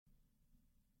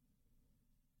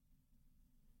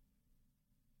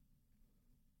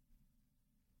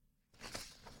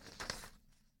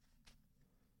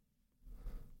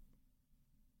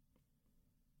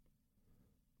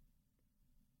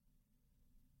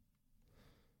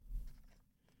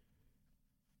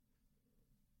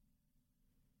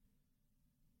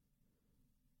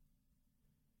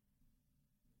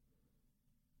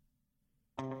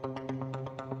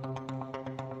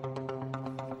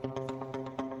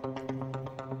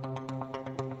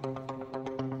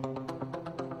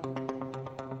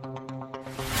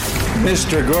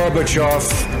Mr.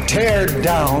 Gorbachev, tear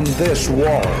down this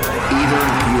wall.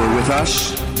 Either you are with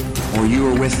us or you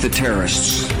are with the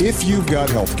terrorists. If you've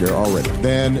got health care already,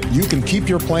 then you can keep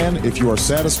your plan if you are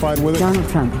satisfied with it. Donald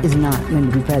Trump is not going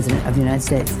to be president of the United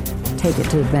States. Take it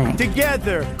to the bank.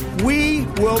 Together, we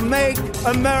will make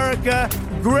America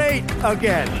great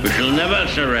again. We shall never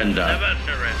surrender. Never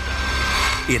surrender.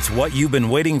 It's what you've been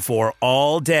waiting for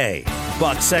all day.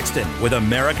 Buck Sexton with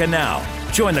America Now.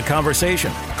 Join the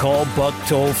conversation. Call Buck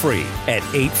toll-free at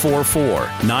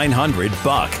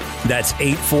 844-900-BUCK. That's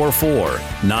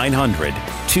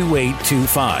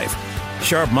 844-900-2825.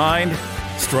 Sharp mind,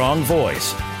 strong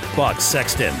voice. Buck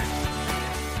Sexton.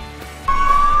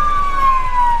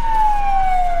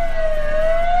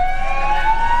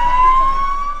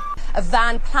 A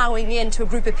van ploughing into a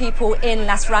group of people in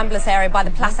Las Ramblas area by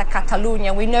the Plaza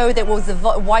Catalunya. We know there was a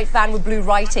white van with blue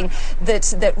writing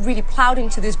that really ploughed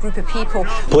into this group of people.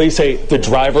 Police say the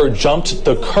driver jumped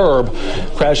the curb,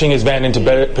 crashing his van into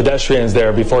pedestrians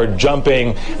there before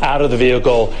jumping out of the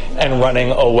vehicle and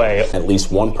running away. At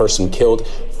least one person killed,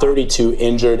 32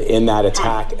 injured in that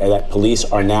attack, and that police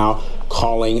are now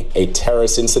calling a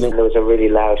terrorist incident. There was a really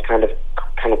loud kind of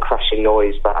crashing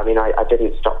noise, but I mean, I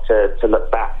didn't stop to look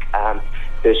back.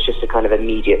 There was just a kind of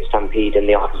immediate stampede in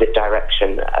the opposite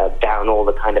direction, down all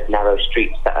the kind of narrow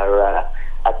streets that are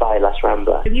by Las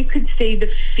Ramblas. You could see the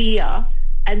fear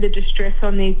and the distress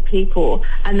on these people,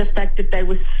 and the fact that they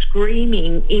were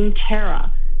screaming in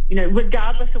terror. You know,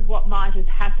 regardless of what might have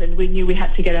happened, we knew we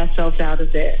had to get ourselves out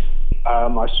of there.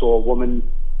 I saw a woman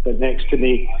next to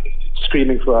me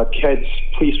screaming for her kids.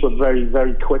 Police were very,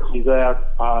 very quickly there.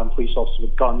 Police officers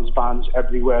with guns, vans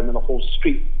everywhere, and then the whole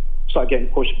street started getting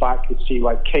pushed back. You'd see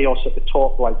like chaos at the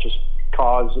top, like just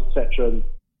cars, etc.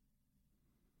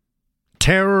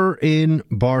 Terror in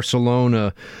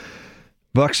Barcelona.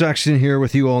 Buck Sexton here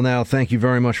with you all now. Thank you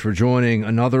very much for joining.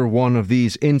 Another one of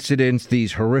these incidents,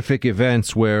 these horrific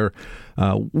events where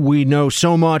we know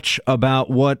so much about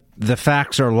what the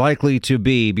facts are likely to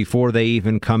be before they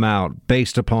even come out,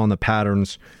 based upon the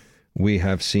patterns we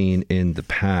have seen in the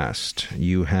past.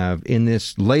 You have, in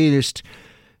this latest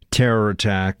terror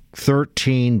attack,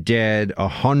 13 dead,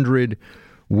 100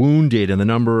 wounded, and the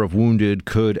number of wounded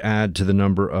could add to the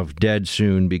number of dead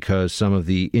soon because some of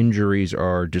the injuries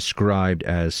are described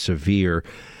as severe.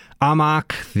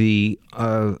 Amaq, the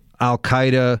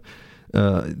Al-Qaeda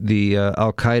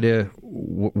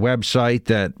website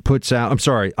that puts out,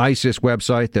 ISIS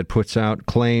website that puts out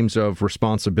claims of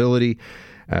responsibility,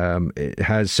 it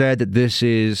has said that this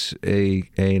is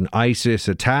an ISIS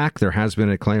attack. There has been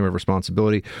a claim of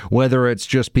responsibility, whether it's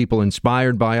just people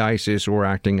inspired by ISIS or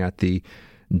acting at the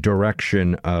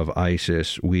direction of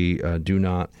ISIS, we do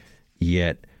not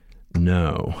yet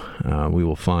know. We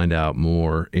will find out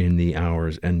more in the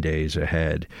hours and days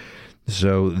ahead.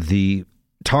 So the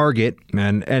target,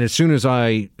 and as soon as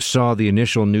I saw the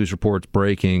initial news reports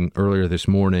breaking earlier this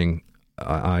morning,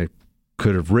 I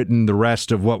could have written the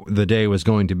rest of what the day was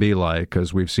going to be like,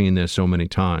 because we've seen this so many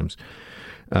times.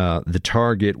 The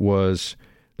target was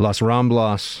Las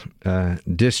Ramblas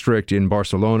district in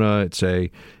Barcelona. It's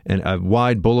a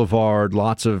wide boulevard,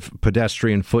 lots of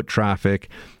pedestrian foot traffic.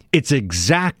 It's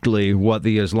exactly what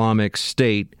the Islamic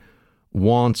State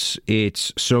wants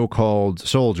its so-called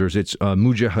soldiers, its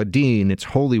mujahideen, its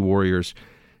holy warriors,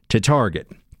 to target.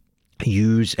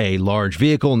 Use a large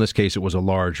vehicle, in this case it was a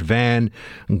large van,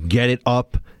 get it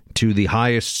up to the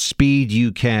highest speed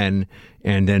you can,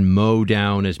 and then mow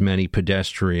down as many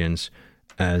pedestrians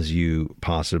as you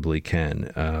possibly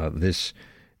can. This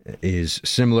is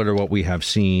similar to what we have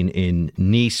seen in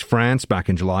Nice, France, back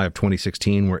in July of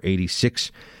 2016, where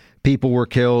 86 people were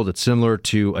killed. It's similar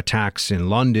to attacks in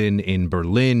London, in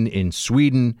Berlin, in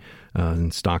Sweden, in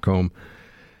Stockholm.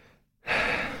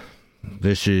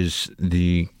 This is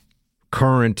the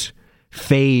current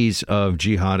phase of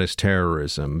jihadist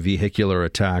terrorism, vehicular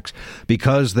attacks,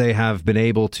 because they have been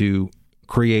able to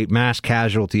create mass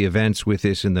casualty events with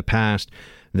this in the past.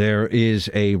 There is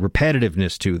a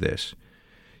repetitiveness to this.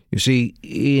 You see,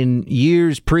 in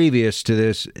years previous to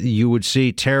this, you would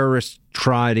see terrorists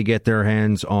try to get their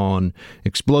hands on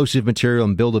explosive material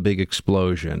and build a big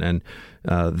explosion, and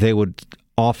they would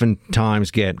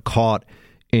oftentimes get caught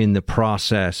in the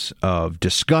process of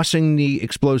discussing the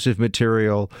explosive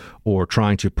material or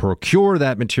trying to procure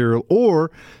that material,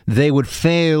 or they would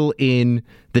fail in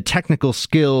the technical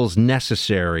skills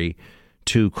necessary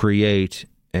to create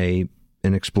an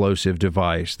explosive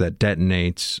device that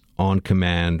detonates on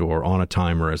command or on a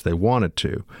timer as they want it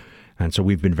to. And so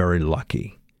we've been very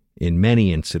lucky in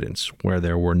many incidents where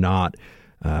there were not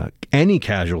any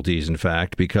casualties, in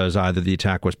fact, because either the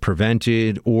attack was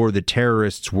prevented or the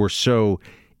terrorists were so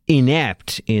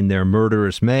inept in their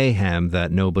murderous mayhem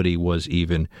that nobody was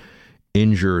even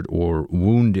injured or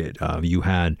wounded. You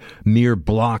had mere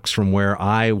blocks from where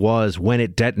I was when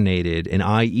it detonated an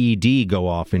IED go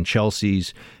off in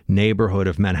Chelsea's neighborhood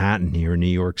of Manhattan here in New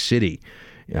York City.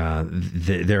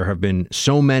 There have been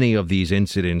so many of these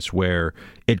incidents where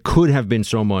it could have been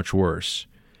so much worse.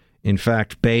 In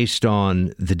fact, based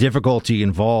on the difficulty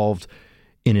involved,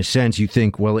 in a sense, you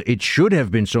think, well, it should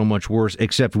have been so much worse,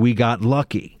 except we got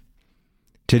lucky.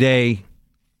 Today,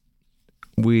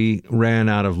 we ran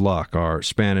out of luck. Our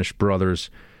Spanish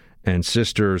brothers and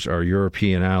sisters, our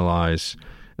European allies,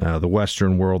 the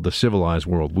Western world, the civilized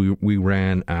world, we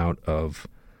ran out of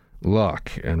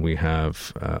luck, and we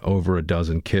have over a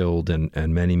dozen killed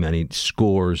and many, many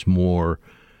scores more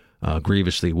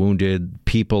grievously wounded.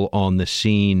 People on the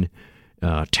scene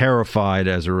terrified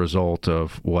as a result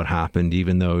of what happened.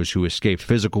 Even those who escaped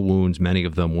physical wounds, many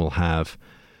of them will have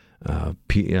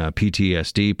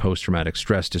PTSD, post-traumatic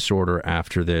stress disorder,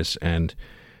 after this, and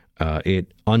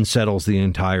it unsettles the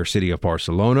entire city of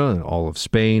Barcelona, all of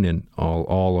Spain, and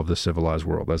all of the civilized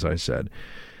world, as I said.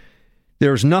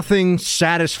 There's nothing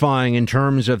satisfying in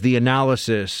terms of the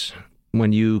analysis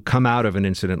when you come out of an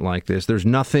incident like this. There's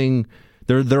nothing,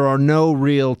 there are no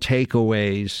real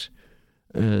takeaways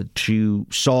to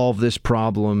solve this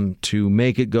problem, to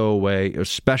make it go away,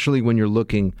 especially when you're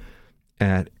looking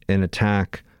at an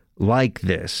attack like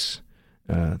this,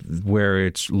 where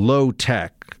it's low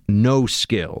tech, no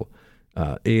skill.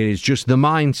 It is just the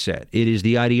mindset. It is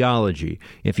the ideology.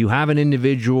 If you have an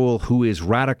individual who is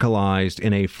radicalized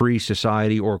in a free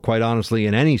society, or quite honestly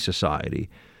in any society,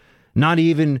 not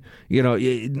even the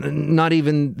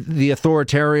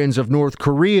authoritarians of North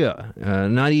Korea,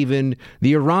 not even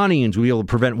the Iranians will be able to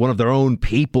prevent one of their own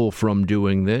people from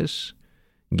doing this.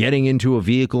 Getting into a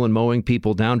vehicle and mowing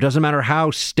people down. Doesn't matter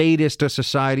how statist a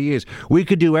society is. We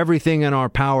could do everything in our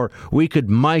power. We could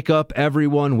mic up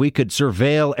everyone. We could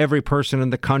surveil every person in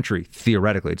the country.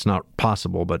 Theoretically, it's not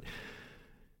possible,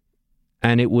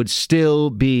 and it would still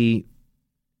be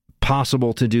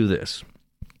possible to do this.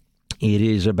 It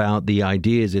is about the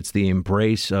ideas. It's the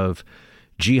embrace of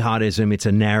jihadism. It's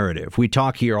a narrative. We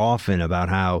talk here often about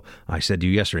how, I said to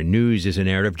you yesterday, news is a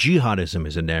narrative, jihadism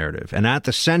is a narrative. And at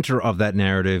the center of that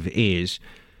narrative is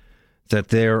that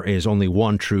there is only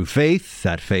one true faith.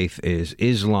 That faith is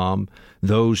Islam.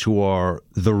 Those who are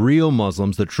the real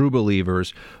Muslims, the true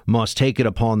believers, must take it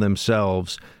upon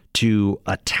themselves to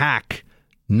attack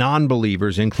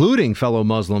non-believers, including fellow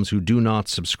Muslims who do not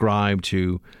subscribe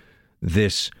to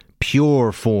this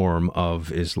pure form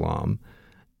of Islam.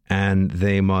 And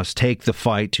they must take the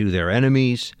fight to their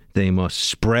enemies. They must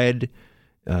spread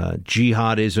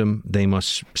jihadism. They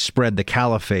must spread the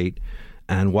caliphate.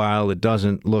 And while it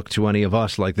doesn't look to any of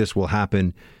us like this will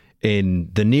happen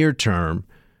in the near term,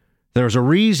 there's a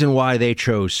reason why they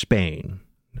chose Spain.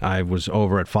 I was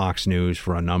over at Fox News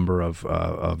for a number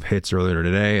of hits earlier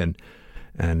today,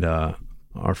 and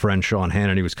our friend Sean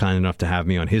Hannity was kind enough to have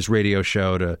me on his radio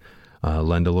show to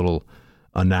lend a little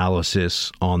analysis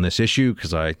on this issue,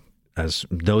 because as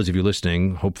those of you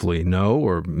listening hopefully know,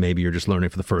 or maybe you're just learning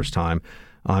for the first time,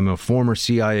 I'm a former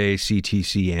CIA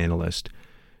CTC analyst.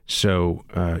 So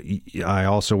I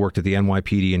also worked at the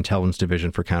NYPD Intelligence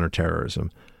Division for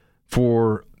Counterterrorism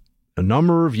for a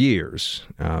number of years.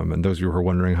 And those of you who are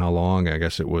wondering how long, I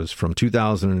guess it was from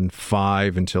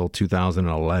 2005 until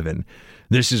 2011.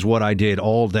 This is what I did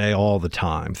all day, all the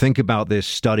time. Think about this,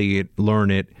 study it,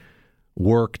 learn it,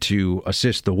 work to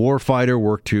assist the warfighter,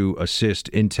 work to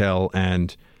assist intel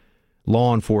and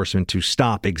law enforcement to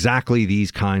stop exactly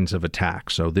these kinds of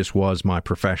attacks. So this was my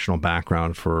professional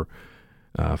background for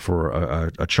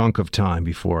a chunk of time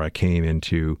before I came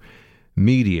into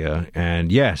media. And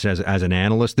yes, as an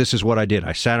analyst, this is what I did.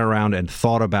 I sat around and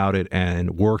thought about it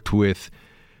and worked with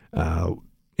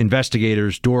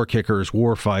investigators, door kickers,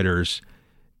 warfighters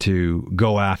to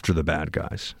go after the bad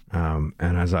guys. And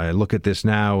as I look at this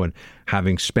now, and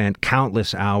having spent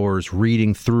countless hours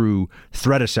reading through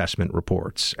threat assessment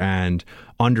reports and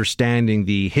understanding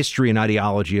the history and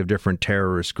ideology of different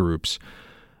terrorist groups,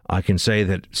 I can say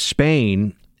that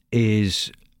Spain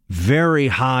is very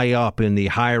high up in the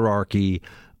hierarchy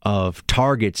of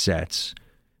target sets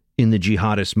in the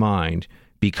jihadist mind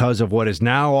because of what is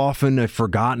now often a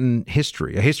forgotten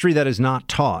history, a history that is not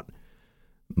taught,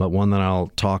 but one that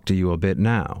I'll talk to you a bit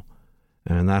now.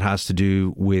 And that has to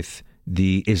do with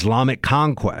the Islamic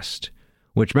conquest,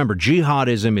 which, remember,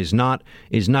 jihadism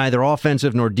is neither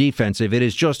offensive nor defensive. It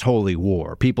is just holy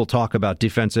war. People talk about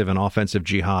defensive and offensive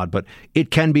jihad, but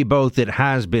it can be both. It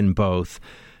has been both.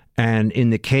 And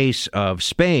in the case of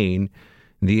Spain,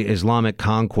 the Islamic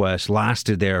conquest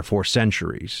lasted there for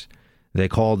centuries. They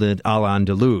called it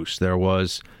Al-Andalus. There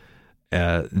was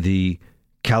the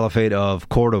Caliphate of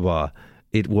Cordoba.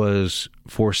 It was,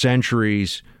 for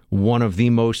centuries, one of the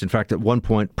most, in fact, at one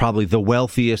point, probably the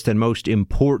wealthiest and most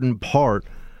important part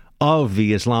of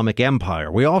the Islamic empire.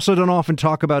 We also don't often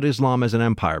talk about Islam as an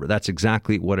empire, but that's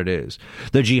exactly what it is.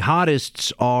 The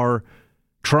jihadists are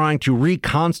trying to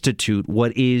reconstitute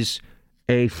what is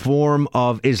a form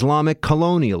of Islamic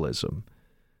colonialism.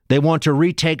 They want to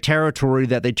retake territory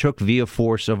that they took via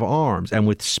force of arms. And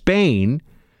with Spain,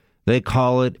 they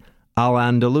call it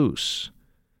Al-Andalus.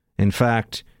 In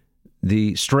fact,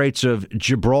 the Straits of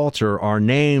Gibraltar are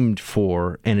named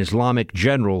for an Islamic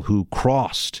general who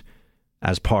crossed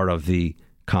as part of the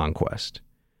conquest.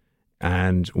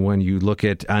 And when you look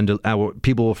at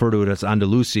people refer to it as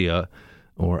Andalusia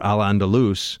or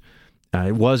Al-Andalus,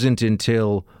 it wasn't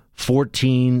until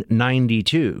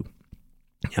 1492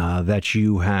 that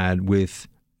you had, with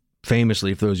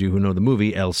famously, for those of you who know the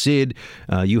movie, El Cid,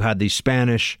 you had the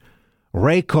Spanish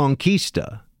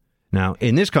Reconquista. Now,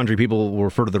 in this country, people will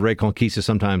refer to the Reconquista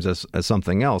sometimes as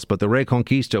something else, but the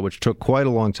Reconquista, which took quite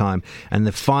a long time, and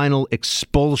the final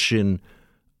expulsion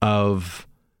of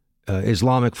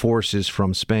Islamic forces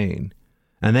from Spain.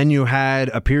 And then you had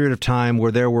a period of time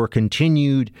where there were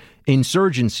continued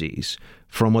insurgencies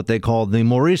from what they called the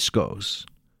Moriscos.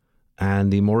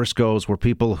 And the Moriscos were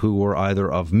people who were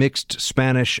either of mixed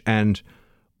Spanish and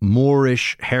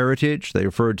Moorish heritage. They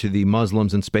referred to the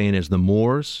Muslims in Spain as the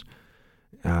Moors.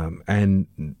 And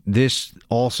this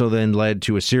also then led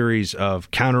to a series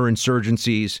of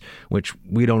counterinsurgencies, which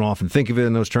we don't often think of it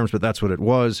in those terms, but that's what it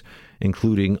was,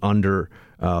 including under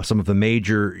some of the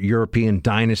major European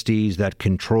dynasties that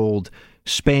controlled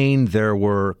Spain. There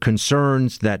were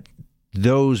concerns that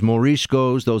those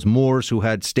Moriscos, those Moors who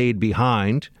had stayed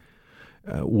behind,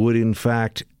 would in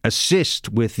fact assist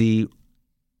with the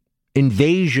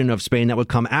invasion of Spain that would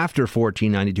come after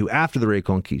 1492, after the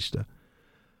Reconquista.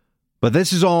 But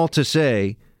this is all to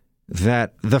say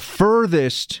that the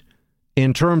furthest,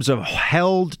 in terms of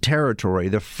held territory,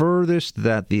 the furthest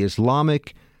that the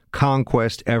Islamic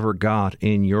conquest ever got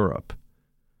in Europe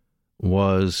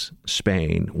was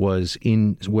Spain, was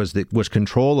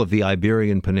control of the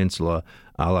Iberian Peninsula,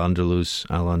 or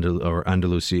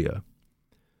Andalusia.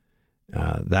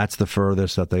 That's the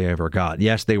furthest that they ever got.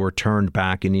 Yes, they were turned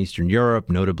back in Eastern Europe.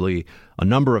 Notably, a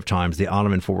number of times the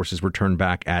Ottoman forces were turned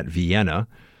back at Vienna.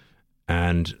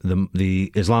 And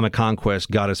the Islamic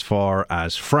conquest got as far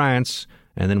as France,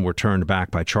 and then were turned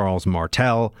back by Charles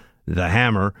Martel, the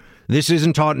Hammer. This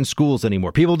isn't taught in schools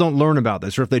anymore. People don't learn about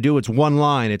this, or if they do, it's one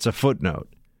line, it's a footnote.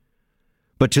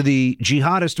 But to the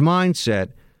jihadist mindset,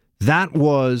 that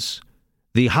was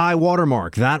the high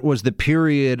watermark. That was the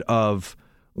period of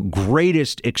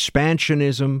greatest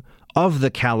expansionism of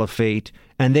the caliphate,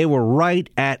 and they were right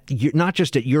at, not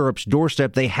just at Europe's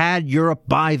doorstep, they had Europe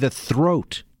by the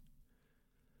throat.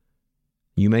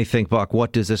 You may think, Buck,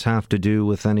 what does this have to do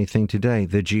with anything today?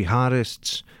 The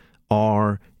jihadists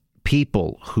are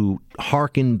people who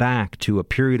hearken back to a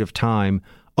period of time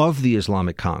of the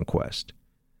Islamic conquest.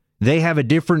 They have a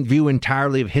different view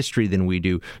entirely of history than we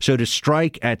do. So to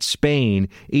strike at Spain,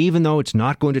 even though it's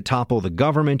not going to topple the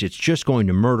government, it's just going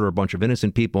to murder a bunch of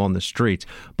innocent people on the streets.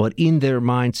 But in their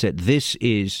mindset, this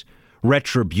is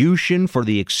retribution for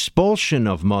the expulsion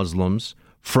of Muslims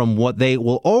from what they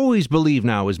will always believe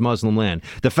now is Muslim land.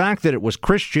 The fact that it was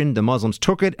Christian, the Muslims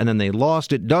took it, and then they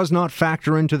lost it, does not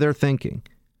factor into their thinking.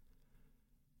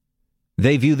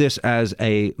 They view this as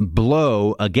a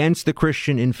blow against the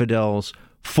Christian infidels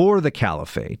for the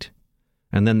caliphate.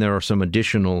 And then there are some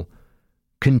additional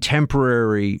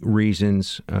contemporary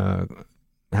reasons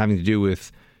having to do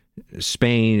with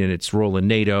Spain and its role in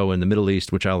NATO and the Middle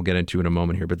East, which I'll get into in a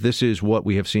moment here. But this is what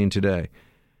we have seen today.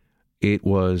 It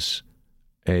was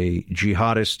a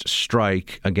jihadist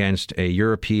strike against a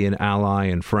European ally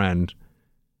and friend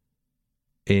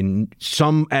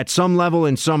at some level,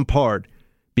 in some part,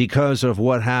 because of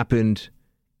what happened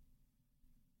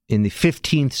in the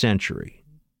 15th century.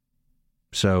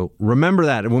 So remember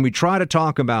that. When we try to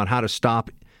talk about how to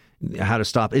stop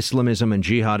Islamism and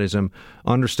jihadism,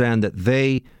 understand that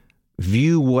they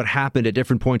view what happened at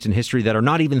different points in history that are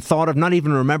not even thought of, not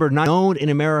even remembered, not known in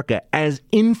America, as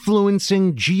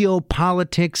influencing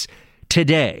geopolitics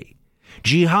today.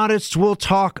 Jihadists will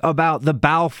talk about the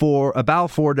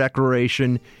Balfour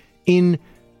Declaration in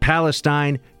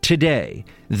Palestine today.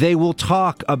 They will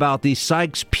talk about the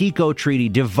Sykes-Picot Treaty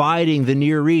dividing the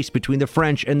Near East between the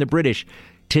French and the British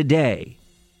today.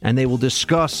 And they will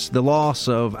discuss the loss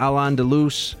of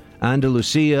Andalusia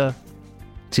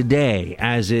today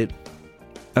as it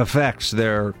affects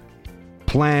their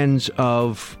plans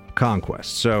of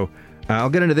conquest. So I'll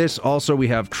get into this. Also, we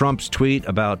have Trump's tweet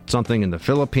about something in the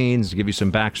Philippines, to give you some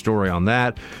backstory on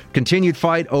that. Continued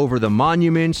fight over the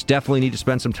monuments. Definitely need to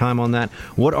spend some time on that.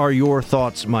 What are your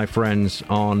thoughts, my friends,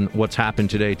 on what's happened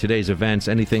today, today's events?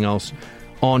 Anything else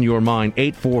on your mind?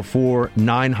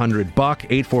 844-900-BUCK,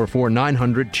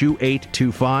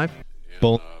 844-900-2825.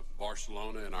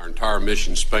 Barcelona and our entire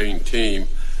Mission Spain team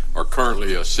are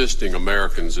currently assisting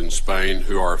Americans in Spain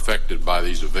who are affected by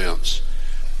these events.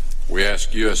 We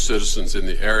ask U.S. citizens in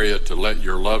the area to let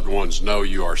your loved ones know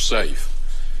you are safe.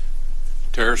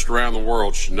 Terrorists around the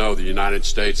world should know the United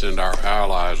States and our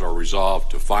allies are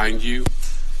resolved to find you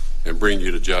and bring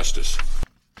you to justice.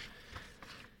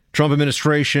 Trump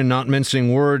administration not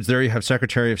mincing words. There you have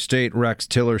Secretary of State Rex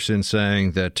Tillerson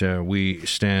saying that we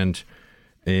stand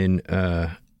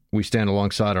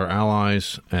alongside our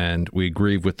allies and we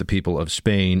grieve with the people of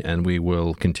Spain, and we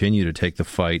will continue to take the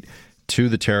fight to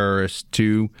the terrorists,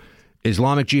 to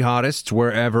Islamic jihadists,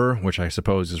 wherever, which I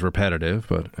suppose is repetitive,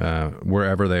 but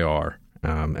wherever they are.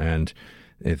 And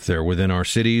if they're within our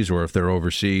cities or if they're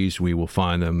overseas, we will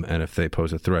find them. And if they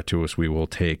pose a threat to us, we will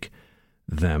take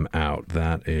them out.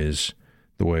 That is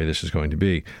the way this is going to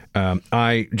be.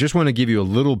 I just want to give you a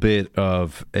little bit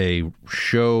of a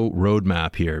show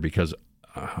roadmap here, because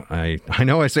I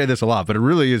know I say this a lot, but it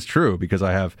really is true, because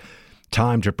I have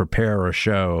time to prepare a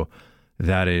show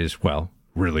that is, well,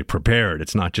 really prepared.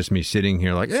 It's not just me sitting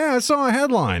here like, yeah, I saw a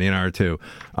headline, or two.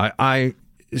 I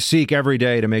seek every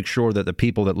day to make sure that the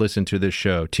people that listen to this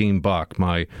show, Team Buck,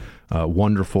 my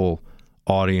wonderful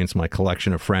audience, my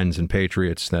collection of friends and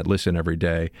patriots that listen every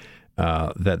day,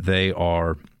 that they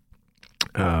are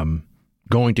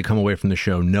going to come away from the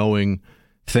show knowing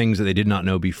things that they did not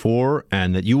know before,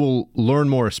 and that you will learn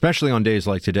more, especially on days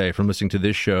like today, from listening to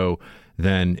this show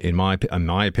than, in my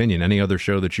opinion, any other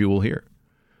show that you will hear.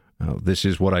 This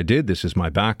is what I did. This is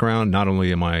my background. Not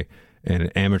only am I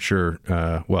an amateur,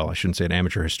 well, I shouldn't say an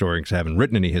amateur historian because I haven't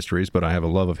written any histories, but I have a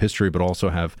love of history, but also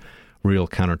have real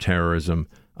counterterrorism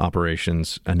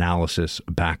operations analysis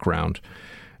background.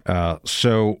 But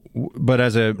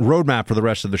as a roadmap for the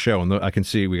rest of the show, and I can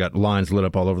see we got lines lit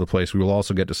up all over the place. We will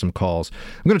also get to some calls.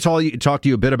 I'm going to talk to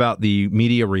you a bit about the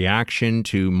media reaction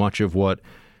to much of what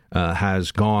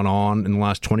has gone on in the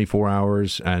last 24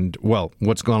 hours, and, well,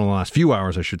 what's gone on in the last few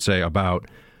hours, I should say, about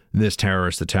this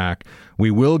terrorist attack.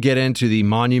 We will get into the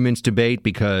monuments debate,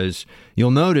 because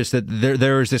you'll notice that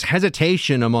there is this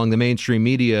hesitation among the mainstream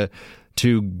media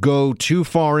to go too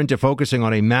far into focusing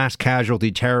on a mass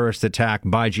casualty terrorist attack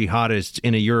by jihadists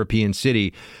in a European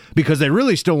city, because they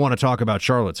really still want to talk about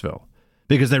Charlottesville.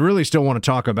 Because they really still want to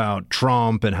talk about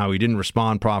Trump and how he didn't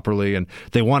respond properly, and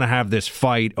they want to have this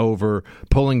fight over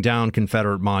pulling down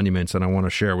Confederate monuments, and I want to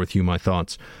share with you my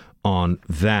thoughts on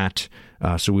that.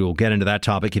 So we will get into that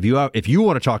topic. If you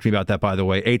want to talk to me about that, by the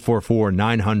way,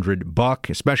 844-900-BUCK,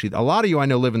 especially a lot of you I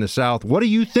know live in the South. What do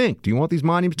you think? Do you want these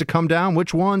monuments to come down?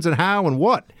 Which ones and how and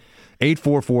what?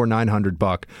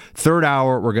 844-900-BUCK. Third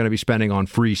hour, we're going to be spending on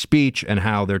free speech and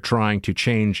how they're trying to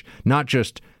change not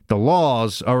just the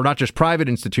laws, or not just private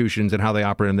institutions and how they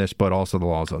operate in this, but also the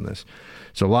laws on this.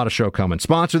 So a lot of show coming.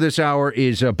 Sponsor this hour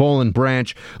is Boll &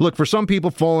 Branch. Look, for some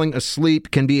people, falling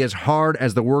asleep can be as hard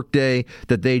as the workday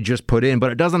that they just put in,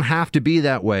 but it doesn't have to be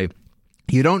that way.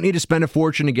 You don't need to spend a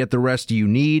fortune to get the rest you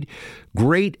need.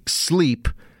 Great sleep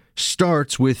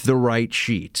starts with the right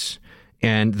sheets,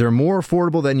 and they're more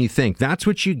affordable than you think. That's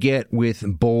what you get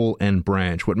with Boll &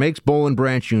 Branch. What makes Boll &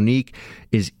 Branch unique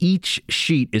is each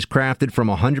sheet is crafted from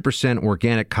 100%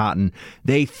 organic cotton.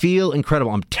 They feel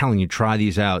incredible. I'm telling you, try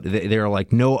these out. They're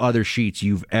like no other sheets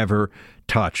you've ever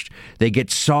touched. They get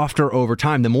softer over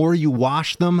time. The more you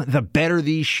wash them, the better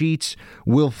these sheets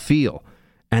will feel.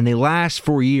 And they last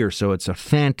for years, so it's a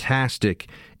fantastic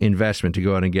investment to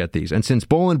go out and get these. And since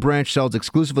Boll & Branch sells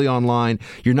exclusively online,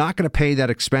 you're not going to pay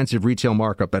that expensive retail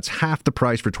markup. That's half the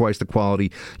price for twice the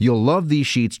quality. You'll love these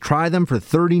sheets. Try them for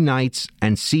 30 nights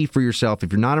and see for yourself.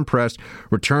 If you're not impressed,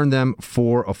 return them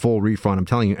for a full refund. I'm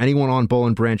telling you, anyone on Boll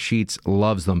 & Branch sheets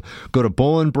loves them. Go to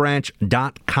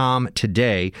bollandbranch.com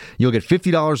today. You'll get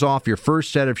 $50 off your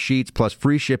first set of sheets plus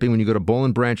free shipping when you go to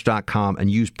bollandbranch.com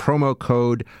and use promo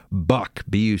code BUCK,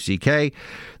 B-U-C-K.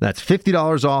 That's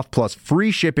 $50 off plus free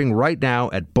shipping right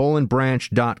now at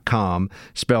bollandbranch.com,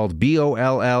 spelled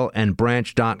B-O-L-L and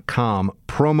branch.com,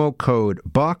 promo code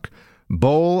BUCK,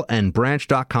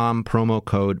 bowlandbranch.com, promo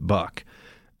code Buck.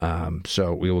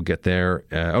 So we will get there.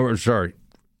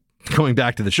 Going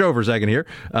back to the show for a second here,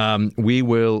 we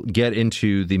will get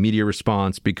into the media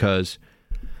response because,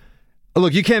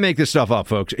 look, you can't make this stuff up,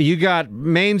 folks. You got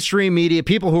mainstream media,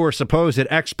 people who are supposed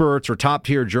experts or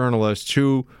top-tier journalists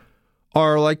who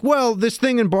are like, well, this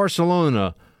thing in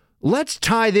Barcelona, let's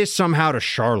tie this somehow to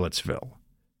Charlottesville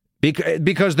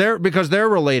because they're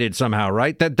related somehow,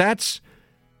 right?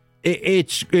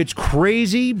 It's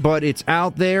crazy, but it's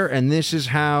out there, and this is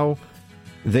how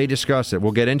they discuss it.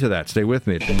 We'll get into that. Stay with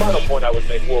me. The final point I would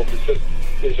make, Wolf,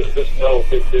 is just this note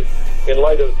that in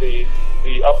light of the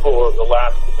uproar of the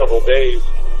last several days,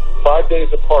 5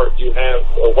 days apart, you have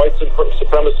white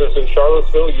supremacists in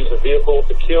Charlottesville use a vehicle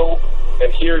to kill,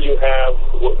 and here you have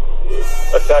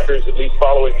attackers at least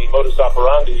following the modus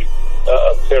operandi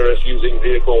of terrorists using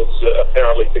vehicles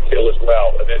apparently to kill as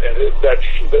well.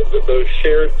 And those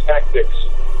shared tactics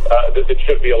that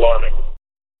should be alarming.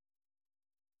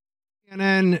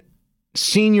 CNN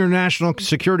senior national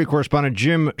security correspondent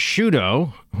Jim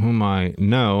Sciutto, whom I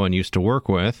know and used to work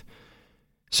with,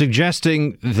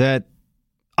 suggesting that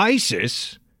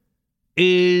ISIS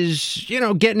is,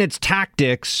 getting its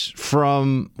tactics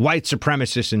from white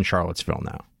supremacists in Charlottesville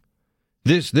now.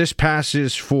 This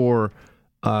passes for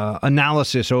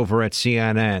analysis over at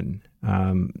CNN.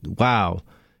 Wow.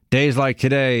 Days like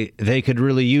today, they could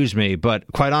really use me, but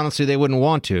quite honestly, they wouldn't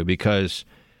want to because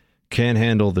can't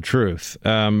handle the truth.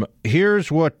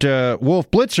 Here's what Wolf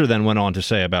Blitzer then went on to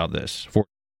say about this.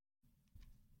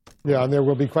 Yeah, and there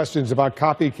will be questions about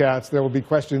copycats. There will be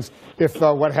questions if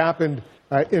what happened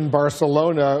in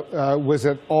Barcelona was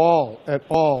at all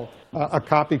a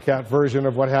copycat version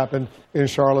of what happened in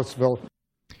Charlottesville.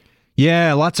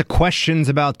 Yeah, lots of questions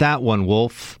about that one,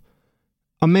 Wolf.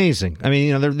 Amazing. I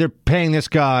mean, they're paying this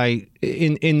guy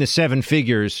in the seven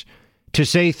figures to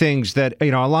say things that,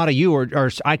 a lot of you are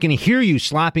I can hear you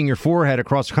slapping your forehead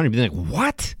across the country, being like,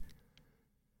 what?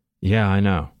 Yeah, I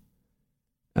know.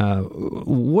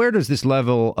 Where does this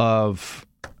level of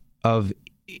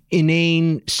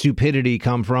inane stupidity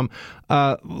come from?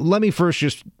 Let me first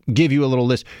just give you a little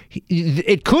list.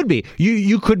 It could be.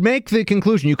 You could make the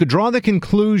conclusion. You could draw the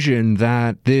conclusion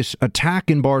that this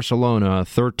attack in Barcelona,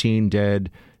 13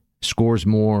 dead, scores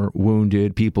more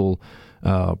wounded, people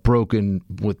broken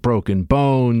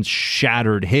bones,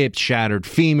 shattered hips, shattered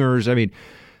femurs. I mean,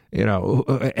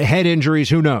 head injuries,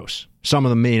 who knows? Some of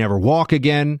them may never walk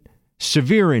again.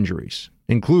 Severe injuries,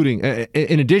 including,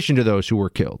 in addition to those who were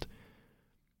killed.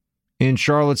 In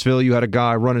Charlottesville, you had a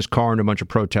guy run his car into a bunch of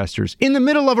protesters in the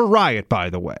middle of a riot,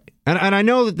 by the way. And I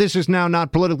know that this is now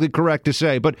not politically correct to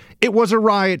say, but it was a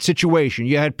riot situation.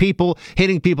 You had people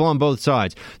hitting people on both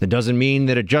sides. That doesn't mean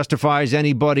that it justifies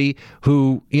anybody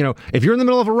who, if you're in the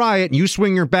middle of a riot and you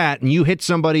swing your bat and you hit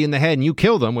somebody in the head and you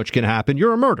kill them, which can happen,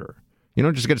 you're a murderer. You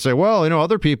don't just get to say, well,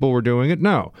 other people were doing it.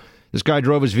 No. This guy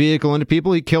drove his vehicle into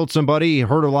people. He killed somebody. He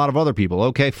hurt a lot of other people.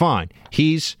 Okay, fine.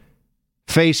 He's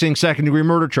facing second-degree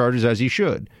murder charges, as he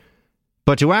should.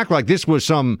 But to act like this was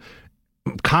some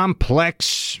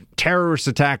complex terrorist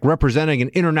attack representing an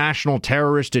international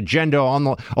terrorist agenda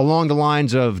along the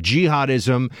lines of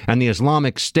jihadism and the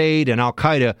Islamic State and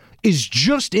Al-Qaeda is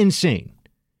just insane.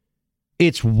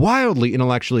 It's wildly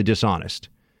intellectually dishonest.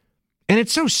 And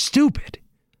it's so stupid.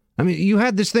 I mean, you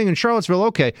had this thing in Charlottesville.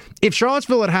 Okay, if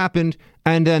Charlottesville had happened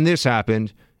and then this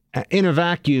happened in a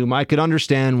vacuum, I could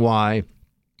understand why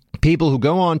people who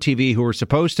go on TV who are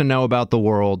supposed to know about the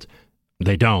world,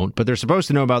 they don't, but they're supposed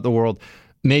to know about the world,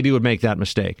 maybe would make that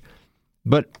mistake.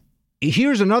 But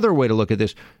here's another way to look at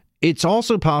this. It's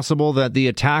also possible that the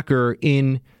attacker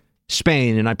in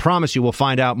Spain, and I promise you we'll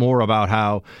find out more about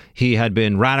how he had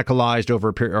been radicalized over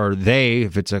a period, or they,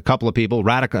 if it's a couple of people,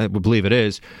 I believe it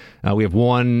is. We have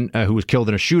one who was killed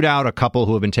in a shootout, a couple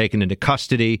who have been taken into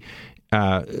custody,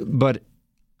 but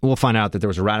we'll find out that there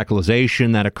was a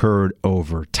radicalization that occurred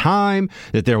over time,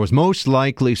 that there was most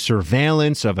likely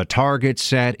surveillance of a target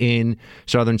set in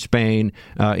southern Spain,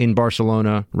 in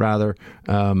Barcelona, rather.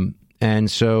 And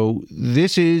so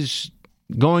this is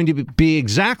going to be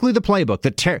exactly the playbook,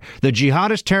 the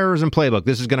jihadist terrorism playbook.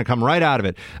 This is going to come right out of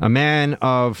it. A man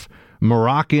of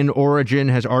Moroccan origin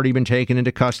has already been taken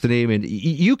into custody. I mean,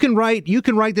 you can write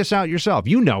this out yourself.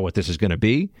 You know what this is going to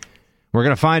be. We're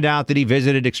going to find out that he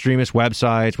visited extremist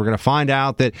websites. We're going to find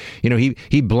out that,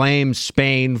 he blames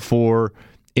Spain for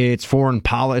its foreign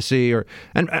policy.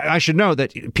 And I should know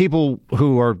that people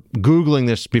who are Googling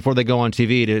this before they go on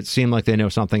TV to seem like they know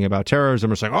something about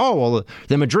terrorism are saying, oh, well,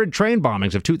 the Madrid train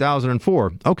bombings of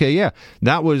 2004. Okay, yeah,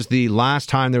 that was the last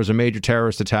time there was a major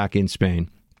terrorist attack in Spain.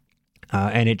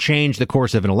 And it changed the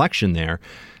course of an election there.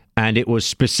 and it was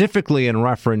specifically in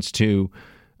reference to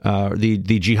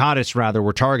the jihadists, rather,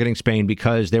 were targeting Spain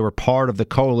because they were part of the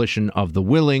coalition of the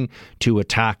willing to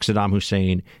attack Saddam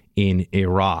Hussein in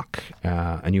Iraq.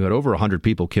 And you had over 100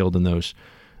 people killed in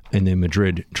the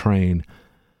Madrid train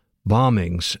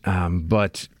bombings.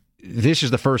 But this is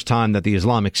the first time that the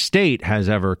Islamic State has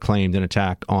ever claimed an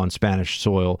attack on Spanish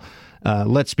soil.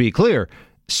 Let's be clear.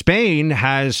 Spain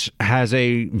has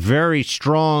a very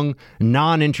strong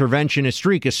non-interventionist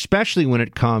streak, especially when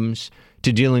it comes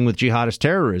to dealing with jihadist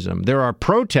terrorism. There are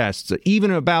protests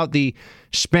even about the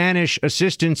Spanish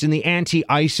assistance in the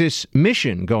anti-ISIS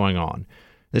mission going on.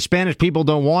 The Spanish people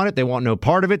don't want it. They want no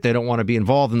part of it. They don't want to be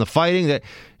involved in the fighting.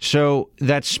 So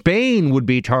that Spain would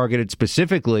be targeted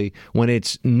specifically when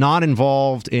it's not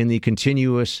involved in the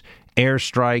continuous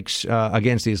airstrikes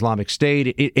against the Islamic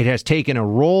State. It has taken a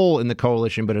role in the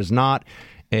coalition, but is not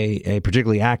a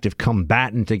particularly active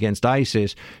combatant against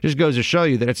ISIS. Just goes to show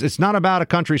you that it's not about a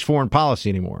country's foreign policy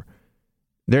anymore.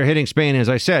 They're hitting Spain, as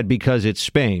I said, because it's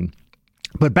Spain.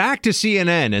 But back to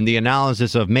CNN and the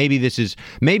analysis of maybe this is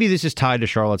tied to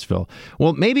Charlottesville.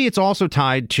 Well, maybe it's also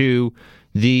tied to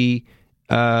the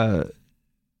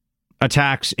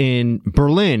attacks in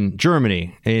Berlin,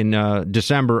 Germany, in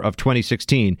December of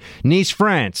 2016, Nice,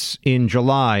 France, in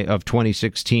July of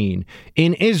 2016,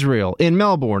 in Israel, in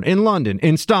Melbourne, in London,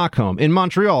 in Stockholm, in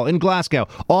Montreal, in Glasgow,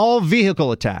 all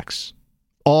vehicle attacks,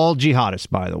 all jihadists,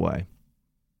 by the way.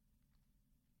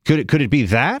 Could it be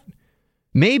that?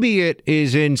 Maybe it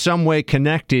is in some way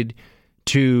connected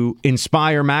to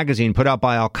Inspire magazine, put out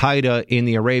by Al-Qaeda in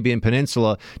the Arabian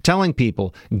Peninsula, telling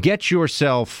people, get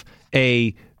yourself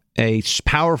a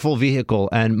powerful vehicle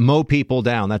and mow people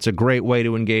down. That's a great way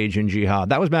to engage in jihad.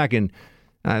 That was back in,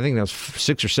 I think that was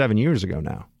 6 or 7 years ago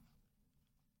now.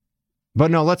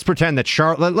 But no, let's pretend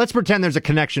that let's pretend there's a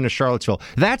connection to Charlottesville.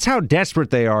 That's how desperate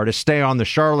they are to stay on the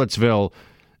Charlottesville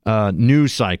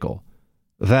news cycle.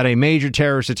 That a major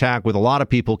terrorist attack with a lot of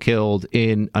people killed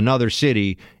in another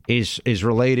city is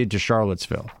related to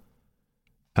Charlottesville.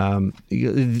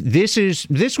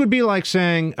 This would be like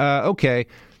saying, okay,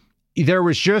 there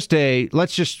was just a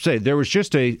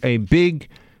big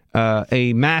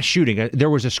mass shooting. There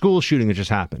was a school shooting that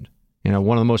just happened. You know,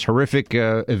 one of the most horrific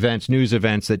news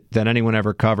events that anyone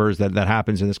ever covers that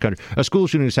happens in this country. A school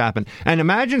shooting has happened. And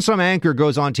imagine some anchor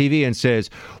goes on TV and says,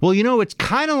 well, you know, it's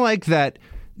kind of like that.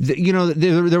 You know,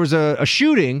 there was a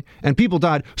shooting and people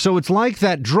died. So it's like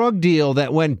that drug deal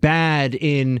that went bad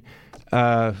in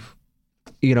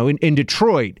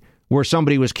Detroit where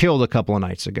somebody was killed a couple of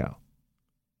nights ago.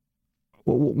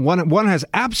 One has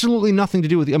absolutely nothing to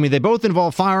do with they both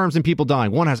involve firearms and people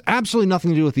dying. One has absolutely nothing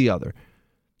to do with the other.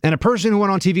 And a person who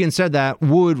went on TV and said that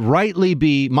would rightly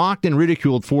be mocked and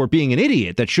ridiculed for being an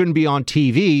idiot that shouldn't be on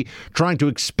TV trying to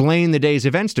explain the day's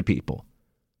events to people.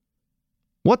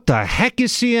 What the heck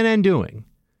is CNN doing?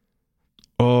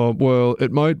 Well,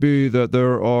 it might be that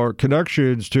there are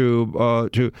connections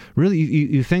to really.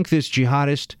 You think this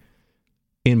jihadist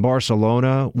in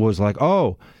Barcelona was like,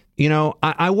 oh, you know,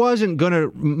 I wasn't going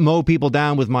to mow people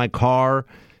down with my car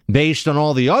based on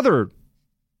all the other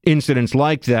incidents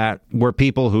like that where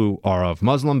people who are of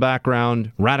Muslim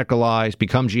background radicalize,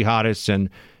 become jihadists, and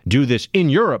do this in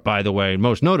Europe, by the way,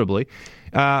 most notably.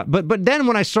 But then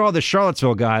when I saw the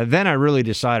Charlottesville guy, then I really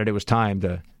decided it was time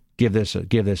to give this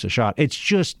a shot.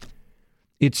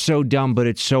 It's so dumb, but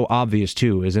it's so obvious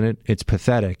too, isn't it? It's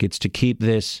pathetic. It's to keep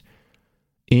this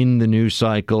in the news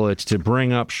cycle. It's to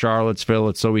bring up Charlottesville.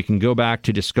 It's so we can go back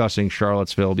to discussing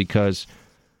Charlottesville because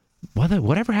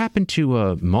whatever happened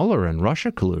to Mueller and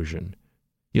Russia collusion?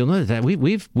 You'll know that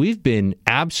we've been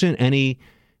absent any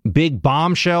big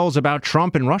bombshells about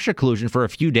Trump and Russia collusion for a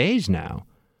few days now.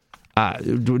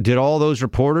 Did all those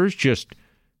reporters just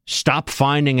stop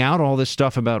finding out all this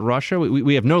stuff about Russia?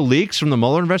 We have no leaks from the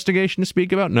Mueller investigation to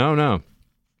speak about? No.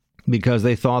 Because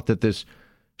they thought that this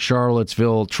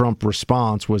Charlottesville Trump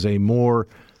response was a more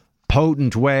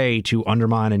potent way to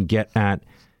undermine and get at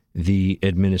the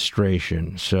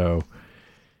administration. So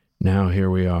now here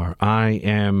we are. I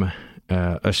am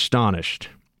astonished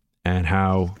at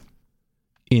how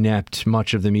inept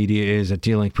much of the media is at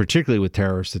dealing particularly with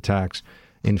terrorist attacks.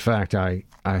 In fact, I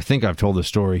think I've told the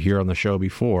story here on the show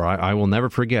before. I will never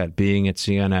forget being at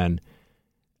CNN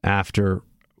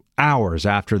hours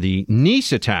after the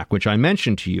Nice attack, which I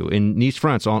mentioned to you in Nice,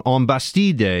 France, on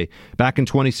Bastille Day back in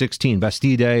 2016.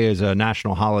 Bastille Day is a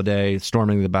national holiday,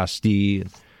 storming the Bastille.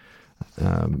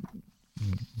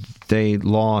 They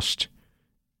lost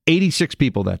 86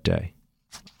 people that day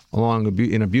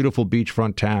in a beautiful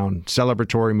beachfront town,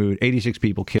 celebratory mood, 86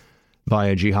 people killed by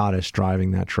a jihadist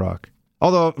driving that truck.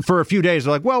 Although for a few days,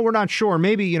 they're like, well, we're not sure.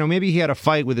 Maybe he had a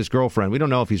fight with his girlfriend. We don't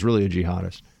know if he's really a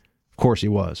jihadist. Of course he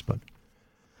was, but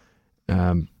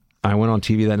I went on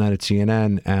TV that night at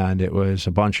CNN, and it was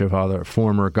a bunch of other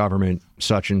former government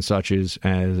such and suches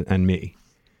and me.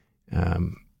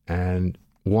 And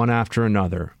one after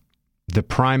another, the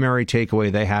primary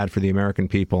takeaway they had for the American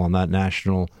people on that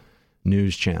national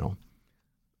news channel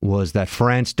was that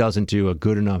France doesn't do a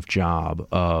good enough job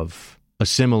of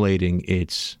assimilating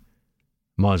its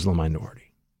Muslim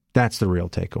minority. That's the real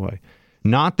takeaway.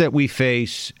 Not that we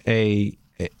face a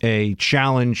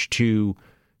challenge to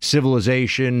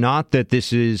civilization, not that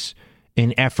this is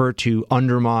an effort to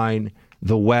undermine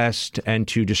the West and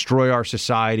to destroy our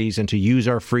societies and to use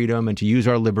our freedom and to use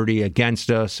our liberty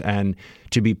against us and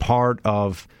to be part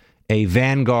of a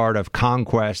vanguard of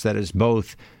conquest that is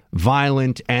both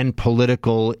violent and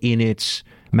political in its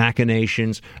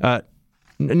machinations.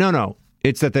 No.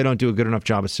 It's that they don't do a good enough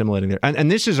job assimilating there. And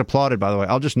this is applauded, by the way.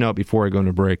 I'll just note before I go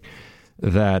into break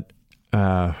that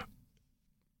I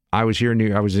was in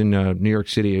New York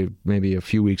City maybe a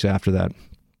few weeks after that,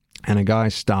 and a guy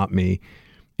stopped me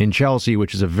in Chelsea,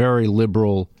 which is a very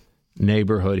liberal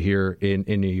neighborhood here in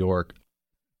New York.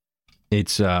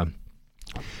 It's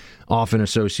often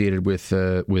associated with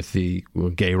the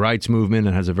gay rights movement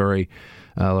and has a very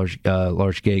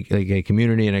large gay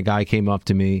community. And a guy came up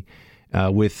to me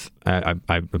with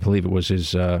I believe it was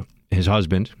his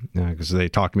husband, because they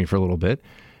talked to me for a little bit,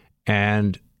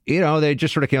 and they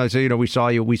just sort of came out and said, we saw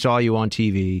you on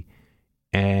TV,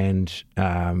 and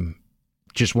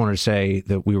just wanted to say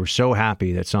that we were so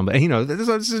happy that somebody,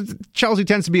 Chelsea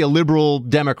tends to be a liberal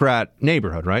Democrat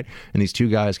neighborhood, right? And these two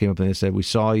guys came up and they said, we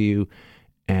saw you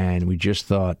and we just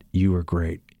thought you were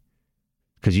great.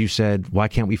 Because you said, why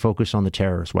can't we focus on the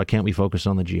terrorists? Why can't we focus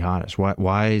on the jihadists?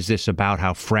 Why is this about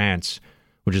how France,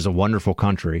 which is a wonderful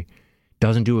country,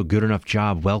 doesn't do a good enough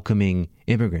job welcoming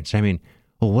immigrants? I mean,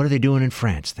 well, what are they doing in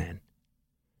France then?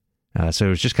 So it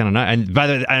was just kind of nice. And by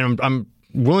the way, I'm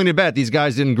willing to bet these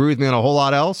guys didn't agree with me on a whole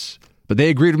lot else, but they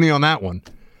agreed with me on that one.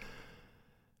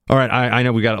 All right, I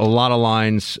know we got a lot of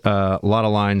lines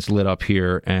lit up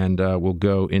here, and we'll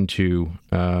go into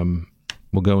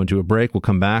a break. We'll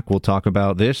come back. We'll talk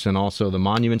about this and also the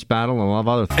monuments battle and a lot of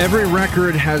other things. Every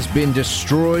record has been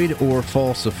destroyed or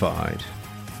falsified.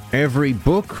 Every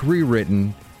book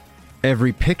rewritten.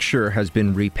 Every picture has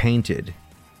been repainted.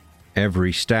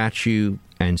 Every statue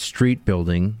and street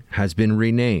building has been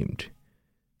renamed.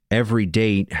 Every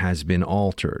date has been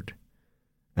altered.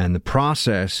 And the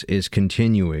process is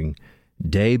continuing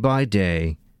day by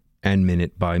day and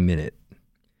minute by minute.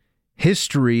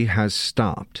 History has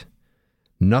stopped.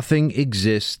 Nothing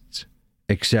exists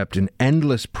except an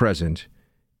endless present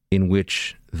in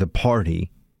which the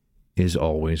party is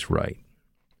always right.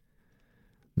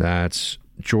 That's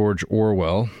George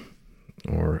Orwell,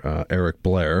 or Eric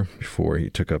Blair, before he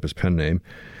took up his pen name,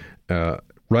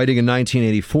 writing in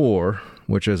 1984,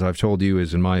 which, as I've told you,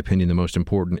 is, in my opinion, the most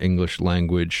important English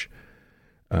language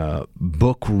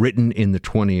book written in the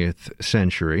 20th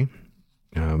century.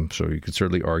 So you could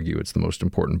certainly argue it's the most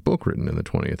important book written in the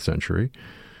 20th century.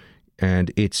 And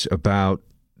it's about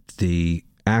the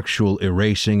actual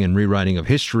erasing and rewriting of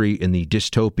history in the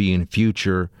dystopian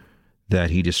future that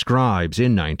he describes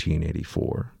in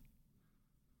 1984.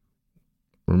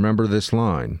 Remember this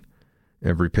line: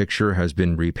 every picture has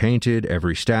been repainted,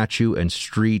 every statue and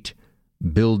street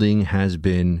building has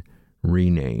been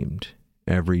renamed,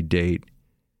 every date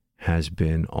has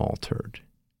been altered.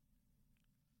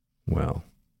 Well,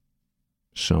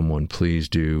 someone please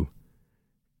do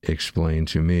explain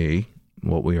to me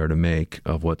what we are to make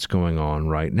of what's going on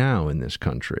right now in this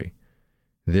country.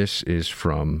 This is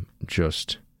from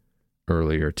just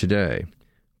earlier today.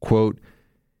 Quote,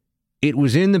 "It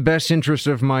was in the best interest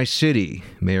of my city,"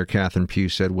 Mayor Catherine Pugh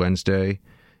said Wednesday,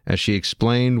 as she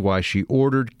explained why she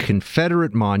ordered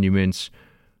Confederate monuments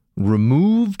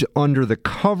removed under the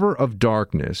cover of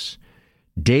darkness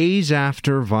days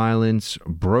after violence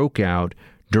broke out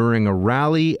during a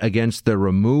rally against the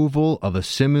removal of a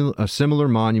similar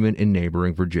monument in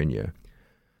neighboring Virginia.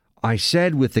 "I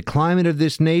said with the climate of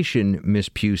this nation," Ms.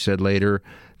 Pugh said later,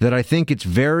 "that I think it's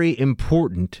very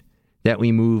important that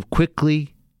we move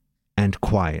quickly and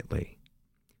quietly."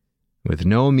 With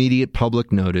no immediate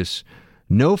public notice,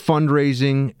 no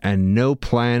fundraising, and no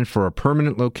plan for a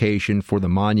permanent location for the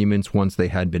monuments once they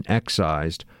had been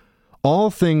excised, all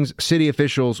things city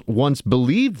officials once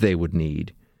believed they would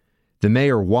need, the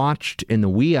mayor watched in the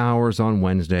wee hours on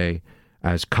Wednesday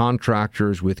as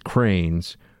contractors with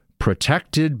cranes,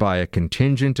 protected by a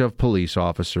contingent of police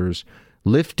officers,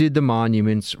 lifted the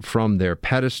monuments from their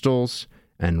pedestals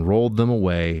and rolled them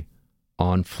away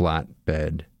on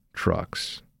flatbed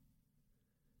trucks.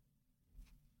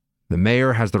 The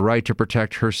mayor has the right to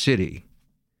protect her city.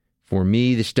 For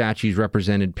me, the statues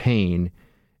represented pain,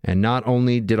 and not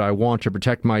only did I want to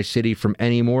protect my city from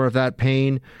any more of that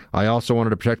pain, I also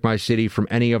wanted to protect my city from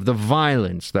any of the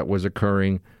violence that was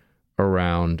occurring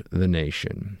around the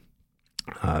nation.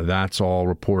 That's all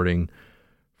reporting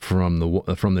from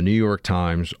the New York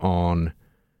Times on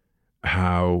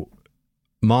how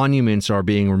monuments are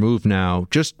being removed now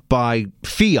just by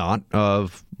fiat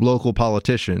of local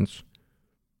politicians,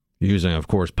 using, of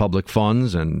course, public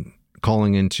funds and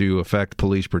calling into effect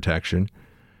police protection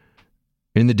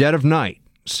in the dead of night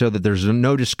so that there's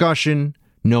no discussion,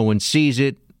 no one sees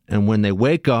it, and when they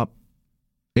wake up,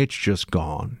 it's just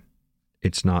gone.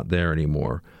 It's not there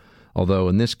anymore. Although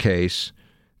in this case,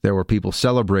 there were people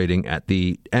celebrating at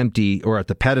the empty, or at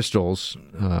the pedestals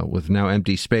with now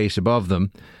empty space above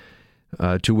them,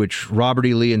 to which Robert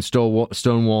E. Lee and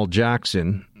Stonewall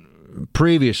Jackson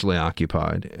previously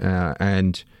occupied.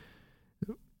 And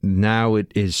now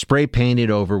it is spray painted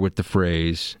over with the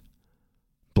phrase,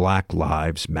 Black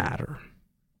Lives Matter.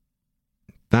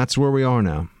 That's where we are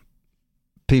now.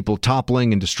 People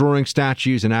toppling and destroying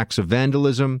statues and acts of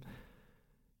vandalism,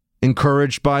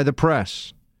 encouraged by the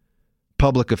press.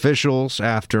 Public officials,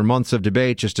 after months of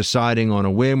debate, just deciding on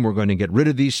a whim, we're going to get rid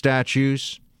of these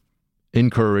statues,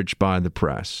 encouraged by the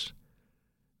press.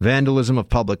 Vandalism of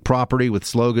public property with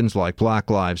slogans like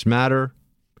Black Lives Matter,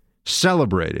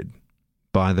 celebrated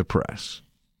by the press.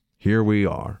 Here we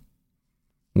are.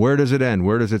 Where does it end?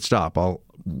 Where does it stop? I'll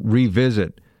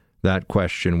revisit that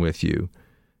question with you.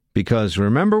 Because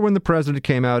remember when the president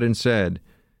came out and said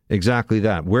exactly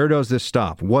that. Where does this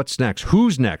stop? What's next?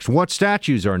 Who's next? What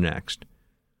statues are next?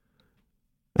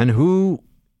 And who,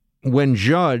 when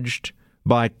judged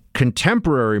by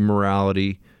contemporary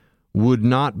morality, would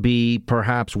not be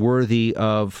perhaps worthy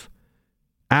of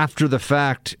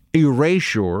after-the-fact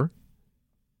erasure,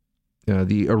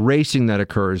 the erasing that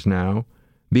occurs now,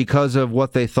 because of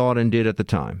what they thought and did at the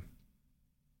time.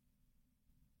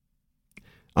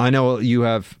 I know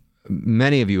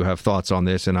many of you have thoughts on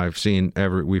this, and I've seen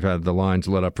we've had the lines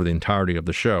lit up for the entirety of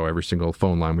the show, every single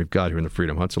phone line we've got here in the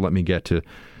Freedom Hut. So let me get to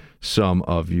some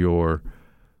of your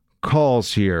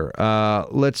calls here.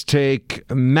 Let's take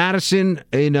Madison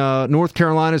in North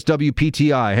Carolina's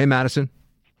WPTI. Hey, Madison.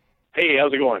 Hey,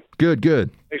 how's it going? Good.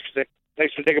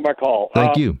 Thanks for taking my call.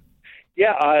 Thank you.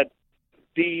 Yeah,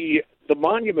 the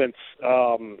monuments.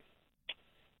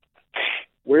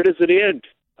 Where does it end?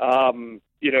 Trump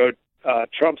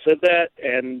said that,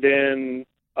 and then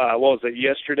what was it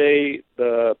yesterday?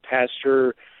 The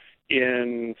pastor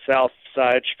in South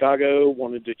Side Chicago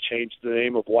wanted to change the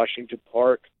name of Washington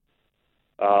Park.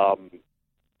 I'm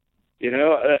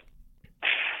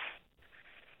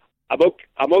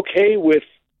okay with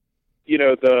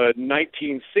the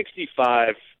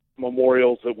 1965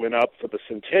 memorials that went up for the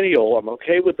centennial. I'm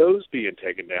okay with those being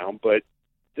taken down, but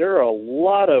there are a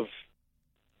lot of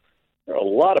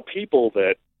people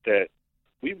that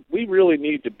we really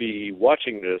need to be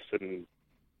watching this and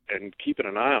keeping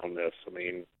an eye on this.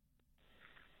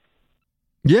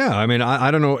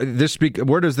 I don't know.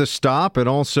 Where does this stop? And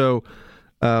also,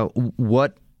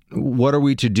 what are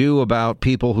we to do about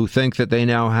people who think that they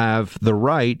now have the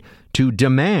right to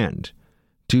demand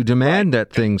that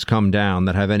things come down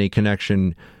that have any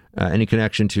connection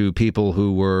to people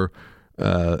who were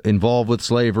involved with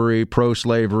slavery,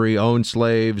 pro-slavery, owned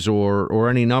slaves, or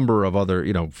any number of other,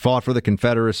 fought for the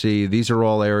Confederacy. These are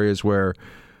all areas where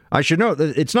I should note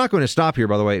that it's not going to stop here,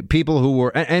 by the way. People who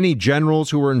were, any generals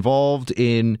who were involved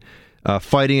in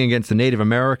fighting against the Native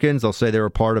Americans, they'll say they were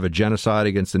part of a genocide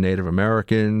against the Native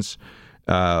Americans.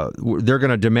 They're going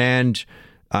to demand,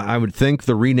 I would think,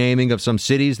 the renaming of some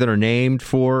cities that are named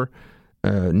for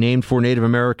Native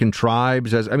American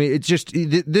tribes. There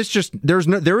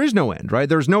is no end, right?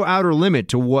 There's no outer limit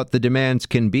to what the demands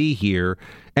can be here,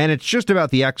 and it's just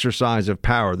about the exercise of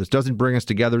power. This doesn't bring us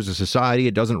together as a society.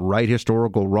 It doesn't right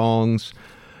historical wrongs.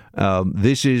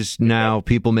 This is now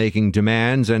people making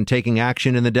demands and taking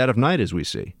action in the dead of night, as we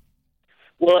see.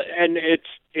 Well, and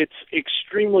it's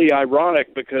extremely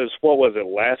ironic because what was it,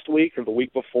 last week or the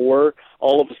week before?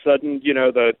 All of a sudden,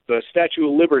 the Statue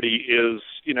of Liberty is,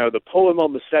 the poem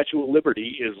on the Statue of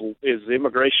Liberty is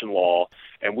immigration law,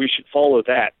 and we should follow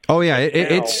that. Oh yeah,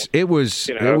 it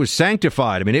was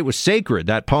sanctified. It was sacred,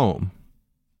 that poem.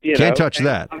 Can't touch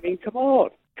that.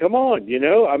 Come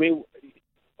on.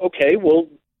 Okay, well,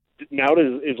 now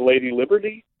is Lady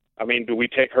Liberty? Do we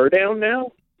take her down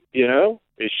now?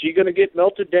 Is she going to get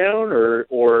melted down,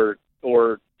 or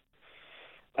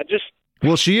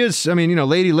Well, she is. I mean,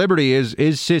 Lady Liberty is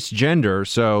cisgender,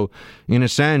 so in a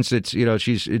sense, it's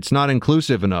it's not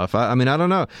inclusive enough. I mean, I don't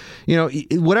know.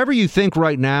 Whatever you think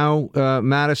right now,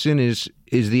 Madison is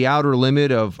the outer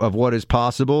limit of what is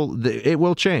possible. It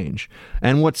will change.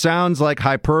 And what sounds like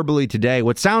hyperbole today,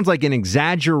 what sounds like an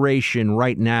exaggeration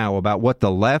right now about what the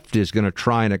left is going to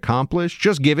try and accomplish,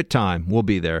 just give it time. We'll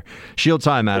be there. Shields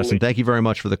High, Madison. Thank you very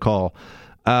much for the call.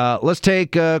 Let's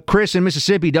take Chris in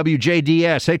Mississippi,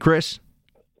 WJDS. Hey, Chris.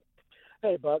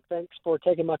 Hey, Buck. Thanks for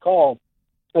taking my call.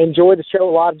 I enjoy the show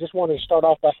a lot. I just wanted to start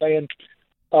off by saying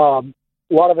a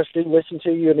lot of us do listen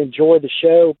to you and enjoy the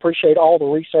show. Appreciate all the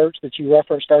research that you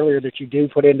referenced earlier that you do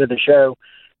put into the show,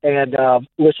 and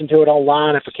listen to it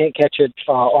online if I can't catch it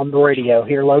on the radio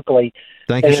here locally.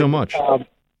 Thank you so much.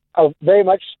 I very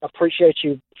much appreciate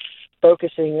you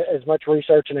focusing as much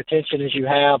research and attention as you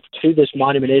have to this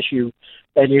monument issue.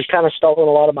 And you've kind of stolen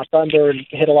a lot of my thunder and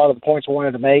hit a lot of the points I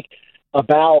wanted to make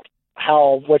about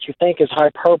how what you think is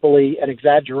hyperbole and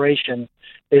exaggeration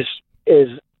is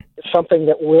something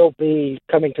that will be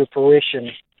coming to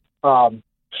fruition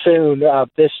soon.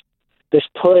 This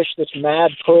push, this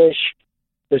mad push,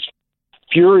 this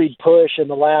furied push in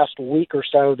the last week or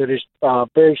so that is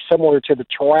very similar to the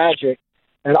tragic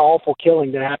and awful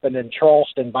killing that happened in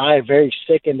Charleston by a very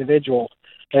sick individual.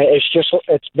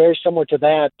 It's very similar to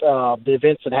that, the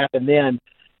events that happened then.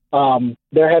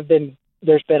 There's been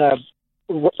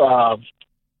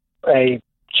a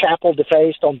chapel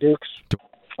defaced on Duke's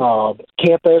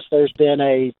campus. There's been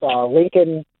a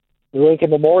Lincoln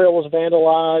Memorial was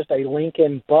vandalized. A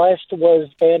Lincoln bust was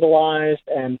vandalized,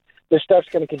 and this stuff's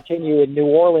going to continue in New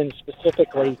Orleans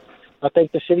specifically. I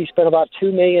think the city spent about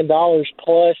 $2 million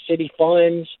plus city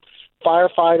funds,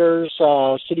 firefighters,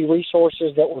 city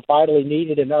resources that were vitally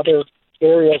needed in other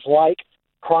areas like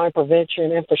crime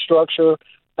prevention, infrastructure.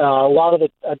 A lot of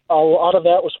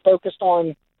that was focused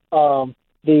on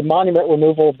the monument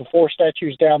removal of the 4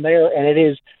 statues down there, and it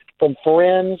is from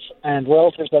friends and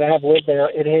relatives that have lived there.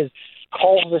 It has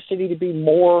caused the city to be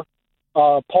more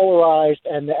polarized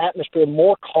and the atmosphere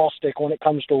more caustic when it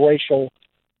comes to racial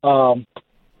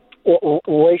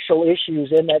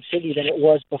issues in that city than it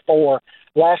was before.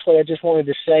 Lastly, I just wanted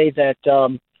to say that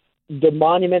the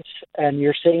monuments, and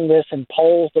you're seeing this in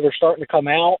polls that are starting to come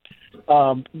out,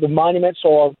 the monuments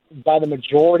are, by the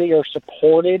majority, are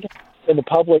supported in the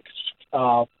public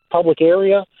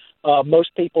area.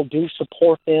 Most people do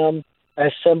support them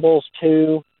as symbols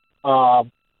to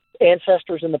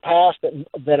ancestors in the past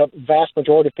that a vast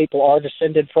majority of people are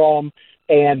descended from.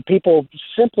 And people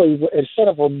simply, instead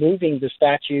of removing the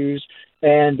statues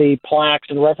and the plaques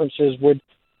and references, would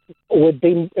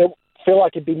feel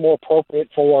like it'd be more appropriate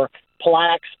for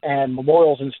plaques and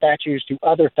memorials and statues to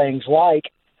other things like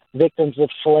victims of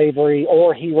slavery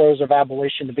or heroes of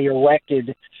abolition to be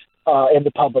erected in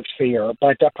the public sphere.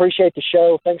 But I appreciate the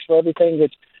show. Thanks for everything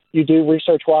that you do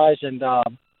research-wise and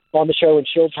on the show. And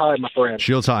Shields High, my friend.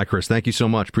 Shields High, Chris. Thank you so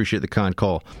much. Appreciate the kind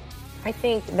call. I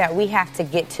think that we have to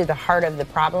get to the heart of the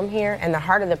problem here, and the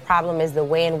heart of the problem is the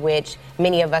way in which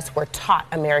many of us were taught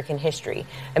American history.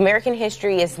 American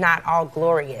history is not all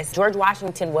glorious. George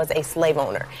Washington was a slave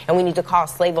owner, and we need to call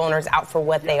slave owners out for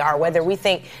what they are. Whether we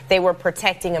think they were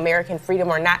protecting American freedom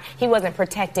or not, he wasn't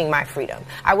protecting my freedom.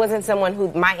 I wasn't someone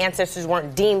who, my ancestors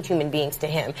weren't deemed human beings to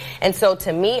him. And so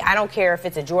to me, I don't care if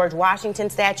it's a George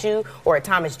Washington statue or a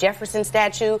Thomas Jefferson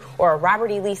statue or a Robert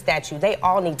E. Lee statue, they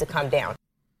all need to come down.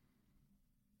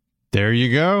 There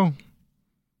you go.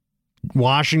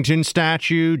 Washington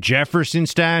statue, Jefferson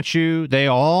statue, they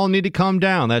all need to come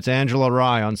down. That's Angela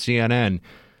Rye on CNN. And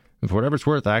for whatever it's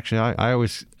worth, actually, I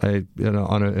always, in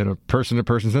a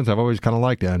person-to-person sense, I've always kind of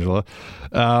liked Angela.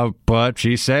 But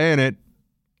she's saying it.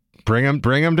 Bring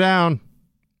them down.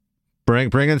 Bring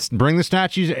the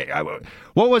statues.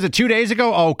 What was it, 2 days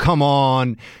ago? Oh, come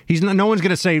on. No one's going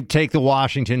to say take the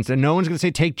Washingtons, and no one's going to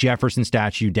say take Jefferson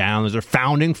statue down. Those are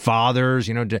founding fathers,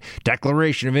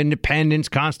 Declaration of Independence,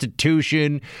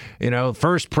 Constitution,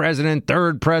 first president,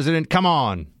 third president. Come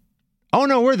on. Oh,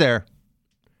 no, we're there.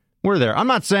 We're there. I'm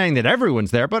not saying that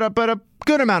everyone's there, but a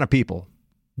good amount of people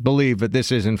believe that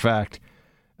this is, in fact,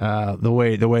 the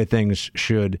way things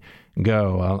should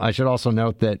go. I should also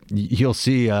note that you'll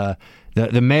see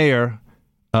the mayor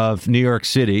of New York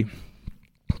City,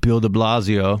 Bill de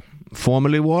Blasio,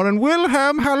 formerly Warren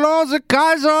Wilhelm. Hello, the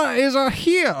Kaiser is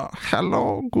here.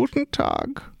 Hello, guten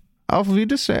Tag. Auf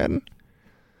Wiedersehen.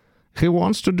 He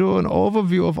wants to do an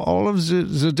overview of all of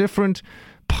the different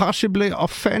possibly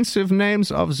offensive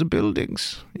names of the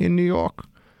buildings in New York.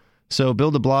 So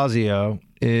Bill de Blasio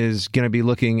is going to be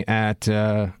looking at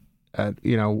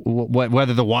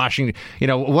whether the Washington,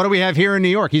 what do we have here in New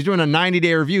York? He's doing a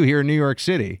 90-day review here in New York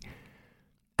City.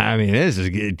 I mean, this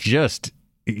is just,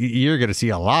 you're going to see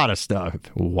a lot of stuff.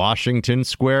 Washington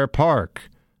Square Park.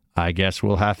 I guess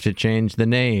we'll have to change the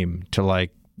name to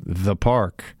like the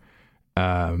park.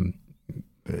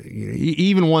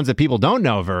 Even ones that people don't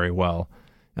know very well.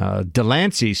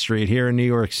 Delancey Street here in New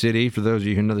York City, for those of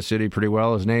you who know the city pretty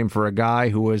well, is named for a guy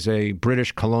who was a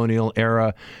British colonial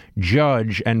era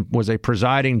judge and was a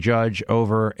presiding judge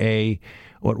over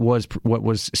what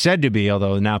was said to be,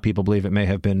 although now people believe it may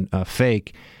have been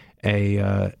fake,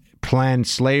 a planned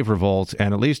slave revolt.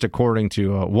 And at least according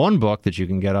to one book that you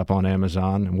can get up on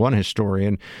Amazon, one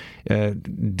historian,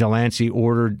 Delancey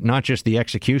ordered not just the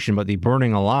execution but the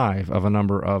burning alive of a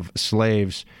number of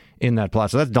slaves in that plot.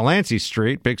 So that's Delancey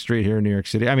Street, big street here in New York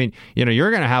City. I mean,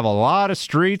 you're going to have a lot of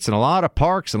streets and a lot of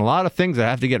parks and a lot of things that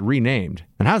have to get renamed.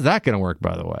 And how's that going to work,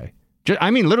 by the way?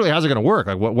 Literally, how's it going to work?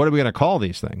 Like, what are we going to call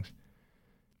these things?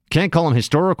 Can't call them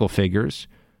historical figures.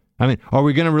 I mean, are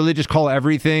we going to really just call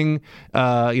everything,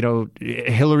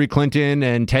 Hillary Clinton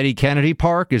and Teddy Kennedy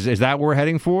Park? Is that what we're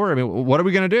heading for? I mean, what are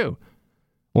we going to do?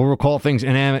 Or we'll call things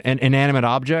inanimate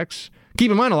objects? Keep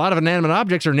in mind, a lot of inanimate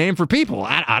objects are named for people.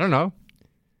 I don't know.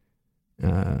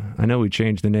 I know we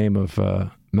changed the name of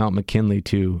Mount McKinley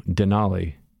to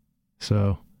Denali.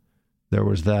 So there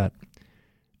was that.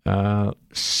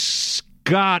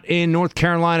 Scott in North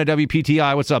Carolina,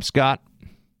 WPTI. What's up, Scott?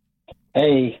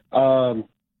 Hey,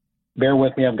 bear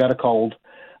with me. I've got a cold.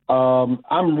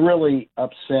 I'm really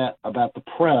upset about the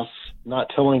press not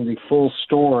telling the full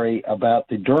story about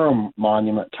the Durham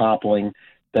monument toppling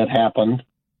that happened.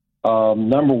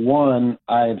 Number one,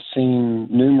 I've seen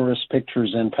numerous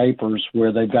pictures in papers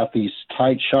where they've got these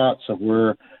tight shots of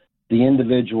where the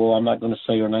individual, I'm not going to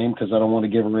say her name because I don't want to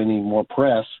give her any more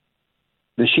press,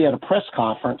 but she had a press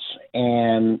conference,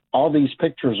 and all these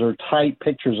pictures are tight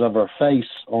pictures of her face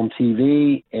on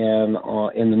TV and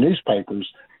in the newspapers.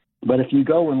 But if you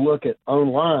go and look at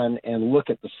online and look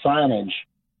at the signage,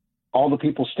 all the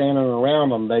people standing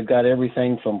around them, they've got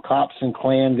everything from cops and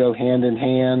Klan go hand in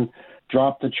hand,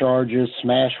 drop the charges,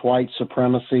 smash white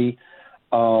supremacy.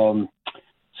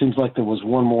 Seems like there was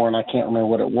one more, and I can't remember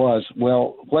what it was.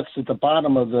 Well, what's at the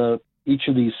bottom of each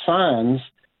of these signs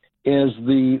is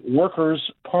the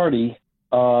Workers' Party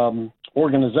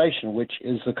organization, which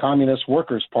is the Communist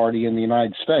Workers' Party in the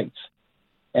United States.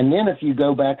 And then if you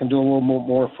go back and do a little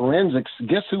more forensics,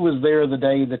 guess who was there the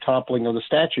day the toppling of the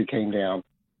statue came down?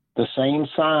 The same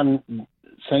sign,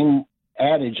 same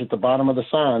adage at the bottom of the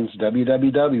signs,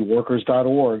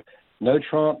 www.workers.org, no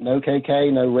Trump, no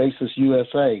KK, no racist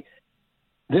USA.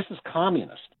 This is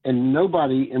communist, and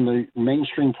nobody in the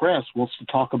mainstream press wants to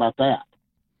talk about that.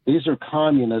 These are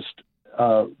communists,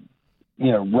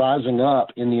 rising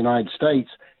up in the United States,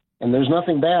 and there's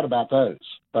nothing bad about those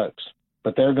folks.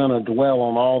 But they're going to dwell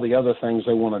on all the other things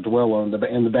they want to dwell on,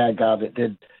 and the bad guy that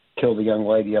did kill the young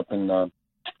lady up in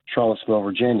Charlottesville,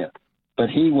 Virginia. But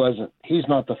he's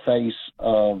not the face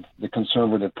of the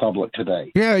conservative public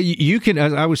today. Yeah, you can,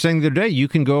 as I was saying the other day, you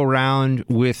can go around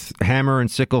with hammer and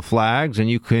sickle flags,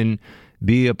 and you can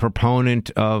be a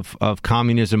proponent of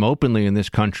communism openly in this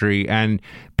country and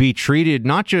be treated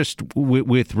not just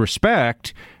with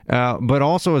respect, but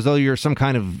also as though you're some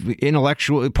kind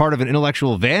of part of an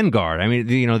intellectual vanguard. I mean,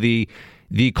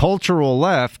 the cultural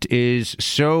left is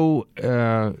so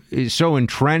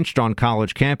entrenched on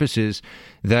college campuses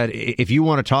that if you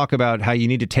want to talk about how you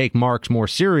need to take Marx more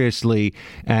seriously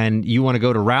and you want to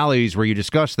go to rallies where you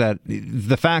discuss that,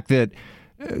 the fact that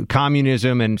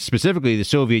communism, and specifically the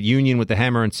Soviet Union with the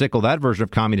hammer and sickle, that version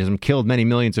of communism killed many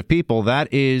millions of people,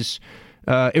 that is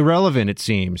irrelevant, it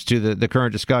seems, to the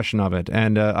current discussion of it.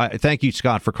 And I thank you,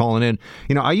 Scott, for calling in.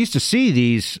 I used to see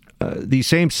these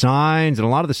same signs and a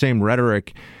lot of the same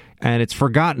rhetoric, and it's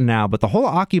forgotten now, but the whole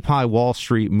Occupy Wall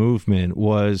Street movement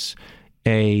was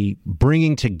a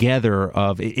bringing together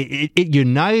of it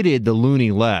united the loony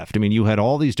left. I mean, you had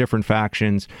all these different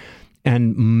factions,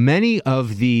 and many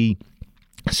of the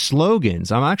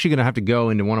slogans. I'm actually going to have to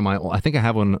go into one of my, I think I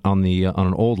have one on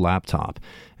an old laptop,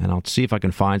 and I'll see if I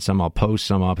can find some. I'll post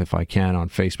some up if I can on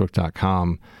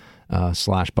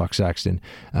Facebook.com/Buck Sexton.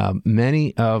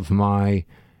 Many of my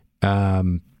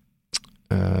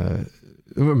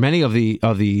many of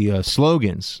the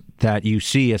slogans that you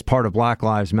see as part of Black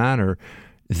Lives Matter,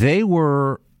 they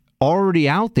were already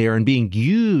out there and being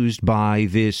used by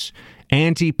this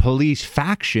anti-police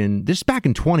faction. This is back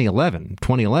in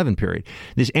 2011 period.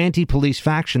 This anti-police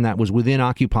faction that was within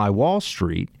Occupy Wall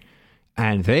Street,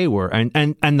 and they were and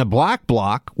the Black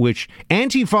Bloc, which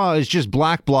Antifa is just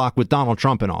Black Bloc with Donald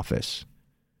Trump in office.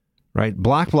 right?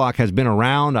 Black Bloc has been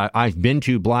around. I've been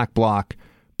to Black Bloc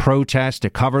protests to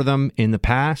cover them in the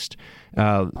past.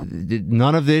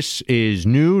 None of this is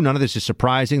new. None of this is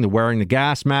surprising. They're wearing the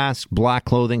gas mask, black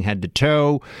clothing head to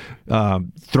toe,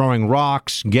 throwing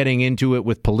rocks, getting into it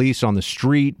with police on the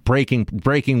street,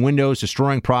 breaking windows,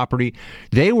 destroying property.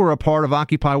 They were a part of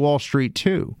Occupy Wall Street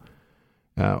too,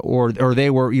 or they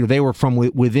were from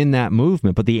within that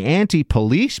movement. But the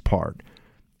anti-police part,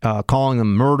 calling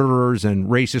them murderers and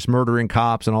racist murdering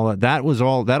cops and all that,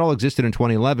 that all existed in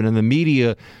 2011, and the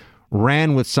media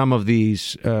ran with some of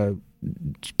these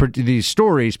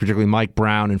stories, particularly Mike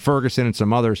Brown and Ferguson and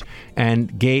some others,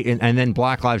 and then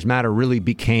Black Lives Matter really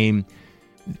became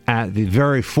at the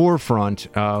very forefront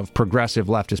of progressive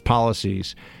leftist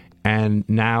policies, and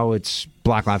now it's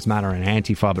Black Lives Matter and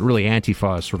Antifa, but really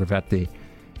Antifa is sort of at the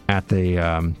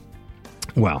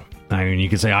well, I mean, you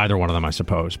could say either one of them, I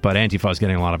suppose, but Antifa is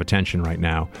getting a lot of attention right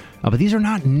now. But these are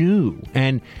not new.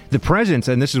 And the presence,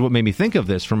 and this is what made me think of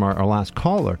this from our last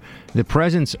caller, the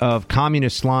presence of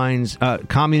communist signs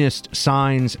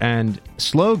and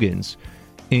slogans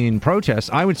in protests.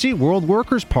 I would see World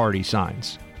Workers' Party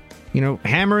signs,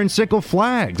 hammer and sickle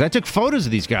flags. I took photos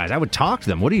of these guys. I would talk to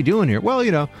them. What are you doing here?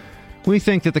 Well, we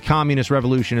think that the communist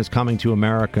revolution is coming to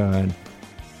America,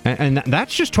 and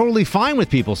that's just totally fine with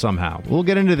people somehow. We'll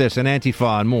get into this and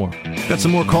Antifa and more. Got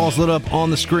some more calls lit up on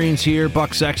the screens here.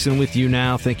 Buck Sexton with you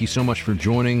now. Thank you so much for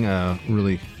joining.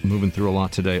 Really moving through a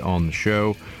lot today on the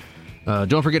show.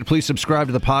 Don't forget to please subscribe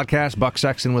to the podcast, Buck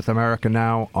Sexton with America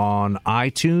Now, on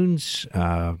iTunes.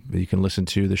 You can listen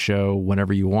to the show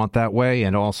whenever you want that way.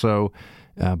 And also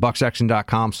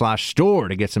bucksexton.com/store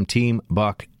to get some Team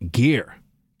Buck gear.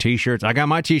 T-shirts. I got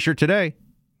my T-shirt today.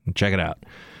 Check it out.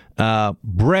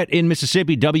 Brett in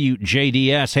Mississippi,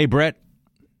 WJDS. Hey, Brett.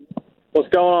 What's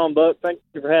going on, Buck? Thank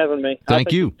you for having me.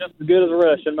 Thank you. It's just as good as a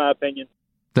rush, in my opinion.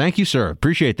 Thank you, sir.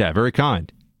 Appreciate that. Very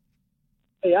kind.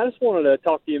 Hey, I just wanted to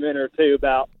talk to you a minute or two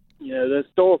about, the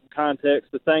historical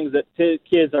context, the things that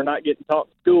kids are not getting taught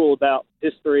in school about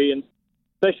history, and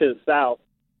especially the South.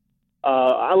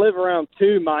 I live around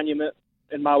two monuments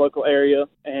in my local area,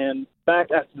 and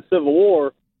back after the Civil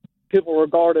War, people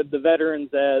regarded the veterans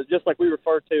as, just like we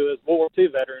refer to as World War II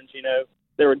veterans,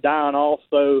 they were dying off.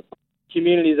 So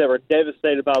communities that were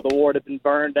devastated by the war, that had been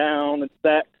burned down and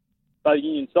sacked by the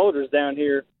Union soldiers down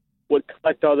here, would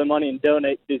collect all the money and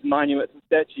donate these monuments and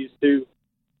statues to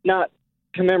not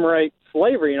commemorate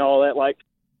slavery and all that, like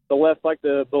the left like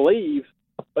to believe,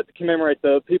 but to commemorate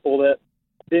the people that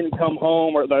didn't come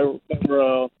home or they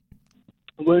were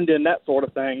wounded and that sort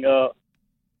of thing.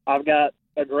 I've got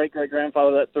a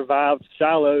great-great-grandfather that survived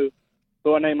Shiloh,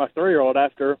 who I named my 3-year-old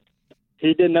after.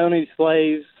 He didn't own any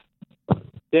slaves,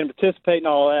 didn't participate in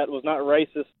all that, was not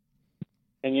racist,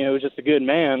 and, was just a good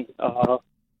man.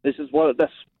 That's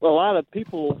a lot of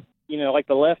people, like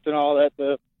the left and all that,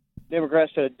 the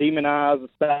Democrats try to demonize the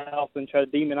South and try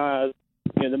to demonize,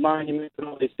 the monuments and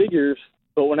all these figures,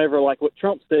 but whenever, like what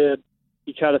Trump said,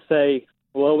 you try to say,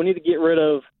 well, we need to get rid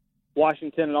of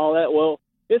Washington and all that. Well,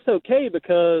 it's okay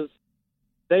because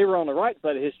they were on the right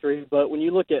side of history, but when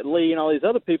you look at Lee and all these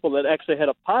other people that actually had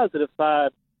a positive side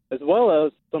as well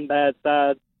as some bad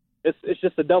side, it's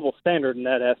just a double standard in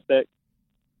that aspect.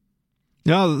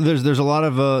 No, there's a lot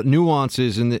of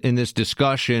nuances in this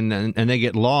discussion, and they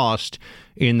get lost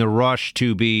in the rush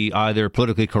to be either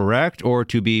politically correct or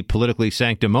to be politically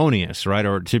sanctimonious, right?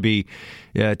 Or to be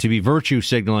virtue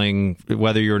signaling,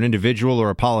 whether you're an individual or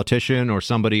a politician or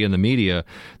somebody in the media.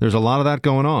 There's a lot of that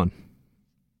going on.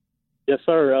 Yes,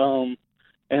 sir.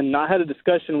 And I had a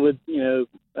discussion with, an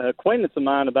acquaintance of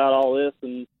mine about all this.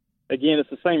 And again,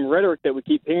 it's the same rhetoric that we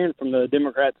keep hearing from the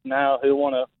Democrats now who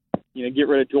want to, get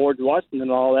rid of George Washington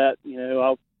and all that.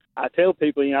 I tell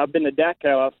people, I've been to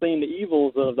Dachau. I've seen the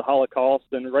evils of the Holocaust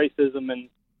and racism and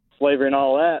slavery and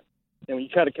all that. And when you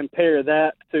try to compare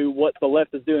that to what the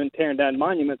left is doing, tearing down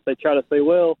monuments, they try to say,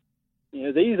 well,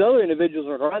 these other individuals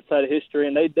are on the right side of history,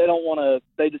 and they don't want to.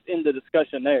 They just end the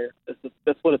discussion there.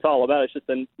 That's what it's all about. It's just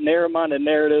a narrow-minded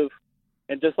narrative,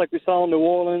 and just like we saw in New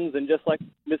Orleans, and just like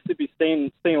Mississippi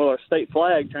staying with our state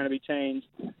flag trying to be changed,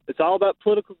 it's all about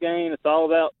political gain. It's all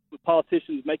about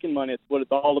politicians making money. It's what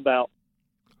it's all about.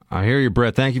 I hear you,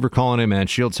 Brett. Thank you for calling in, man.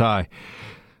 Shields high.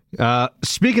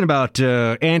 Speaking about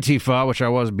Antifa, which I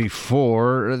was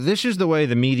before, this is the way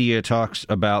the media talks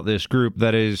about this group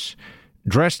that is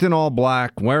dressed in all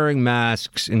black, wearing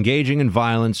masks, engaging in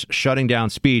violence, shutting down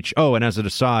speech. Oh, and as an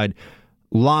aside,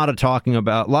 a lot of talk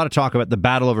about the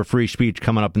battle over free speech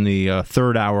coming up in the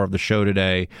third hour of the show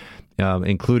today,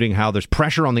 including how there's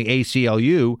pressure on the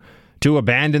ACLU to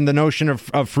abandon the notion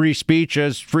of free speech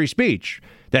as free speech.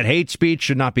 that hate speech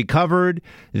should not be covered,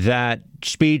 that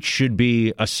speech should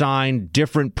be assigned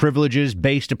different privileges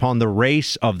based upon the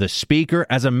race of the speaker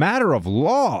as a matter of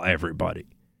law, everybody.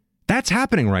 That's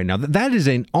happening right now. That is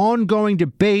an ongoing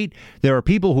debate. There are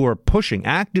people who are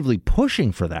actively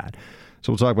pushing for that.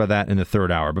 So we'll talk about that in the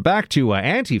third hour. But back to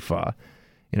Antifa.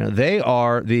 You know, they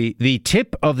are the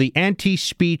tip of the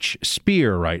anti-speech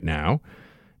spear right now.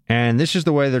 And this is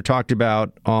the way they're talked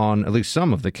about on at least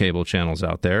some of the cable channels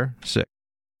out there.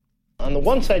 On the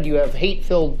one side, you have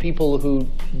hate-filled people who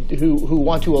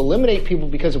want to eliminate people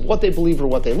because of what they believe or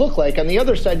what they look like. On the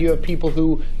other side, you have people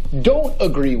who don't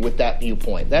agree with that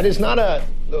viewpoint. That is not a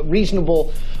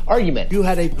reasonable argument. You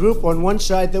had a group on one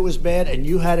side that was bad, and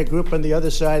you had a group on the other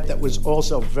side that was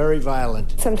also very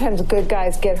violent. Sometimes good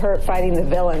guys get hurt fighting the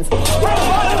villains.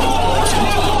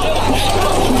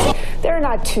 There are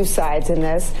not two sides in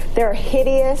this. There are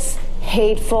hideous,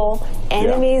 hateful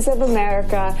enemies of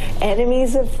America,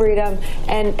 enemies of freedom,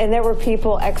 and there were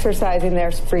people exercising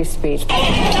their free speech.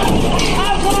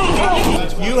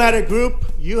 You had a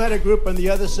group on the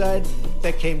other side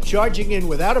that came charging in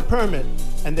without a permit,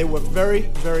 and they were very,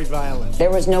 very violent.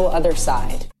 There was no other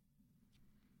side.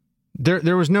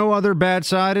 There was no other bad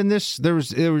side in this.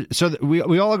 So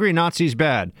we all agree Nazis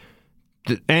bad.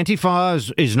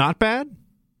 Antifa is not bad.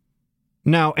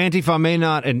 Now, Antifa may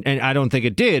not, and I don't think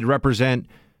it did, represent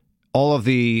all of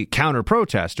the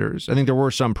counter-protesters. I think there were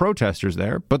some protesters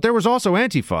there, but there was also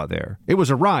Antifa there. It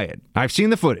was a riot. I've seen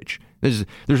the footage. There's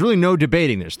really no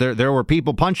debating this. There were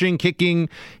people punching, kicking,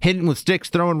 hitting with sticks,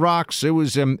 throwing rocks. It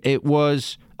was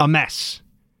a mess.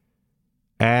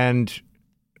 And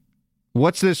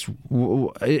what's this?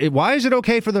 Why is it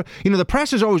okay for the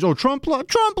press is always, Trump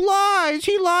lies.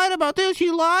 He lied about this.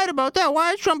 He lied about that.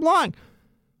 Why is Trump lying?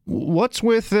 What's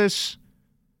with this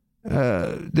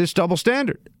double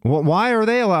standard? Why are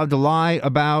they allowed to lie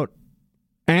about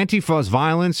Antifa's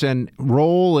violence and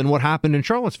role in what happened in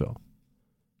Charlottesville?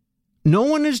 No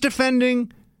one is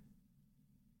defending,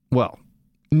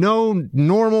 no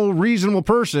normal, reasonable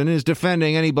person is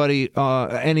defending anybody,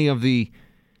 any of the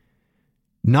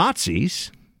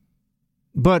Nazis.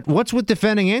 But what's with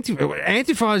defending Antifa?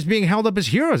 Antifa is being held up as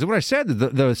heroes. That's what I said.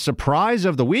 The surprise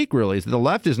of the week, really, is that the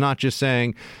left is not just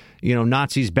saying,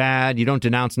 Nazis bad, you don't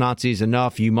denounce Nazis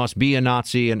enough, you must be a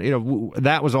Nazi, and,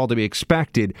 that was all to be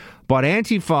expected. But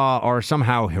Antifa are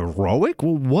somehow heroic?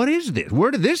 Well, what is this?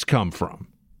 Where did this come from?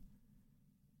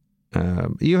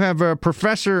 You have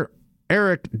Professor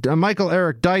Michael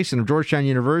Eric Dyson of Georgetown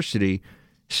University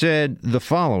said the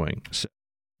following.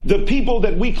 The people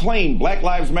that we claim, Black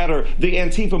Lives Matter, the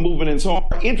Antifa movement and so on,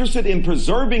 are interested in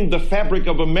preserving the fabric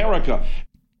of America.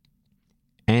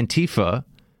 Antifa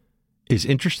is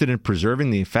interested in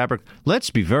preserving the fabric. Let's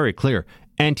be very clear.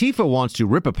 Antifa wants to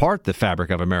rip apart the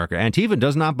fabric of America. Antifa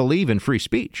does not believe in free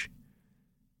speech.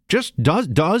 Just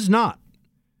does not.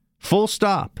 Full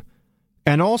stop.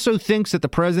 And also thinks that the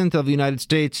President of the United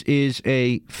States is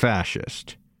a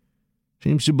fascist.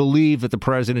 Seems to believe that the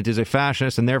president is a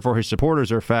fascist and therefore his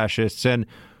supporters are fascists. And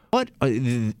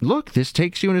look, this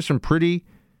takes you into some pretty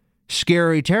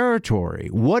scary territory.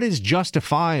 What is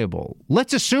justifiable?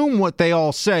 Let's assume what they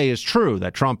all say is true,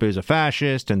 that Trump is a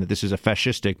fascist and that this is a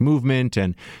fascistic movement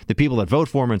and the people that vote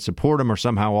for him and support him are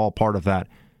somehow all part of that.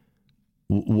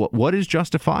 What is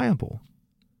justifiable?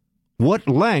 What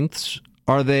lengths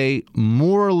are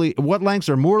morally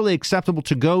acceptable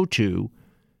to go to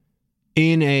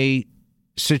in a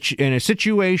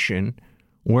situation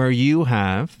where you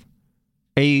have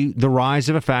the rise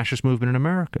of a fascist movement in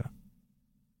America?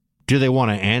 Do they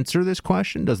want to answer this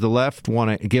question? Does the left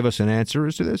want to give us an answer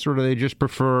as to this, or do they just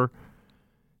prefer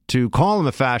to call him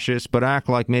a fascist but act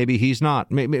like maybe he's not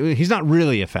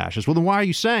really a fascist? Well, then why are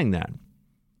you saying that?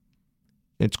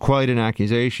 It's quite an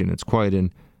accusation. It's quite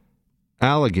an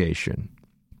allegation.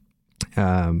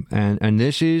 And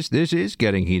this is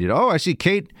getting heated. Oh, I see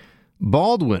Kate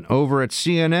Baldwin over at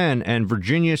CNN and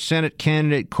Virginia Senate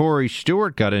candidate Corey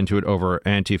Stewart got into it over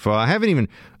Antifa. I haven't even.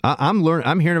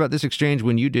 I'm hearing about this exchange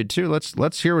when you did too.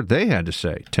 Let's hear what they had to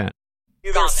say. 10.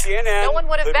 Either CNN, no one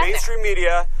would have the mainstream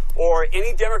media, or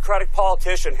any Democratic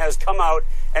politician has come out,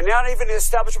 and not even the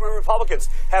establishment Republicans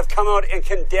have come out and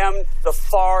condemned the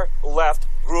far left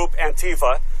group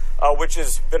Antifa. Which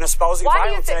has been espousing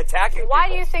violence and attacking people. Why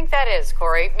do you think that is,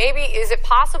 Corey? Maybe, is it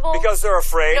possible? Because they're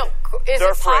afraid. No, is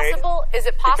it possible?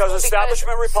 Because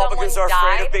establishment Republicans are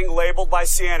afraid of being labeled by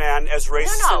CNN as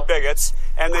racists and bigots,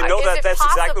 and they know that that's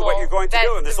exactly what you're going to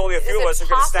do, and there's only a few of us who are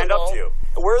going to stand up to you.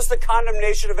 Where's the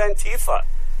condemnation of Antifa?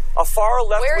 A far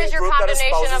left-wing group that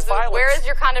espouses violence. Where is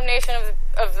your condemnation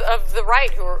of the right?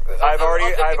 I've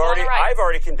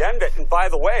already condemned it, and by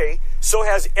the way, So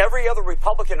has every other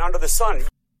Republican under the sun.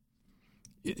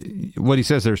 What he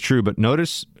says there is true, but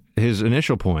notice his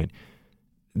initial point.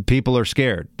 People are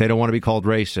scared. They don't want to be called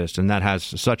racist, and that has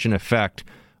such an effect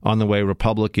on the way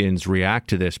Republicans react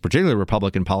to this, particularly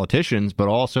Republican politicians, but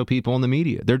also people in the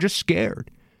media. They're just scared.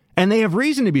 And they have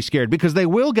reason to be scared because they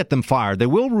will get them fired. They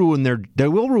will ruin their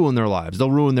lives.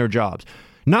 They'll ruin their jobs.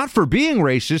 Not for being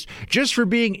racist, just for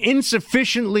being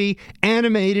insufficiently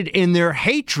animated in their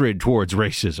hatred towards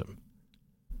racism.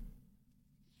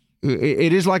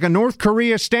 It is like a North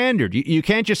Korea standard. You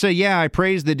can't just say, yeah, I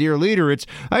praise the dear leader. It's,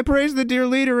 I praise the dear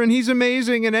leader and he's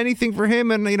amazing and anything for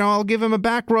him. And, I'll give him a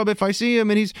back rub if I see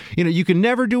him. And he's, you can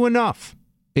never do enough.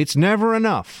 It's never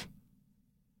enough.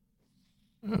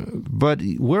 But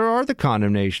where are the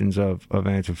condemnations of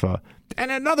Antifa? And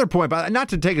another point, not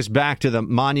to take us back to the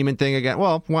monument thing again.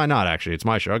 Well, why not, actually? It's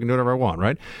my show. I can do whatever I want,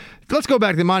 right? Let's go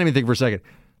back to the monument thing for a second.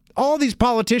 All these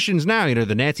politicians now,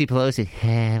 the Nancy Pelosi,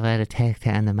 I want to take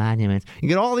down the monuments. You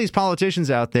get all these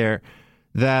politicians out there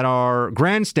that are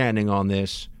grandstanding on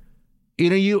this.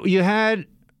 You had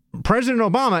President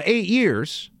Obama 8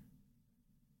 years.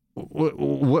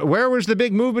 Where was the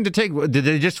big movement to take? Did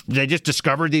they just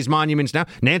discovered these monuments now?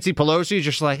 Nancy Pelosi is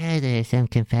just like, hey, there's some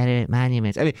Confederate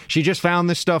monuments. I mean, she just found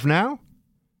this stuff now?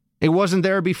 It wasn't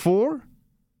there before?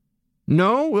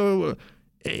 No?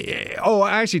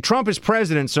 Actually, Trump is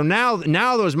president, so now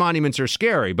those monuments are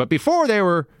scary. But before they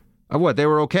were, they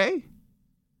were okay?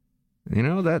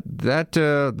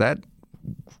 That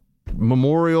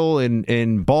memorial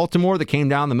in Baltimore that came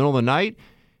down in the middle of the night,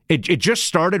 it just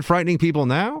started frightening people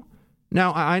now?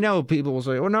 Now, I know people will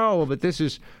say, oh, no, but this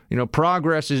is,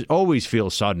 progress always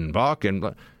feels sudden, Buck.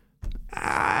 And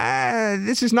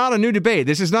this is not a new debate.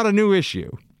 This is not a new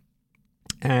issue.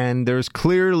 And there's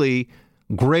clearly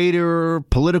greater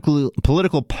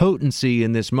political potency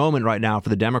in this moment right now for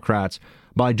the Democrats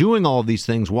by doing all of these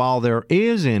things while there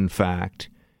is, in fact,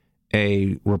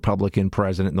 a Republican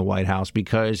president in the White House,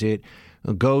 because it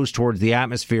goes towards the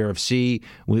atmosphere of,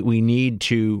 we need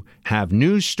to have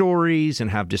news stories and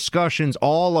have discussions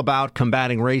all about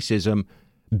combating racism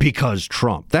because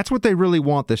Trump. That's what they really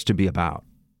want this to be about.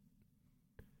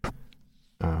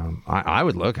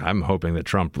 I'm hoping that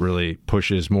Trump really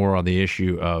pushes more on the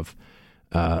issue of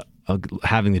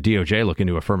having the DOJ look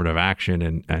into affirmative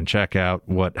action and check out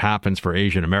what happens for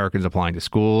Asian Americans applying to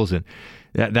schools. And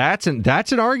that's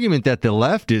an argument that the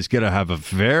left is going to have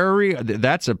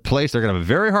that's a place they're going to have a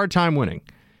very hard time winning.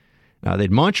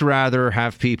 They'd much rather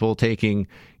have people taking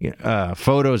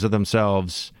photos of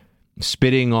themselves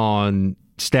spitting on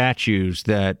statues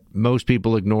that most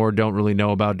people ignore, don't really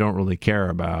know about, don't really care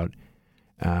about.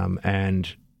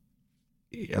 And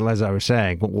as I was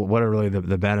saying, what are really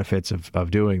the benefits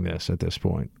of doing this at this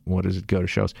point? What does it go to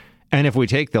show us? And if we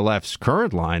take the left's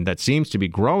current line that seems to be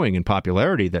growing in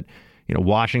popularity, that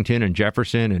Washington and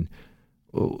Jefferson and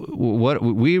what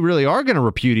we really are going to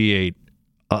repudiate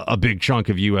a big chunk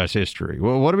of U.S. history.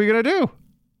 Well, what are we going to do?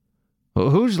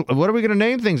 What are we going to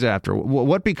name things after?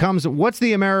 What's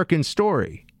the American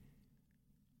story?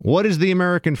 What is the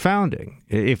American founding?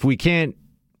 If we can't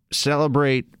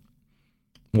celebrate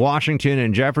Washington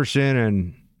and Jefferson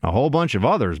and a whole bunch of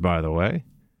others, by the way,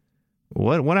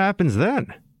 what happens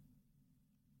then?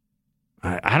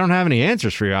 I don't have any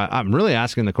answers for you. I'm really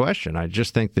asking the question. I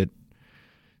just think that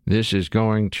this is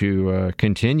going to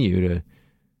continue to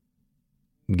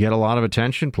get a lot of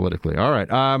attention politically. All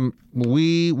right.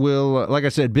 We will, like I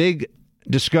said, big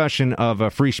discussion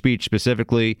of free speech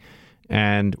specifically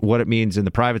and what it means in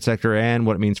the private sector and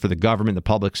what it means for the government, the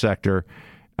public sector,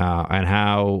 and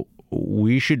how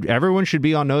everyone should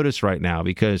be on notice right now,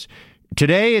 because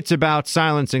today it's about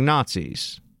silencing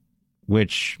Nazis,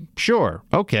 which, sure,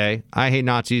 okay, I hate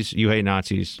Nazis, you hate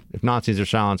Nazis. If Nazis are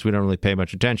silenced, we don't really pay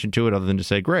much attention to it other than to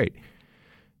say, great.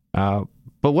 But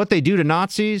what they do to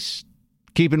Nazis,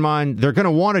 keep in mind, they're going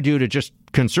to want to do to just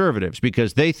conservatives,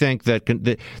 because they think that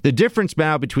the difference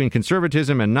now between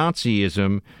conservatism and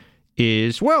Nazism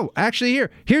is, well, actually,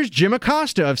 here's Jim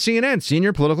Acosta of CNN,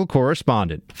 senior political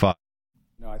correspondent.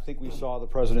 No, I think we saw the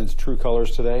president's true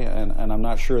colors today, and I'm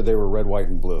not sure they were red, white,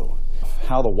 and blue.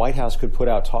 How the White House could put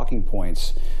out talking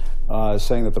points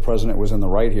saying that the president was in the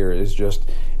right here is just,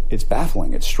 it's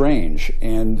baffling, it's strange.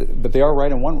 But they are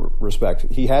right in one respect.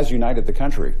 He has united the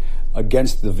country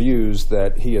against the views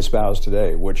that he espoused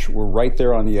today, which were right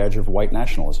there on the edge of white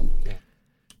nationalism.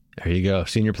 There you go,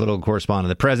 senior political correspondent.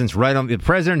 The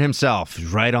president himself is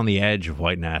right on the edge of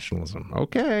white nationalism.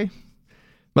 Okay.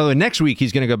 By the way, next week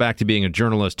he's going to go back to being a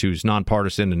journalist who's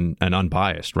nonpartisan and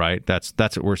unbiased, right? That's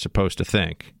what we're supposed to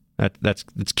think.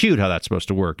 It's cute how that's supposed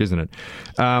to work, isn't it?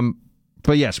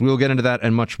 But yes, we'll get into that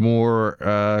and much more.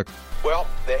 Well,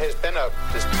 there has been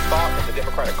this thought in the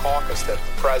Democratic caucus that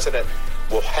the president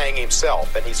will hang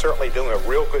himself, and he's certainly doing a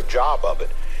real good job of it,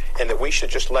 and that we should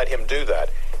just let him do that.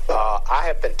 I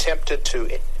have been tempted to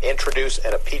introduce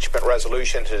an impeachment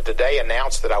resolution, to today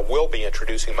announce that I will be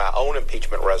introducing my own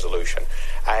impeachment resolution.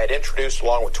 I had introduced,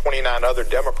 along with 29 other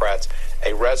Democrats,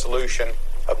 a resolution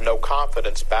of no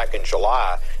confidence back in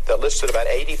July that listed about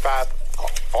 85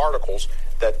 articles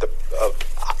that of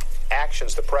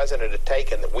actions the president had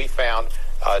taken that we found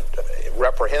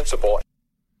reprehensible.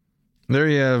 There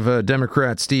you have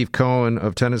Democrat Steve Cohen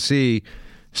of Tennessee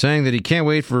saying that he can't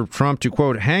wait for Trump to,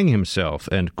 quote, hang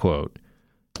himself, end quote,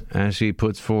 as he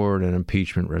puts forward an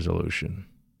impeachment resolution.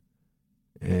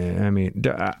 I mean,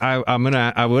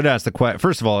 I would ask the question.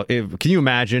 First of all, can you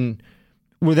imagine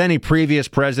with any previous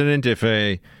president if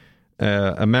a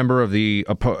member of the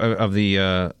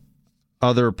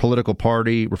other political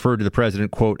party referred to the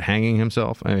president, quote, hanging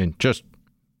himself? I mean, just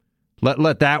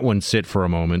let that one sit for a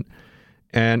moment.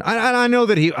 And I know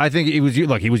that I think he was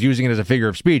using it as a figure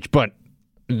of speech, but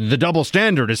the double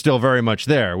standard is still very much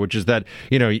there, which is that,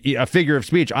 a figure of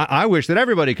speech. I wish that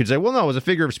everybody could say, well, no, it was a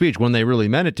figure of speech when they really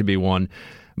meant it to be one.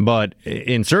 But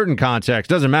in certain contexts,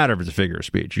 doesn't matter if it's a figure of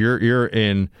speech. You're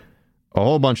in a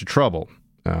whole bunch of trouble,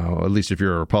 at least if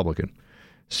you're a Republican.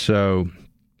 So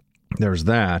there's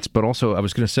that. But also, I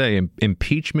was going to say,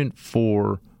 impeachment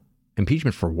for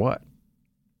what?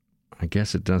 I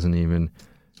guess it doesn't even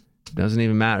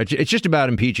matter. It's just about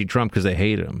impeaching Trump because they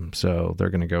hate him, so they're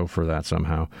going to go for that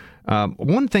somehow.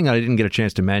 One thing I didn't get a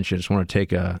chance to mention, I just want to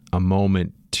take a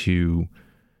moment to,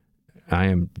 I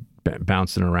am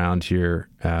bouncing around here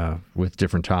with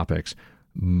different topics,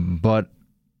 but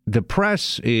the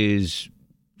press is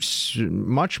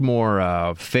much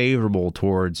more favorable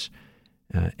towards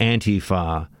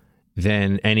Antifa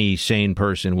than any sane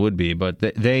person would be, but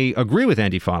they agree with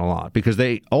Antifa a lot because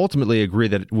they ultimately agree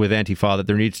that with Antifa that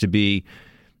there needs to be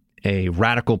a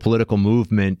radical political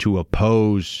movement to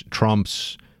oppose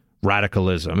Trump's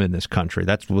radicalism in this country.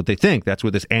 That's what they think. That's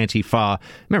what this Antifa,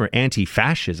 remember,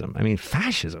 anti-fascism. I mean,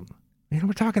 fascism.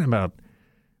 We're talking about,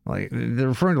 like, they're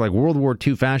referring to like World War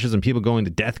II fascism, people going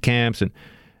to death camps, and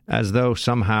as though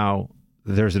somehow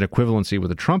there's an equivalency with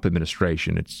the Trump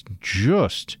administration. It's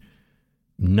just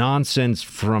nonsense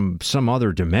from some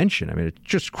other dimension. I mean, it's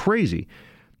just crazy.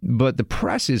 But the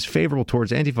press is favorable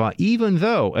towards Antifa, even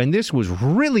though, and this was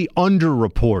really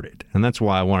underreported, and that's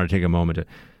why I want to take a moment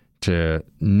to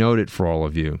note it for all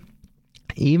of you,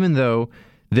 even though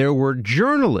there were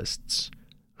journalists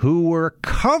who were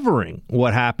covering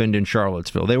what happened in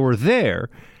Charlottesville. They were there.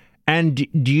 And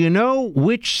do you know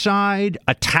which side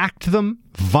attacked them,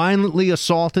 violently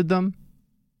assaulted them?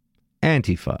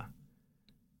 Antifa.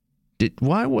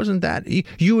 Why wasn't that?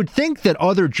 You would think that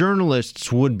other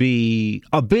journalists would be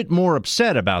a bit more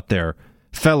upset about their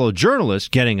fellow journalists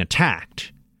getting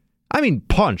attacked. I mean,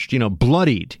 punched,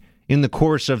 bloodied in the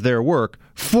course of their work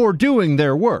for doing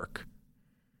their work.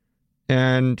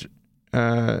 And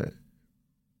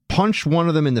punched one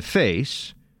of them in the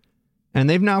face, and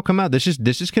they've now come out. This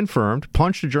is confirmed.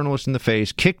 Punched a journalist in the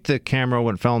face, kicked the camera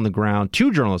when it fell on the ground.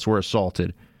 2 journalists were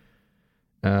assaulted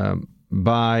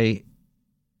by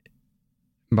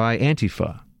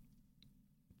Antifa.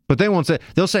 But they won't say,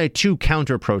 they'll say 2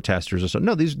 counter-protesters or so.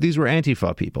 No, these were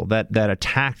Antifa people that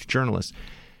attacked journalists.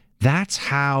 That's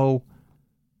how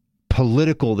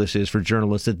political this is for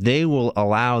journalists, that they will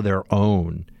allow their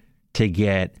own to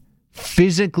get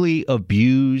physically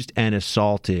abused and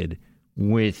assaulted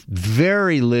with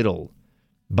very little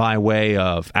by way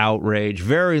of outrage,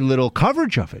 very little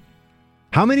coverage of it.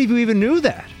 How many of you even knew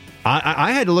that?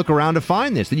 I had to look around to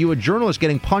find this, that you had journalists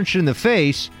getting punched in the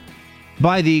face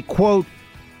by the, quote,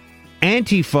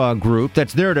 Antifa group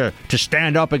that's there to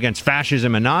stand up against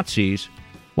fascism and Nazis.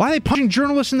 Why are they punching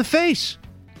journalists in the face?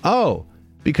 Oh,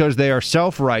 because they are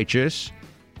self-righteous,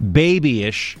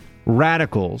 babyish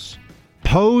radicals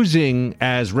posing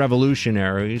as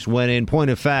revolutionaries when in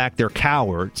point of fact they're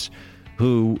cowards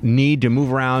who need to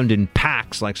move around in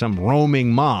packs like some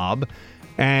roaming mob.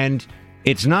 And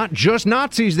it's not just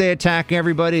Nazis they attack,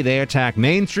 everybody. They attack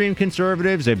mainstream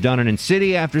conservatives. They've done it in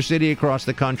city after city across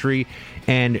the country.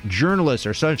 And journalists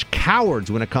are such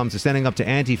cowards when it comes to standing up to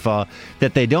Antifa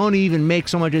that they don't even make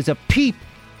so much as a peep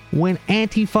when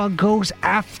Antifa goes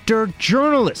after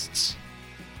journalists.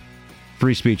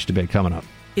 Free speech debate coming up.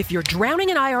 If you're drowning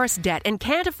in IRS debt and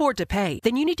can't afford to pay,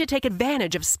 then you need to take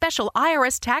advantage of special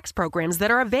IRS tax programs that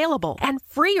are available and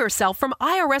free yourself from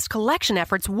IRS collection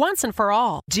efforts once and for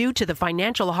all. Due to the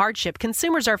financial hardship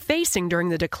consumers are facing during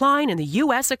the decline in the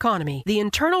U.S. economy, the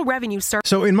Internal Revenue Service...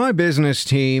 So in my business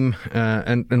team,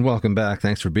 and welcome back,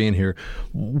 thanks for being here,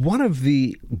 one of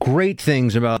the great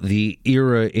things about the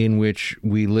era in which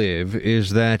we live is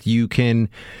that you can...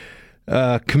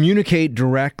 communicate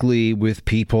directly with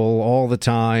people all the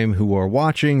time who are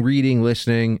watching, reading,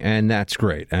 listening, and that's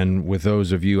great. And with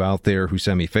those of you out there who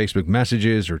send me Facebook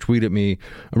messages or tweet at me,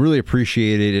 I really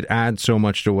appreciate it. It adds so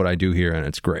much to what I do here, and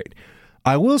it's great.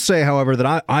 I will say, however,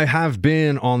 that I have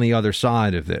been on the other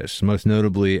side of this, most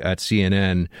notably at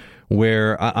CNN,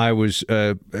 where I was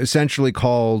essentially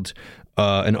called...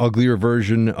 an uglier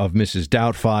version of Mrs.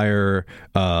 Doubtfire,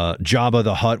 Jabba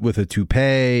the Hutt with a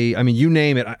toupee. I mean, you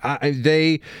name it.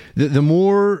 The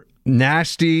more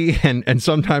nasty and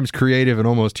sometimes creative and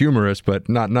almost humorous, but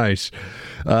not nice,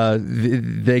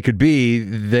 they could be,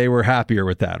 they were happier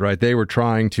with that, right? They were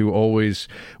trying to always,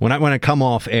 when I come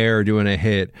off air doing a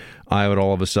hit, I would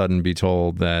all of a sudden be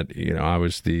told that,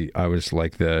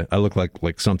 I look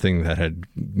like something that had,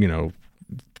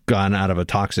 gone out of a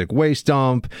toxic waste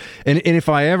dump, and if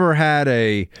I ever had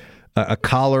a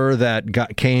collar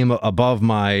that came above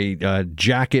my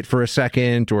jacket for a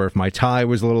second, or if my tie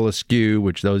was a little askew,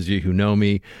 which those of you who know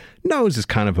me knows is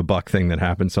kind of a buck thing that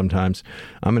happens sometimes.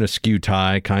 I'm an askew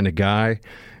tie kind of guy.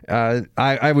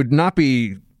 I would not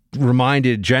be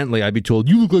reminded gently. I'd be told,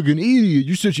 "You look like an idiot.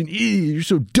 You're such an idiot. You're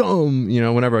so dumb."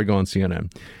 Whenever I go on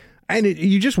CNN, and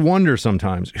you just wonder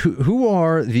sometimes who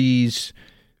are these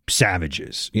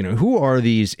savages, who are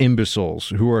these imbeciles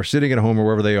who are sitting at home or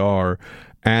wherever they are.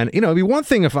 And, it'd be one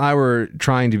thing if I were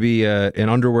trying to be an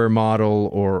underwear model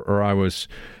or I was,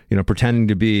 pretending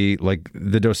to be like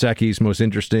the Dos Equis most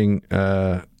interesting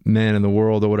man in the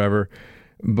world or whatever.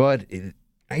 But,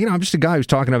 I'm just a guy who's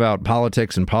talking about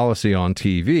politics and policy on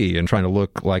TV and trying to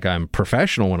look like I'm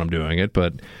professional when I'm doing it.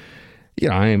 But,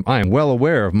 I am well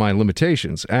aware of my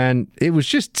limitations, and it was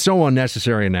just so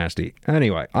unnecessary and nasty.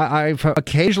 Anyway, I've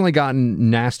occasionally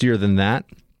gotten nastier than that,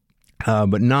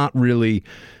 but not really.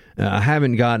 I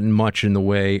haven't gotten much in the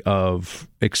way of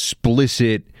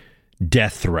explicit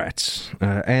death threats,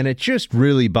 and it just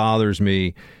really bothers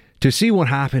me to see what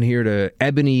happened here to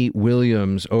Ebony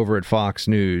Williams over at Fox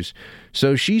News.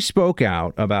 So she spoke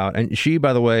out about, and she,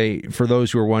 by the way, for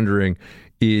those who are wondering,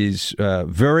 is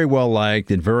very well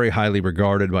liked and very highly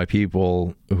regarded by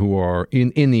people who are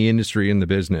in the industry, in the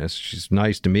business. She's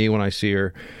nice to me when I see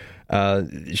her.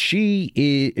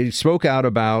 She spoke out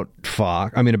about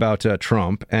Trump,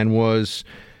 and was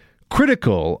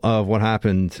critical of what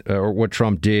happened or what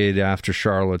Trump did after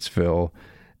Charlottesville.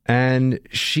 And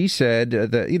she said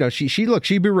that,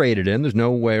 she berated him. There's no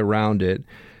way around it.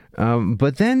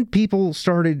 But then people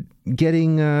started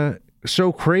getting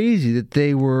so crazy that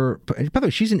they were, by the way,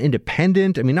 she's an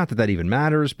independent. I mean, not that even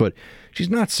matters, but she's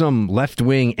not some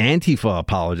left-wing Antifa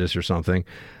apologist or something.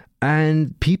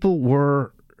 And people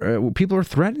are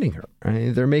threatening her. I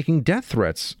mean, they're making death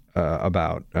threats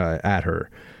at her.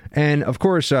 And of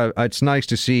course, it's nice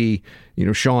to see,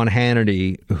 Sean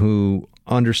Hannity, who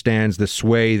understands the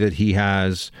sway that he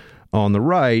has on the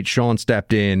right. Sean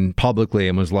stepped in publicly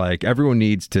and was like, everyone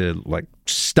needs to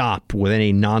stop with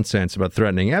any nonsense about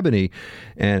threatening Ebony.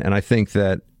 And I think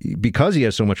that because he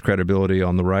has so much credibility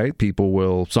on the right,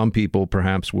 some people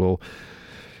perhaps will,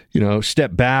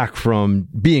 step back from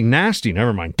being nasty,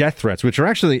 never mind death threats, which are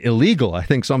actually illegal. I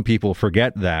think some people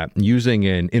forget that using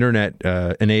an internet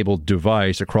enabled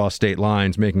device across state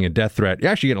lines, making a death threat, you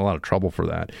actually get in a lot of trouble for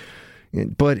that.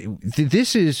 But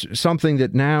this is something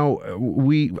that now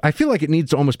I feel like it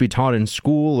needs to almost be taught in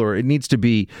school, or it needs to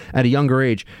be at a younger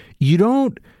age. You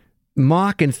don't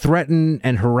mock and threaten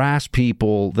and harass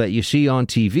people that you see on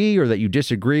TV or that you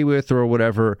disagree with or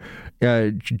whatever,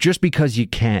 just because you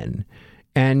can.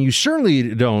 And you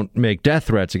certainly don't make death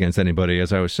threats against anybody.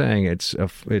 As I was saying, it's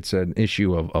an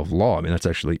issue of law. I mean, that's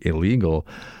actually illegal.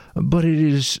 But it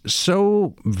is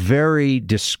so very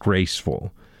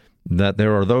disgraceful that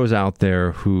there are those out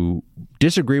there who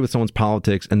disagree with someone's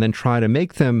politics and then try to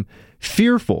make them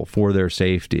fearful for their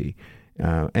safety.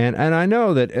 And I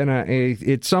know that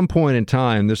at some point in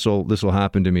time, this will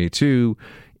happen to me too.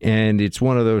 And it's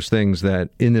one of those things that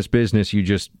in this business, you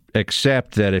just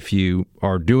accept that if you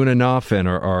are doing enough and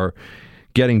are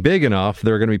getting big enough,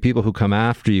 there are going to be people who come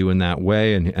after you in that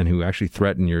way and who actually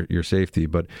threaten your safety.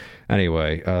 But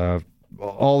anyway,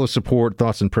 all the support,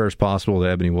 thoughts, and prayers possible to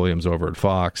Ebony Williams over at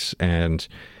Fox. And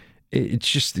it's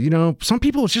just, some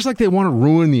people, it's just like they want to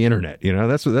ruin the internet.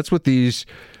 That's what these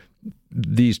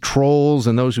these trolls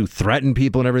and those who threaten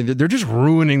people and everything, they're just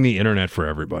ruining the internet for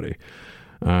everybody.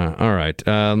 All right.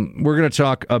 We're going to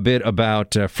talk a bit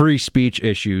about free speech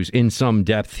issues in some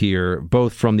depth here,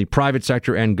 both from the private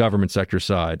sector and government sector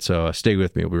side. So stay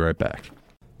with me. We'll be right back.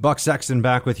 Buck Sexton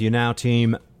back with you now,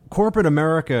 team. Corporate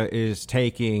America is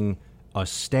taking a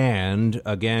stand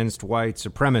against white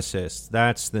supremacists.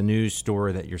 That's the news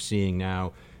story that you're seeing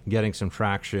now, getting some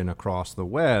traction across the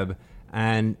web.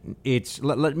 And it's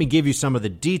let me give you some of the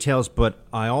details, but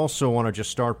I also want to just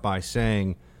start by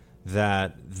saying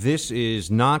that this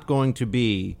is not going to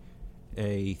be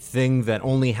a thing that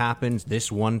only happens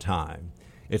this one time.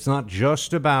 It's not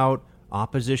just about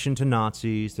opposition to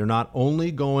Nazis. They're not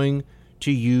only going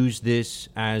to use this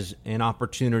as an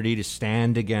opportunity to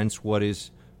stand against what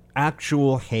is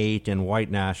actual hate and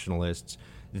white nationalists.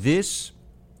 This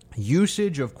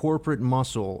usage of corporate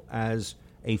muscle as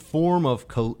a form of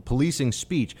policing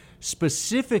speech,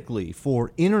 specifically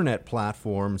for internet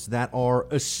platforms that are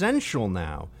essential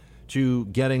now to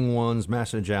getting one's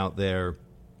message out there,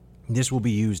 this will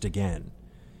be used again.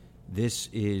 This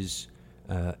is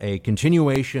a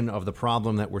continuation of the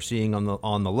problem that we're seeing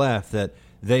on the left, that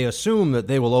they assume that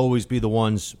they will always be the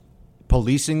ones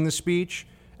policing the speech,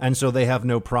 and so they have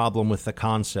no problem with the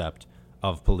concept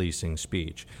of policing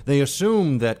speech. They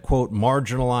assume that, quote,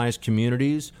 marginalized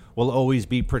communities will always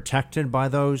be protected by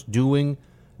those doing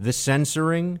the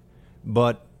censoring,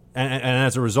 but and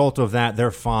as a result of that,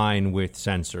 they're fine with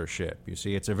censorship. You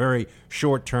see, it's a very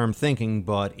short-term thinking,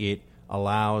 but it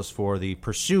allows for the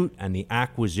pursuit and the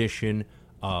acquisition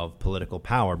of political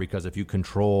power, because if you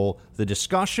control the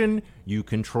discussion, you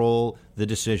control the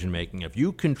decision-making. If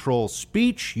you control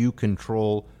speech, you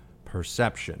control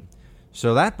perception.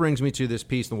 So that brings me to this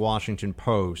piece in the Washington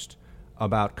Post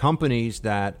about companies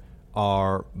that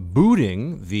are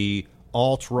booting the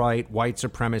alt-right white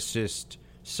supremacist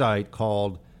site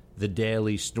called the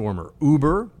Daily Stormer.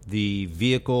 Uber, the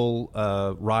vehicle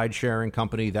ride-sharing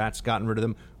company, that's gotten rid of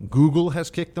them. Google has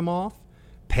kicked them off.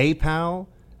 PayPal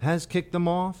has kicked them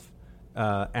off.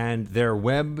 And their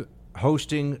web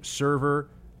hosting server,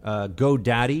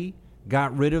 GoDaddy,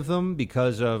 got rid of them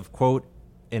because of, quote,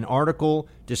 an article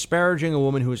disparaging a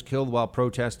woman who was killed while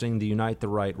protesting the Unite the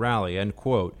Right rally, end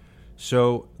quote.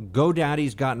 So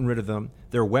GoDaddy's gotten rid of them.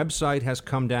 Their website has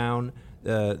come down.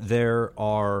 There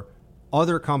are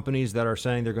other companies that are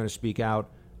saying they're going to speak out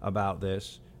about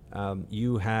this.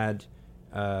 You had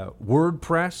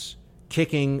WordPress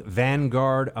kicking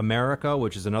Vanguard America,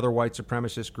 which is another white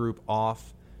supremacist group,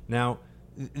 off. Now,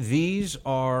 these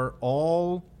are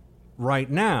all, right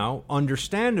now,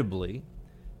 understandably,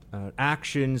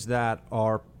 actions that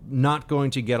are not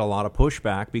going to get a lot of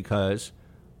pushback because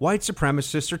white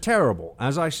supremacists are terrible.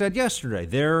 As I said yesterday,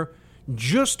 they're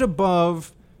just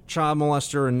above child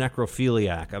molester and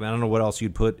necrophiliac. I mean, I don't know what else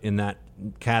you'd put in that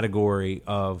category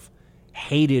of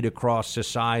hated across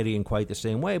society in quite the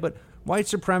same way, but white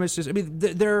supremacists, I mean,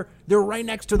 they're right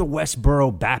next to the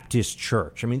Westboro Baptist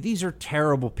Church. I mean, these are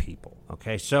terrible people,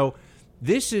 okay? So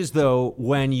this is, though,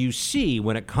 when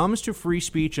it comes to free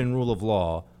speech and rule of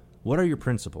law, what are your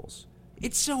principles?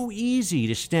 It's so easy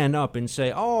to stand up and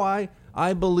say, oh,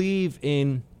 I believe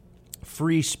in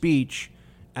free speech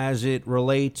as it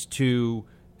relates to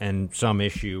and some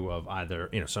issue of either,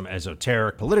 some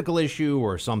esoteric political issue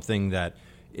or something that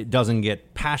it doesn't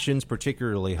get passions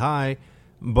particularly high.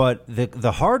 But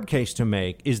the hard case to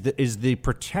make is the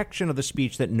protection of the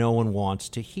speech that no one wants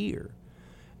to hear.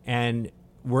 And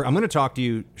I'm going to talk to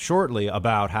you shortly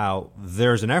about how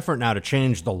there's an effort now to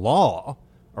change the law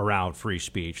around free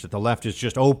speech that the left is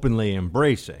just openly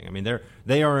embracing. I mean,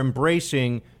 they are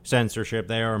embracing censorship.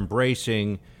 They are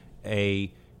embracing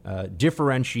a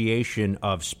differentiation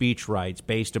of speech rights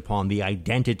based upon the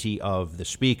identity of the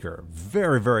speaker.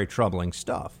 Very, very troubling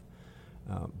stuff.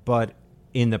 But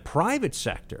in the private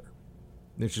sector,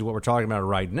 which is what we're talking about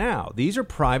right now, these are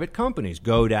private companies.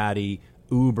 GoDaddy,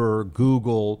 Uber,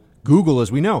 Google. Google,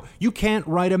 as we know, you can't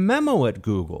write a memo at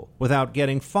Google without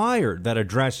getting fired that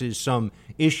addresses some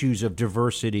issues of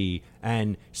diversity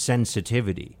and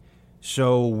sensitivity.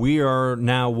 So we are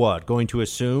now going to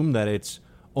assume that it's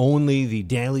only the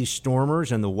Daily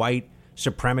Stormers and the white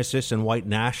supremacists and white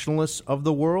nationalists of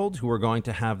the world who are going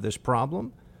to have this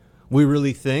problem? We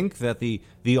really think that the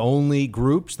only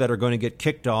groups that are going to get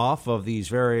kicked off of these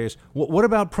various... What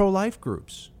about pro-life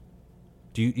groups?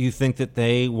 Do you think that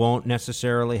they won't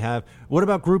necessarily have... What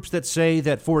about groups that say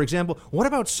that, for example, what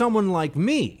about someone like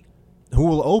me who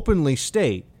will openly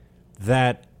state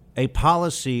that a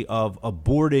policy of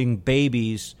aborting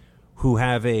babies who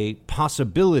have a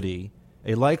possibility,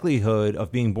 a likelihood of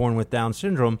being born with Down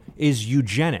syndrome is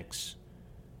eugenics?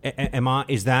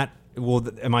 Is that Well,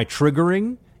 am I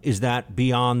triggering? Is that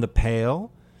beyond the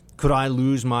pale? Could I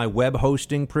lose my web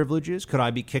hosting privileges? Could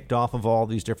I be kicked off of all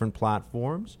these different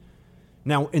platforms?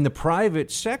 Now, in the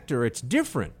private sector, it's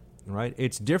different, right?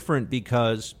 It's different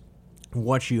because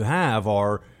what you have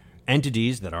are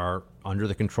entities that are under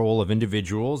the control of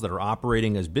individuals that are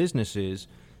operating as businesses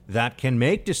that can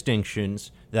make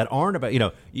distinctions that aren't about,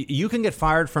 you can get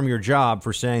fired from your job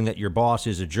for saying that your boss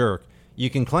is a jerk. You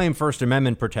can claim First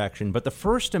Amendment protection, but the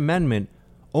First Amendment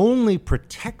only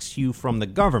protects you from the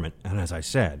government. And as I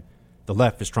said, the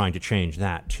left is trying to change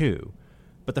that too.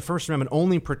 But the First Amendment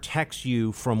only protects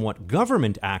you from what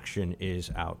government action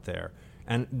is out there.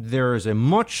 And there is a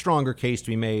much stronger case to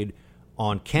be made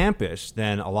on campus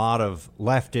than a lot of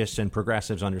leftists and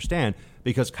progressives understand,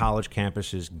 because college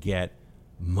campuses get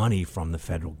money from the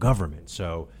federal government.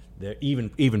 So they're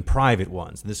even private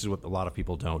ones. This is what a lot of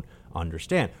people don't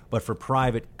understand. But for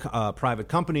private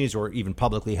companies, or even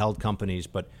publicly held companies,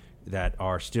 but that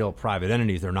are still private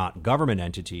entities, they're not government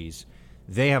entities,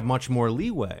 they have much more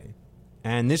leeway.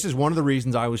 And this is one of the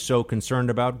reasons I was so concerned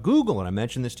about Google, and I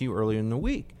mentioned this to you earlier in the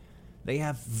week. They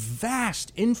have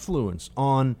vast influence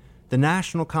on the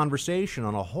national conversation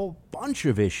on a whole bunch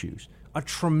of issues, a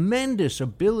tremendous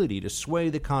ability to sway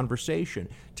the conversation,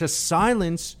 to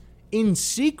silence in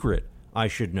secret, I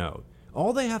should note.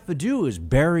 All they have to do is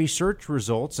bury search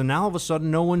results, and now all of a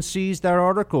sudden no one sees that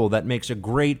article that makes a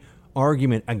great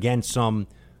argument against some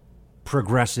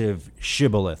progressive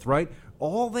shibboleth, right?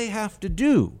 All they have to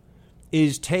do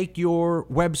is take your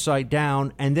website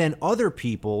down, and then other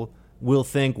people will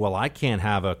think, well, I can't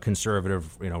have a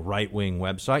conservative, right-wing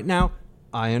website. Now,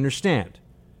 I understand.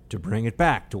 To bring it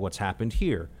back to what's happened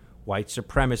here, white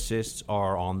supremacists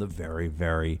are on the very,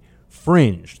 very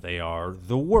fringe. They are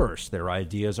the worst. Their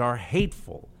ideas are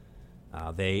hateful.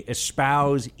 They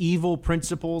espouse evil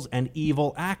principles and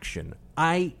evil action.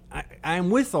 I'm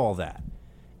with all that.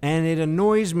 And it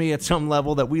annoys me at some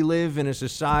level that we live in a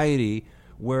society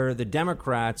where the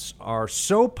Democrats are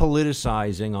so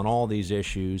politicizing on all these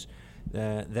issues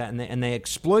and they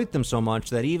exploit them so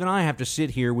much that even I have to sit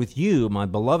here with you, my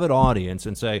beloved audience,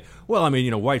 and say, well,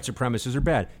 white supremacists are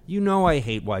bad. I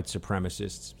hate white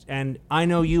supremacists, and I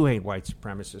know you hate white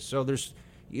supremacists. So there's,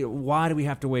 why do we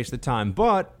have to waste the time?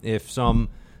 But if some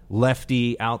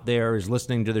lefty out there is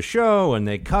listening to the show and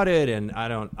they cut it, and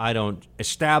I don't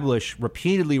establish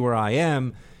repeatedly where I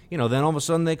am, then all of a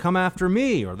sudden they come after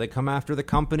me, or they come after the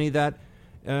company that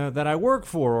I work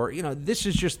for, or this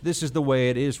is the way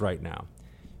it is right now.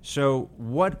 So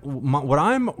what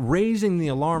I'm raising the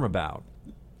alarm about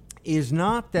is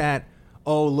not that,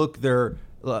 oh, look,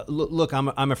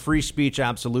 I'm a free speech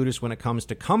absolutist when it comes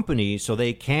to companies, so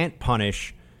they can't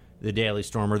punish the Daily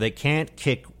Stormer, they can't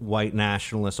kick white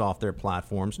nationalists off their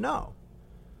platforms. No,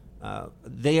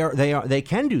 they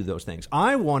can do those things.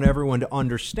 I want everyone to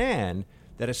understand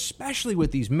that, especially with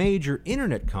these major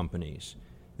internet companies,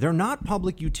 they're not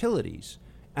public utilities.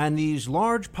 And these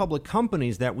large public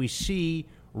companies that we see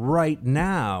right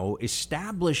now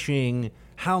establishing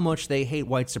how much they hate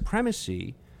white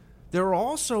supremacy, there are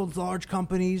also large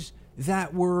companies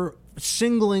that were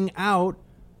singling out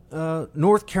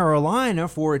North Carolina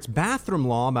for its bathroom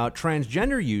law about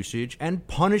transgender usage and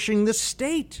punishing the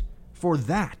state for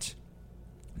that.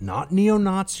 Not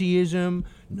neo-Nazism,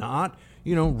 not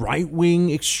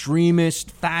right-wing, extremist,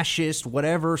 fascist,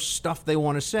 whatever stuff they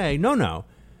want to say. No.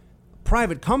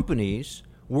 Private companies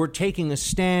were taking a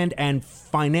stand and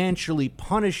financially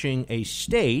punishing a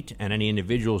state and any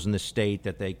individuals in the state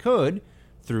that they could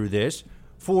through this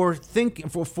for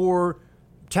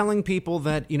telling people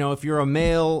that, if you're a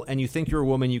male and you think you're a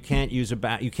woman, you can't use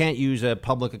a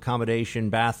public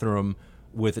accommodation bathroom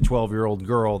with a 12-year-old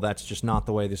girl. That's just not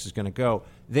the way this is going to go.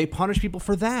 They punish people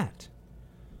for that.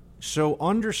 So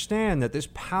understand that this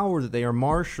power that they are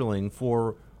marshaling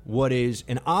for what is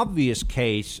an obvious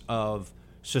case of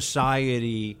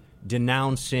society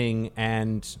denouncing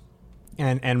and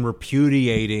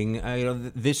repudiating.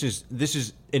 This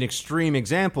is an extreme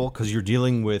example because you're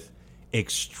dealing with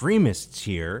extremists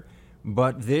here,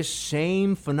 but this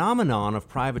same phenomenon of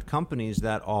private companies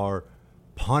that are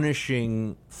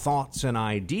punishing thoughts and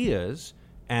ideas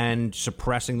and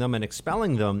suppressing them and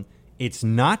expelling them. It's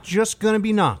not just going to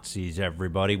be Nazis,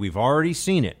 everybody. We've already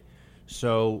seen it.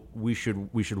 So we should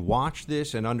watch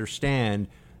this and understand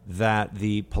that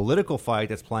the political fight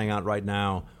that's playing out right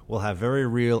now will have very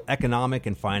real economic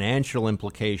and financial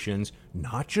implications,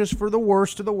 not just for the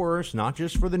worst of the worst, not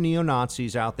just for the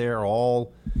neo-Nazis out there,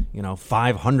 all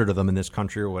 500 of them in this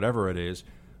country or whatever it is,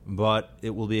 but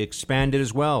it will be expanded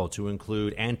as well to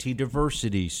include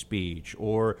anti-diversity speech,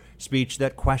 or speech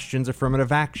that questions affirmative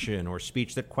action, or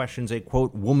speech that questions a,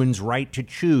 quote, woman's right to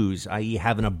choose, i.e.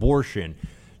 have an abortion.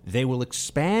 They will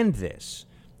expand this.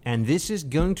 And this is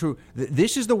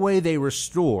the way they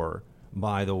restore,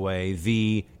 by the way,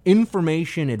 the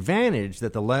information advantage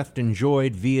that the left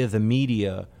enjoyed via the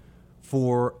media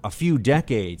for a few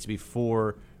decades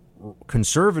before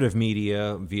conservative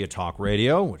media via talk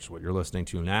radio, which is what you're listening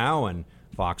to now, and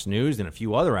Fox News and a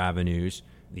few other avenues,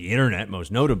 the internet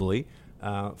most notably,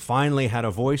 finally had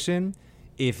a voice in.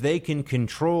 If they can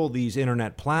control these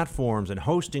internet platforms and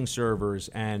hosting servers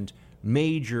and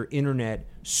major internet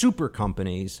super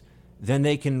companies, then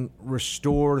they can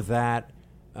restore that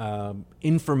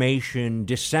information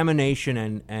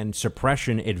dissemination and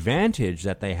suppression advantage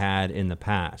that they had in the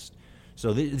past.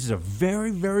 So this is a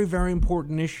very, very, very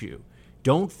important issue.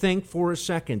 Don't think for a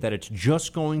second that it's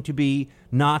just going to be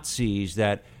Nazis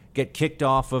that get kicked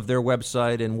off of their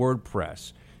website and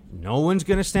WordPress. No one's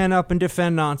going to stand up and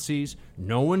defend Nazis.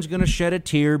 No one's going to shed a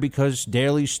tear because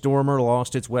Daily Stormer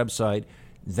lost its website.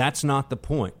 That's not the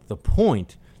point. The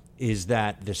point is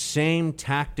that the same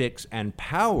tactics and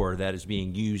power that is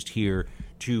being used here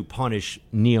to punish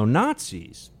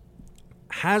neo-Nazis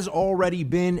has already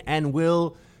been and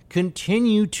will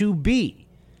continue to be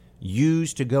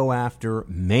used to go after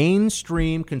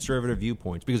mainstream conservative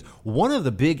viewpoints. Because one of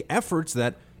the big efforts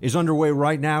that is underway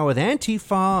right now with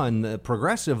Antifa and the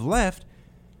progressive left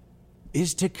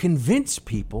is to convince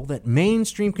people that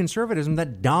mainstream conservatism,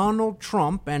 that Donald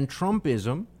Trump and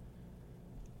Trumpism,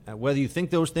 whether you think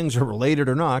those things are related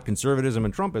or not, conservatism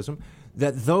and Trumpism,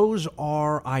 that those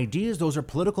are ideas, those are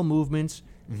political movements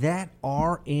that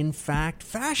are in fact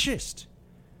fascist.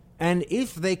 And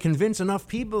if they convince enough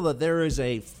people that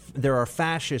there are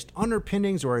fascist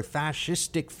underpinnings or a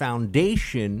fascistic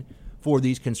foundation for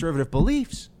these conservative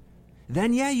beliefs,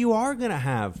 then yeah, you are going to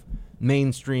have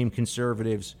mainstream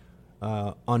conservatives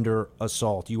under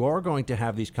assault. You are going to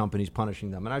have these companies punishing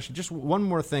them. And actually, just one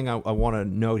more thing I want to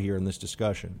note here in this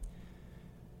discussion.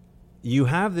 You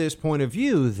have this point of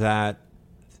view that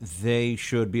they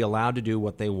should be allowed to do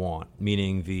what they want,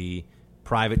 meaning the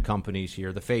private companies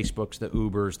here, the Facebooks, the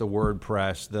Ubers, the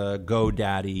WordPress, the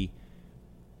GoDaddy.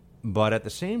 But at the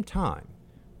same time,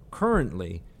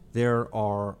 currently, there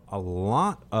are a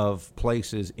lot of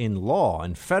places in law,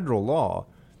 in federal law,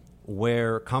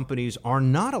 where companies are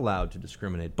not allowed to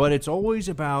discriminate. But it's always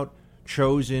about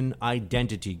chosen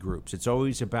identity groups. It's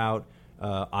always about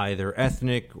either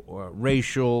ethnic, or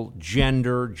racial,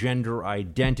 gender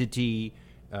identity,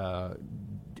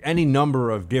 any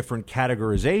number of different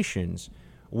categorizations,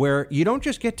 where you don't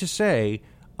just get to say,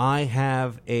 I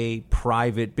have a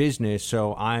private business,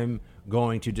 so I'm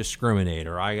going to discriminate,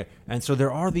 and so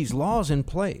there are these laws in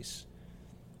place.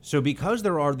 So because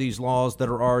there are these laws that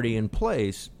are already in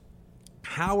place,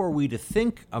 how are we to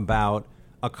think about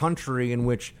a country in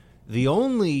which the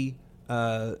only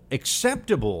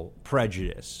acceptable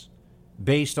prejudice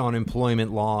based on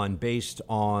employment law and based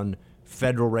on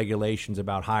federal regulations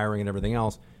about hiring and everything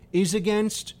else is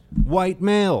against white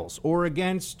males or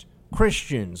against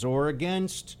Christians or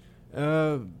against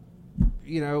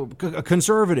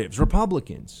conservatives,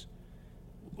 Republicans?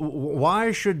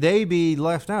 Why should they be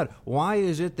left out? Why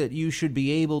is it that you should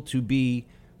be able to be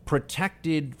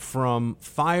protected from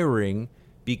firing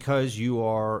because you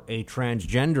are a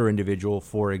transgender individual,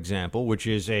 for example, which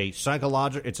is a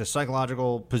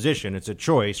psychological position. It's a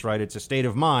choice, right? It's a state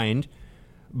of mind,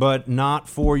 but not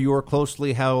for your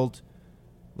closely held,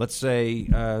 let's say,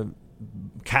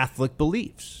 Catholic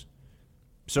beliefs.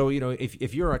 So,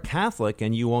 if you're a Catholic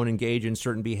and you won't engage in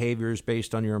certain behaviors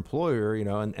based on your employer,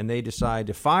 and they decide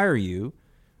to fire you,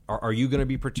 are you going to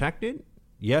be protected?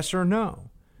 Yes or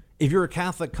no? If you're a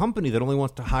Catholic company that only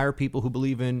wants to hire people who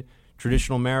believe in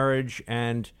traditional marriage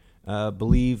and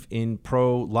believe in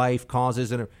pro-life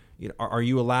causes, and are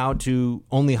you allowed to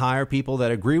only hire people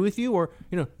that agree with you? Or,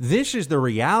 this is the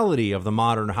reality of the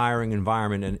modern hiring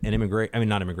environment and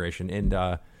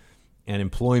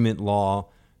employment law.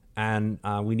 And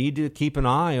we need to keep an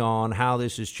eye on how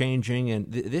this is changing.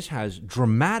 And this has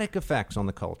dramatic effects on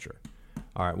the culture.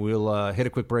 All right, we'll hit a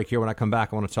quick break here. When I come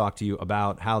back, I want to talk to you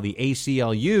about how the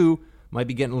ACLU might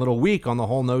be getting a little weak on the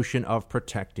whole notion of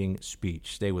protecting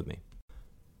speech. Stay with me.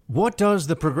 What does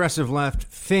the progressive left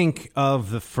think of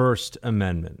the First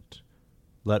Amendment?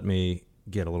 Let me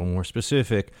get a little more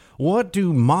specific. What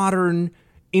do modern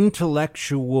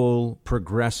intellectual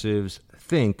progressives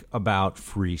think about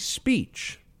free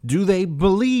speech? Do they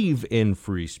believe in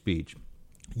free speech?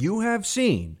 You have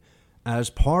seen, as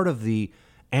part of the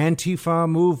Antifa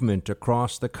movement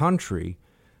across the country,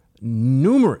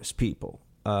 numerous people,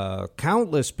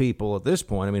 countless people at this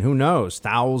point, I mean, who knows,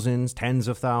 thousands, tens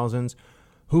of thousands,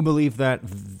 who believe that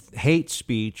hate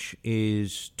speech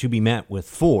is to be met with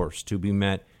force, to be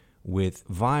met with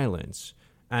violence.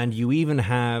 And you even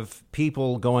have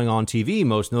people going on TV,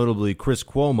 most notably Chris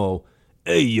Cuomo,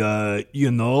 hey, the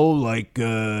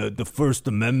First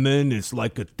Amendment is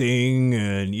like a thing.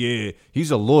 And yeah, he's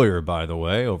a lawyer, by the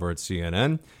way, over at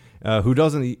CNN. Who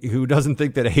doesn't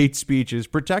think that hate speech is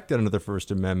protected under the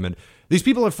First Amendment. These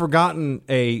people have forgotten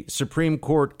a Supreme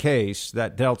Court case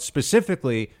that dealt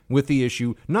specifically with the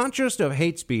issue, not just of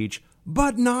hate speech,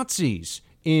 but Nazis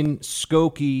in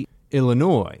Skokie,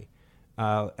 Illinois.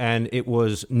 And it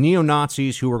was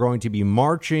neo-Nazis who were going to be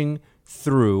marching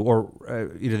through, or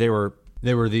they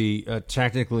were the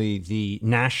technically the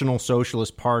National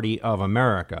Socialist Party of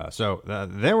America. So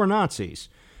they were Nazis.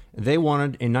 They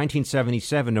wanted, in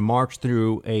 1977, to march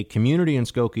through a community in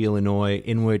Skokie, Illinois,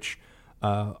 in which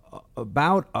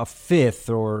about a fifth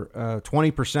or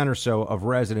 20% or so of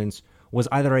residents was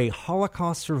either a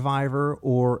Holocaust survivor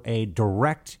or a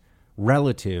direct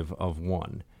relative of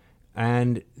one.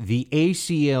 And the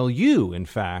ACLU, in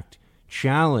fact,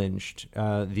 challenged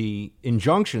the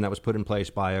injunction that was put in place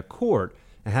by a court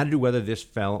and had to do whether this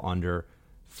fell under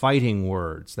fighting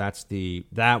words.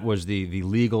 That was the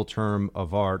legal term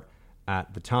of art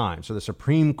at the time. So the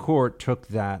Supreme Court took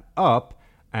that up,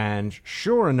 and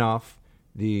sure enough,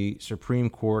 the Supreme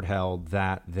Court held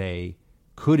that they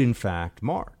could in fact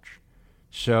march.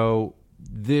 So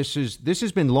this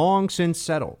has been long since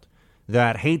settled,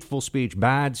 that hateful speech,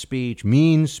 bad speech,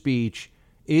 mean speech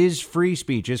is free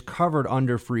speech, is covered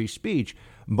under free speech.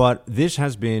 But this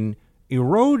has been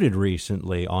eroded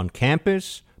recently on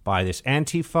campus by this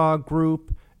Antifa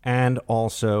group and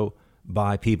also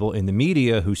by people in the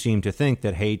media who seem to think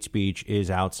that hate speech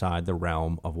is outside the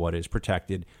realm of what is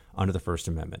protected under the First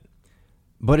Amendment.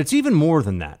 But it's even more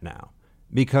than that now,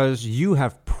 because you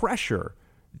have pressure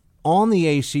on the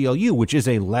ACLU, which is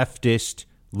a leftist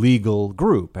legal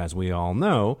group, as we all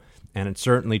know, and it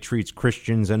certainly treats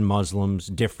Christians and Muslims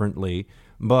differently.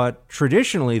 But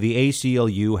traditionally, the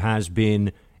ACLU has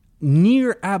been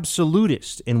near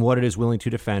absolutist in what it is willing to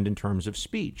defend in terms of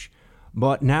speech.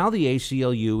 But now the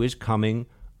ACLU is coming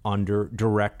under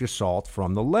direct assault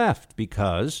from the left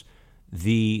because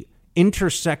the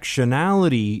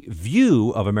intersectionality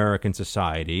view of American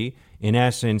society, in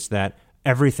essence, that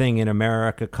everything in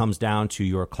America comes down to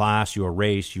your class, your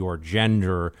race, your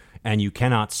gender, and you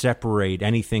cannot separate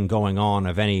anything going on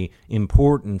of any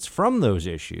importance from those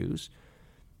issues.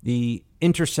 The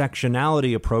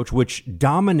intersectionality approach, which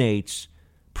dominates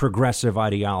progressive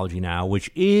ideology now, which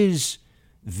is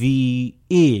the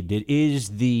id, it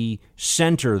is the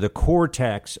center, the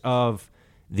cortex of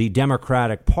the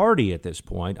Democratic Party at this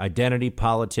point, identity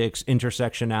politics,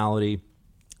 intersectionality,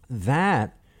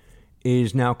 that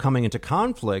is now coming into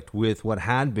conflict with what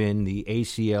had been the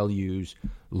ACLU's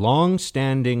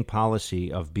long-standing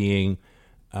policy of being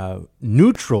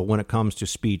neutral when it comes to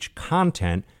speech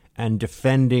content and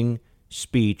defending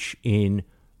speech in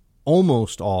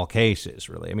almost all cases,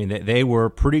 really. I mean, they were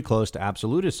pretty close to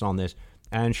absolutists on this.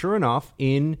 And sure enough,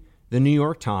 in the New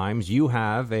York Times, you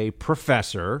have a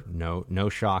professor, no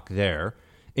shock there,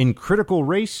 in critical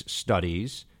race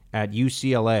studies at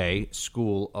UCLA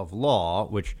School of Law,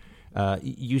 which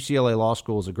UCLA Law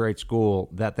School is a great school.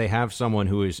 That they have someone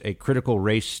who is a critical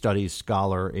race studies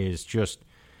scholar is just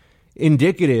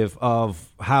indicative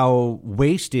of how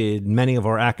wasted many of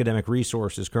our academic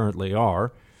resources currently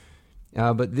are.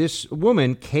 But this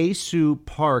woman, Kay-Sue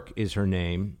Park is her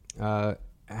name,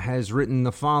 has written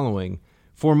the following.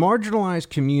 For marginalized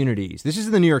communities, this is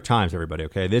in the New York Times, everybody,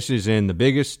 okay? This is in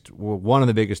one of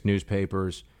the biggest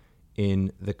newspapers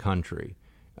in the country.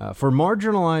 For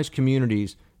marginalized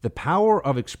communities, the power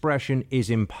of expression is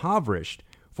impoverished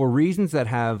for reasons that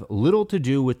have little to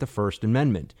do with the First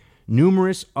Amendment.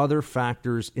 Numerous other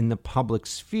factors in the public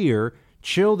sphere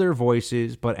chill their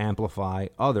voices but amplify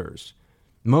others.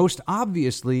 Most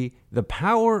obviously, the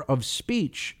power of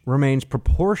speech remains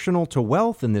proportional to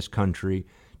wealth in this country,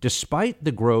 despite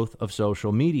the growth of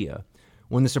social media.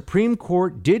 When the Supreme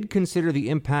Court did consider the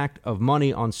impact of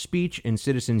money on speech in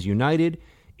Citizens United,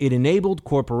 it enabled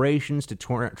corporations to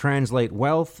translate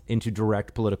wealth into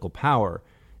direct political power.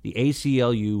 The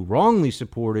ACLU wrongly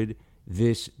supported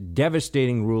this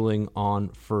devastating ruling on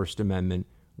First Amendment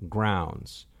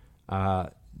grounds.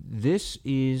 So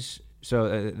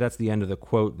that's the end of the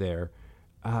quote there.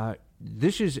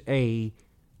 This is an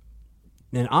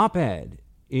op-ed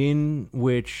in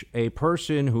which a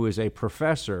person who is a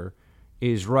professor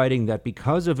is writing that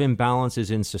because of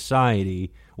imbalances in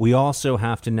society, we also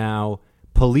have to now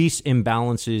police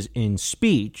imbalances in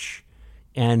speech,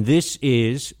 and this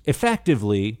is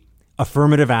effectively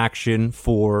affirmative action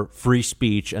for free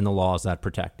speech and the laws that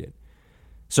protect it.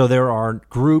 So there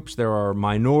are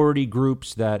minority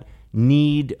groups that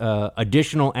need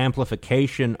additional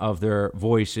amplification of their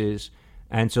voices,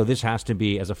 and so this has to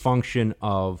be as a function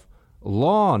of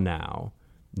law now.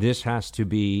 This has to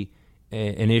be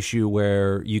an issue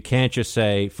where you can't just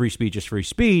say free speech is free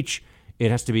speech. It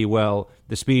has to be, well,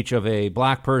 the speech of a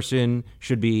black person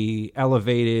should be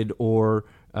elevated or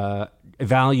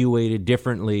evaluated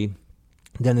differently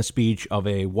than the speech of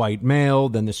a white male,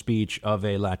 than the speech of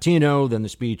a Latino, than the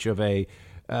speech of a,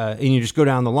 and you just go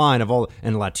down the line of all,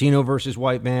 and Latino versus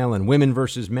white male, and women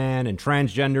versus man, and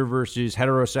transgender versus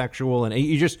heterosexual, and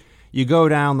you go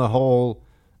down the whole,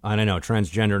 I don't know,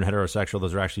 transgender and heterosexual,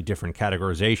 those are actually different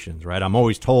categorizations, right? I'm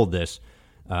always told this,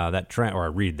 or I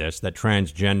read this, that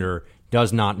transgender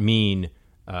does not mean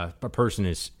a person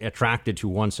is attracted to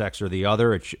one sex or the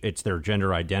other. It's their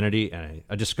gender identity, and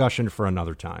a discussion for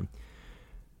another time.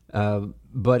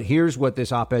 But here's what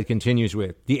this op-ed continues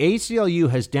with. The ACLU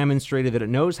has demonstrated that it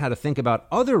knows how to think about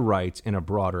other rights in a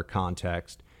broader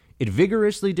context. It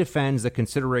vigorously defends the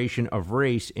consideration of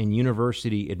race in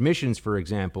university admissions, for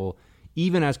example,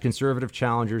 even as conservative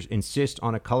challengers insist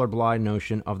on a colorblind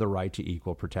notion of the right to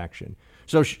equal protection.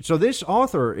 So this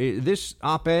author, this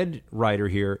op-ed writer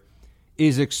here,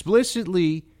 is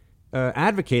explicitly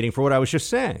advocating for what I was just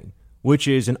saying, which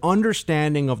is an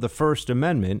understanding of the First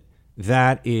Amendment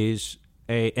that is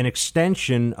an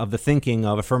extension of the thinking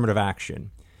of affirmative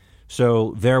action.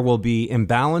 So there will be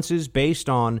imbalances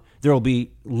there will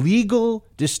be legal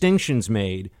distinctions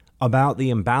made about the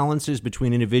imbalances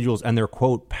between individuals and their,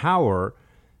 quote, power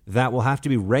that will have to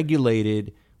be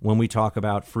regulated when we talk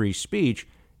about free speech.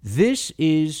 This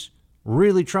is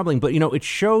really troubling, but, it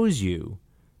shows you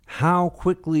how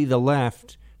quickly the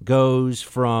left goes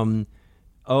from,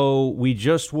 oh, we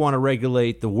just want to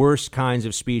regulate the worst kinds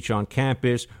of speech on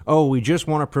campus. Oh, we just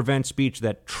want to prevent speech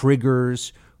that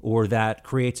triggers or that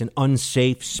creates an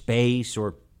unsafe space,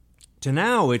 or to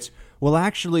now it's, well,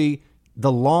 actually,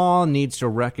 the law needs to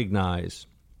recognize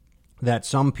that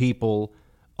some people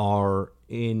are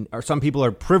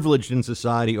privileged in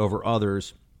society over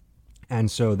others,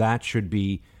 and so that should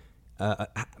be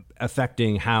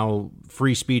affecting how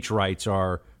free speech rights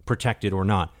are protected or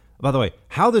not. By the way,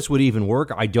 how this would even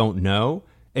work, I don't know,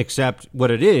 except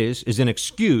what it is an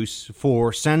excuse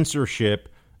for censorship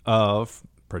of,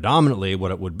 predominantly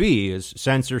what it would be is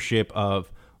censorship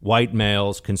of white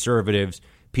males, conservatives,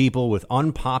 people with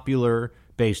unpopular,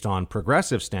 based on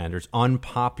progressive standards,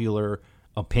 unpopular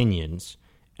opinions,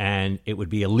 and it would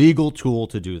be a legal tool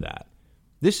to do that.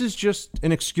 This is just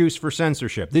an excuse for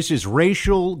censorship. This is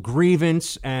racial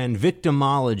grievance and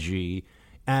victimology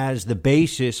as the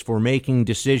basis for making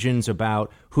decisions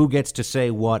about who gets to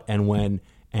say what and when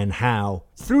and how,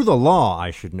 through the law, I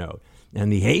should note.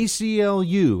 And the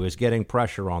ACLU is getting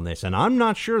pressure on this, and I'm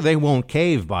not sure they won't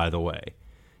cave, by the way,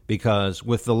 because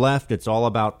with the left, it's all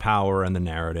about power and the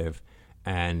narrative,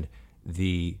 and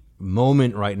the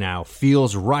moment right now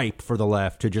feels ripe for the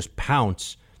left to just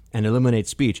pounce and eliminate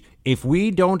speech. If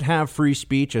we don't have free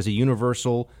speech as a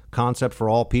universal concept for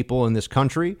all people in this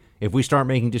country, if we start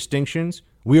making distinctions,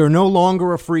 we are no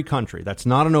longer a free country. That's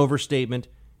not an overstatement.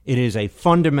 It is a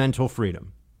fundamental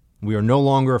freedom. We are no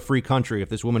longer a free country if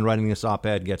this woman writing this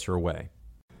op-ed gets her way.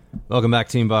 Welcome back,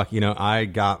 Team Buck. I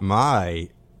got my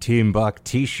Team Buck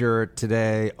t-shirt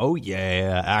today. Oh,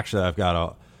 yeah. Actually, I've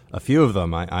got a few of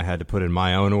them. I had to put in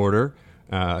my own order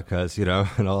because, it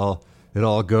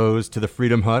all goes to the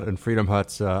Freedom Hut and Freedom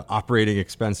Hut's operating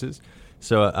expenses.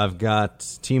 So I've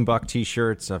got Team Buck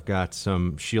t-shirts. I've got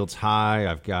some Shields High.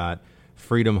 I've got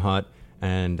Freedom Hut.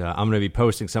 And I'm going to be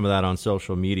posting some of that on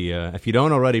social media. If you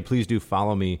don't already, please do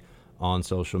follow me on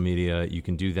social media. You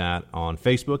can do that on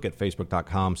Facebook at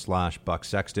facebook.com/Buck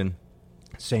Sexton.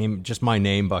 Same, just my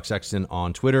name, Buck Sexton,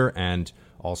 on Twitter, and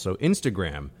also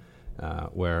Instagram,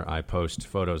 where I post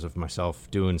photos of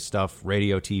myself doing stuff,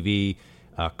 radio, TV,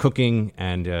 cooking,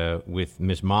 and with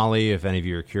Miss Molly. If any of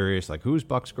you are curious, like, who's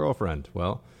Buck's girlfriend?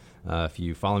 Well, if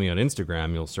you follow me on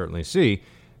Instagram, you'll certainly see.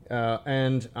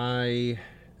 And I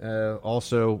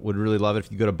also would really love it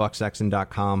if you go to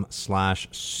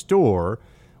bucksexton.com/store,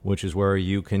 which is where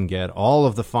you can get all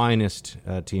of the finest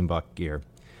Team Buck gear.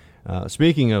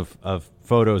 Speaking of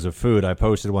photos of food, I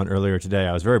posted one earlier today.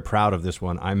 I was very proud of this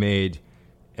one. I made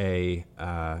a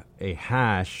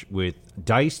hash with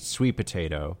diced sweet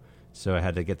potato. So I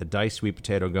had to get the diced sweet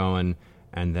potato going,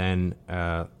 and then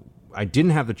I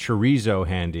didn't have the chorizo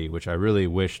handy, which I really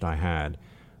wished I had.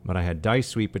 But I had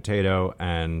diced sweet potato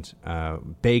and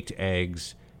baked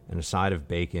eggs and a side of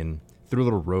bacon, threw a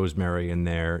little rosemary in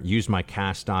there, used my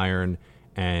cast iron,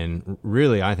 and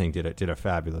really, I think, did a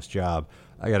fabulous job.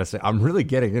 I got to say, I'm really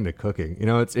getting into cooking. You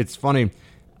know, it's funny.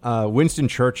 Winston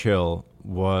Churchill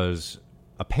was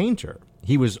a painter.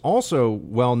 He was also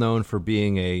well known for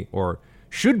being or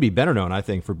should be better known, I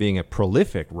think, for being a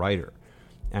prolific writer.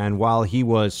 And while he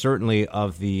was certainly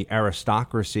of the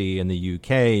aristocracy in the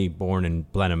UK, born in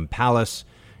Blenheim Palace,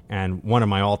 and one of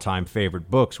my all-time favorite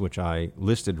books, which I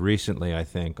listed recently, I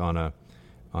think, on a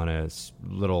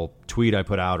little tweet I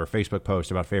put out or Facebook post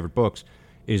about favorite books,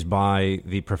 is by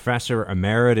the professor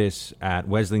emeritus at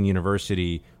Wesleyan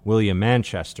University, William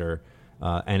Manchester,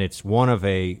 and it's one of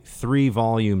a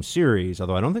 3-volume series,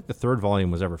 although I don't think the 3rd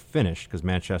volume was ever finished because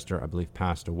Manchester, I believe,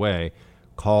 passed away,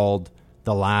 called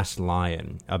The Last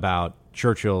Lion, about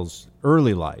Churchill's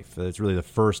early life. It's really the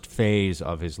first phase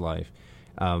of his life.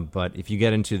 But if you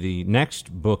get into the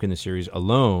next book in the series,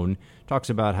 Alone, talks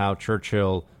about how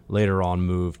Churchill later on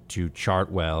moved to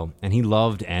Chartwell, and he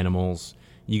loved animals.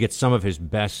 You get some of his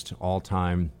best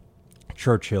all-time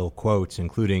Churchill quotes,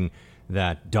 including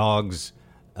that dogs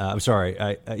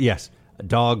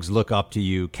look up to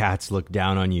you, cats look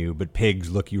down on you, but pigs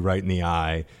look you right in the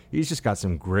eye. He's just got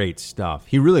some great stuff.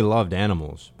 He really loved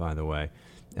animals, by the way.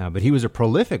 But he was a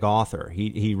prolific author.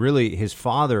 His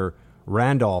father,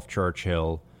 Randolph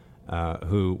Churchill,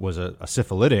 who was a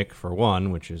syphilitic, for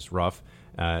one, which is rough.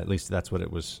 At least that's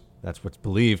what's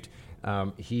believed.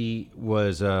 He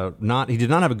did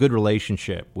not have a good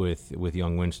relationship with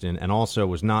young Winston, and also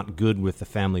was not good with the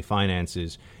family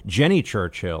finances. Jenny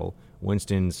Churchill,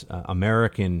 Winston's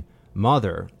American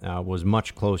mother, was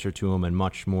much closer to him and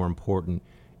much more important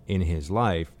in his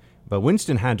life. But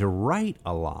Winston had to write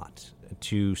a lot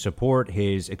to support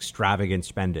his extravagant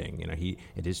spending. You know,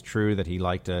 it is true that he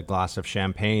liked a glass of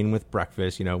champagne with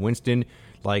breakfast. You know, Winston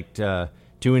liked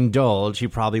to indulge. He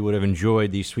probably would have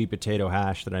enjoyed the sweet potato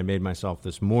hash that I made myself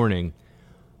this morning.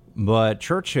 But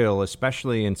Churchill,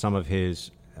 especially in some of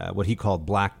his what he called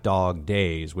Black Dog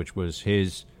days, which was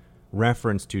his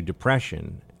reference to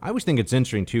depression. I always think it's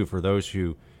interesting, too, for those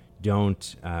who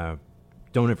don't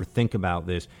ever think about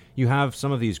this. You have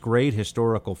some of these great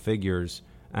historical figures,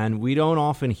 and we don't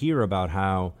often hear about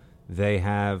how they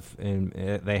have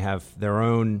their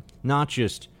own, not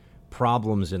just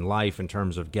problems in life in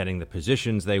terms of getting the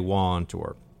positions they want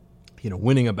or,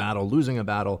 winning a battle, losing a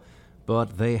battle,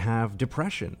 but they have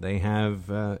depression. They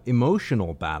have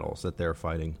emotional battles that they're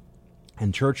fighting.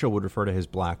 And Churchill would refer to his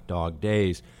Black Dog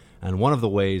days. And one of the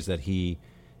ways that he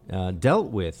dealt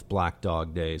with Black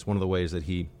Dog days, one of the ways that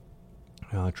he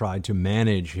tried to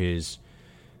manage his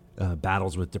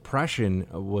battles with depression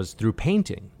was through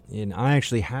painting. And I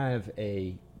actually have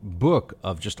a book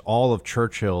of just all of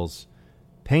Churchill's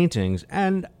paintings,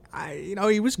 and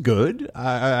he was good.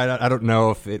 I don't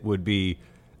know if it would be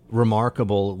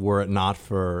remarkable were it not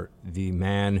for the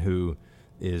man who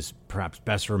is perhaps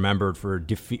best remembered for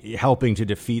helping to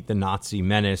defeat the Nazi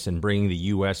menace and bringing the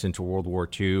U.S. into World War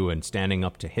II and standing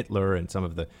up to Hitler and some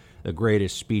of the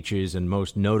greatest speeches and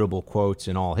most notable quotes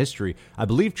in all history. I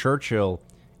believe Churchill,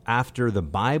 after the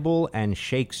Bible and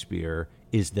Shakespeare,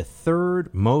 is the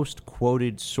 3rd most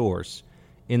quoted source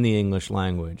in the English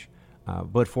language.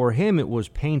 But for him, it was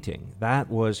painting. That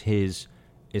was his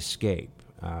escape.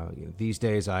 These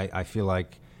days, I feel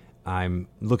like I'm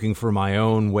looking for my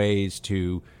own ways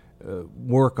to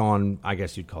work on, I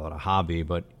guess you'd call it a hobby,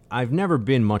 but I've never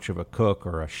been much of a cook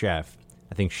or a chef.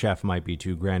 I think chef might be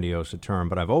too grandiose a term,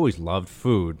 but I've always loved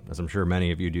food, as I'm sure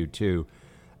many of you do too.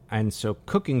 And so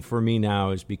cooking for me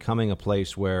now is becoming a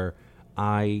place where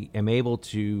I am able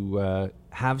to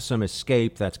have some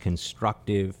escape that's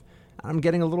constructive. I'm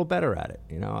getting a little better at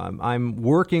it. I'm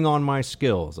working on my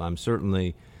skills. I'm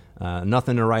certainly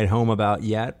nothing to write home about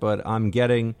yet, but I'm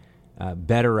getting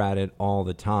better at it all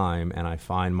the time, and I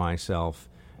find myself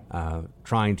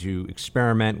trying to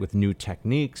experiment with new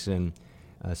techniques. And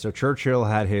so Churchill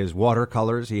had his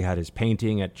watercolors. He had his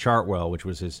painting at Chartwell, which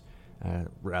was his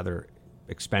rather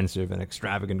expensive and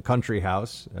extravagant country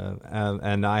house.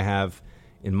 And I have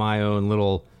in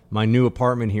my new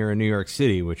apartment here in New York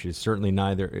City, which is certainly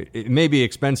it may be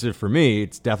expensive for me.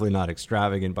 It's definitely not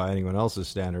extravagant by anyone else's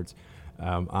standards.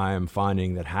 I am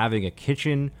finding that having a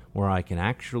kitchen where I can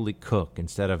actually cook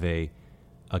instead of a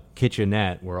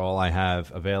kitchenette where all I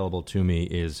have available to me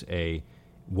is a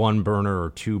 1-burner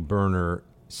or 2-burner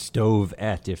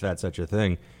stovette, if that's such a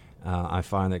thing, I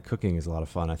find that cooking is a lot of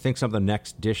fun. I think some of the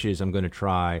next dishes I'm going to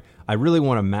try, I really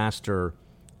want to master.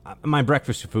 My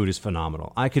breakfast food is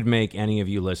phenomenal. I could make any of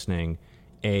you listening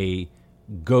a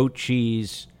goat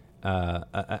cheese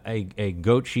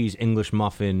English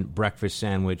muffin breakfast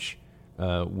sandwich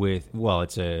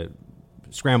it's a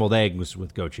scrambled eggs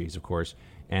with goat cheese, of course,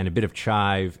 and a bit of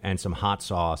chive and some hot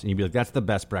sauce. And you'd be like, that's the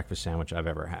best breakfast sandwich I've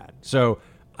ever had. So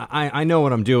I know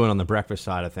what I'm doing on the breakfast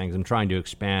side of things. I'm trying to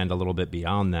expand a little bit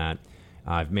beyond that.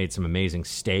 I've made some amazing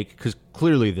steak because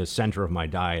clearly the center of my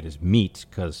diet is meat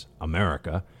because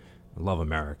America. I love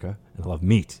America and I love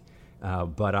meat.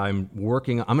 But I'm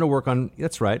going to work on,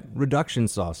 that's right, reduction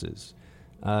sauces.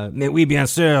 Mais oui, bien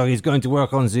sûr, he's going to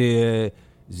work on the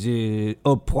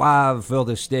au poivre for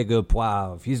the steak au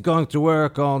poivre. He's going to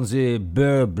work on the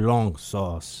beurre blanc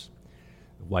sauce,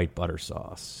 white butter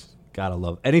sauce. Gotta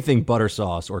love anything butter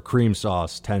sauce or cream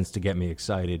sauce tends to get me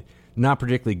excited. Not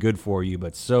particularly good for you,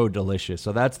 but so delicious.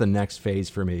 So that's the next phase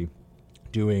for me,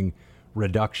 doing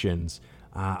reductions.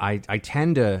 I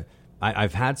tend to,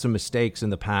 I've had some mistakes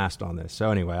in the past on this.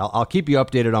 So anyway, I'll keep you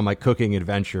updated on my cooking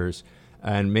adventures.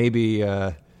 And maybe,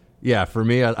 for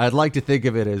me, I'd like to think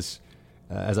of it as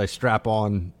I strap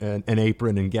on an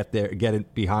apron and get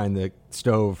it behind the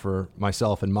stove for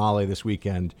myself and Molly this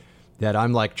weekend, that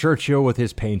I'm like Churchill with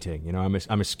his painting. You know,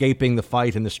 I'm escaping the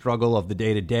fight and the struggle of the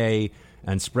day-to-day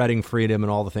and spreading freedom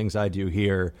and all the things I do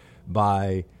here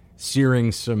by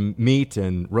searing some meat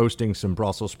and roasting some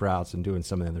Brussels sprouts and doing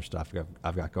some of the other stuff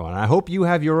I've got going on. I hope you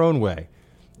have your own way.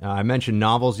 I mentioned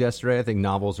novels yesterday. I think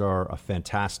novels are a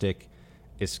fantastic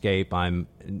escape.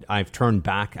 I've turned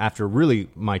back after really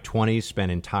my 20s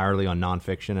spent entirely on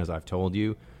nonfiction, as I've told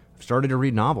you. I've started to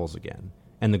read novels again,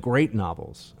 and the great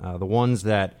novels, the ones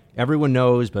that everyone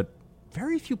knows but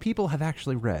very few people have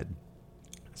actually read.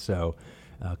 So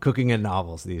cooking and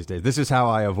novels these days. This is how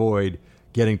I avoid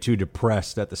getting too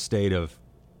depressed at the state of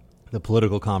the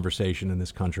political conversation in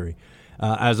this country.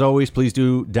 As always, please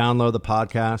do download the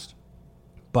podcast,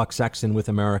 Buck Sexton with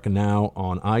America Now,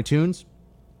 on iTunes.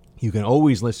 You can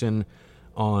always listen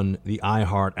on the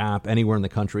iHeart app anywhere in the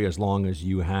country as long as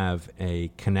you have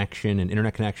a connection, an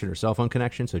internet connection or cell phone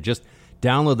connection. So just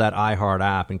download that iHeart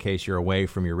app in case you're away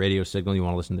from your radio signal. You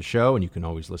want to listen to the show, and you can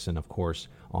always listen, of course,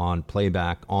 on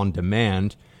playback on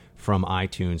demand from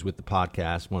iTunes with the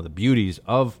podcast, one of the beauties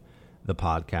of the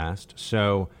podcast.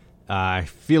 So I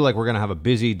feel like we're going to have a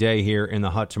busy day here in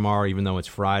the hut tomorrow, even though it's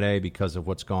Friday, because of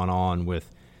what's gone on with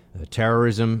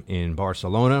terrorism in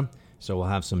Barcelona. So we'll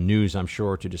have some news, I'm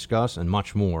sure, to discuss and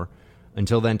much more.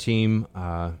 Until then, team,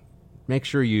 make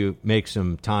sure you make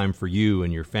some time for you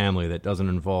and your family that doesn't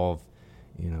involve,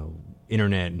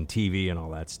 internet and TV and all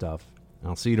that stuff.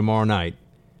 I'll see you tomorrow night.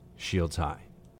 Shields high.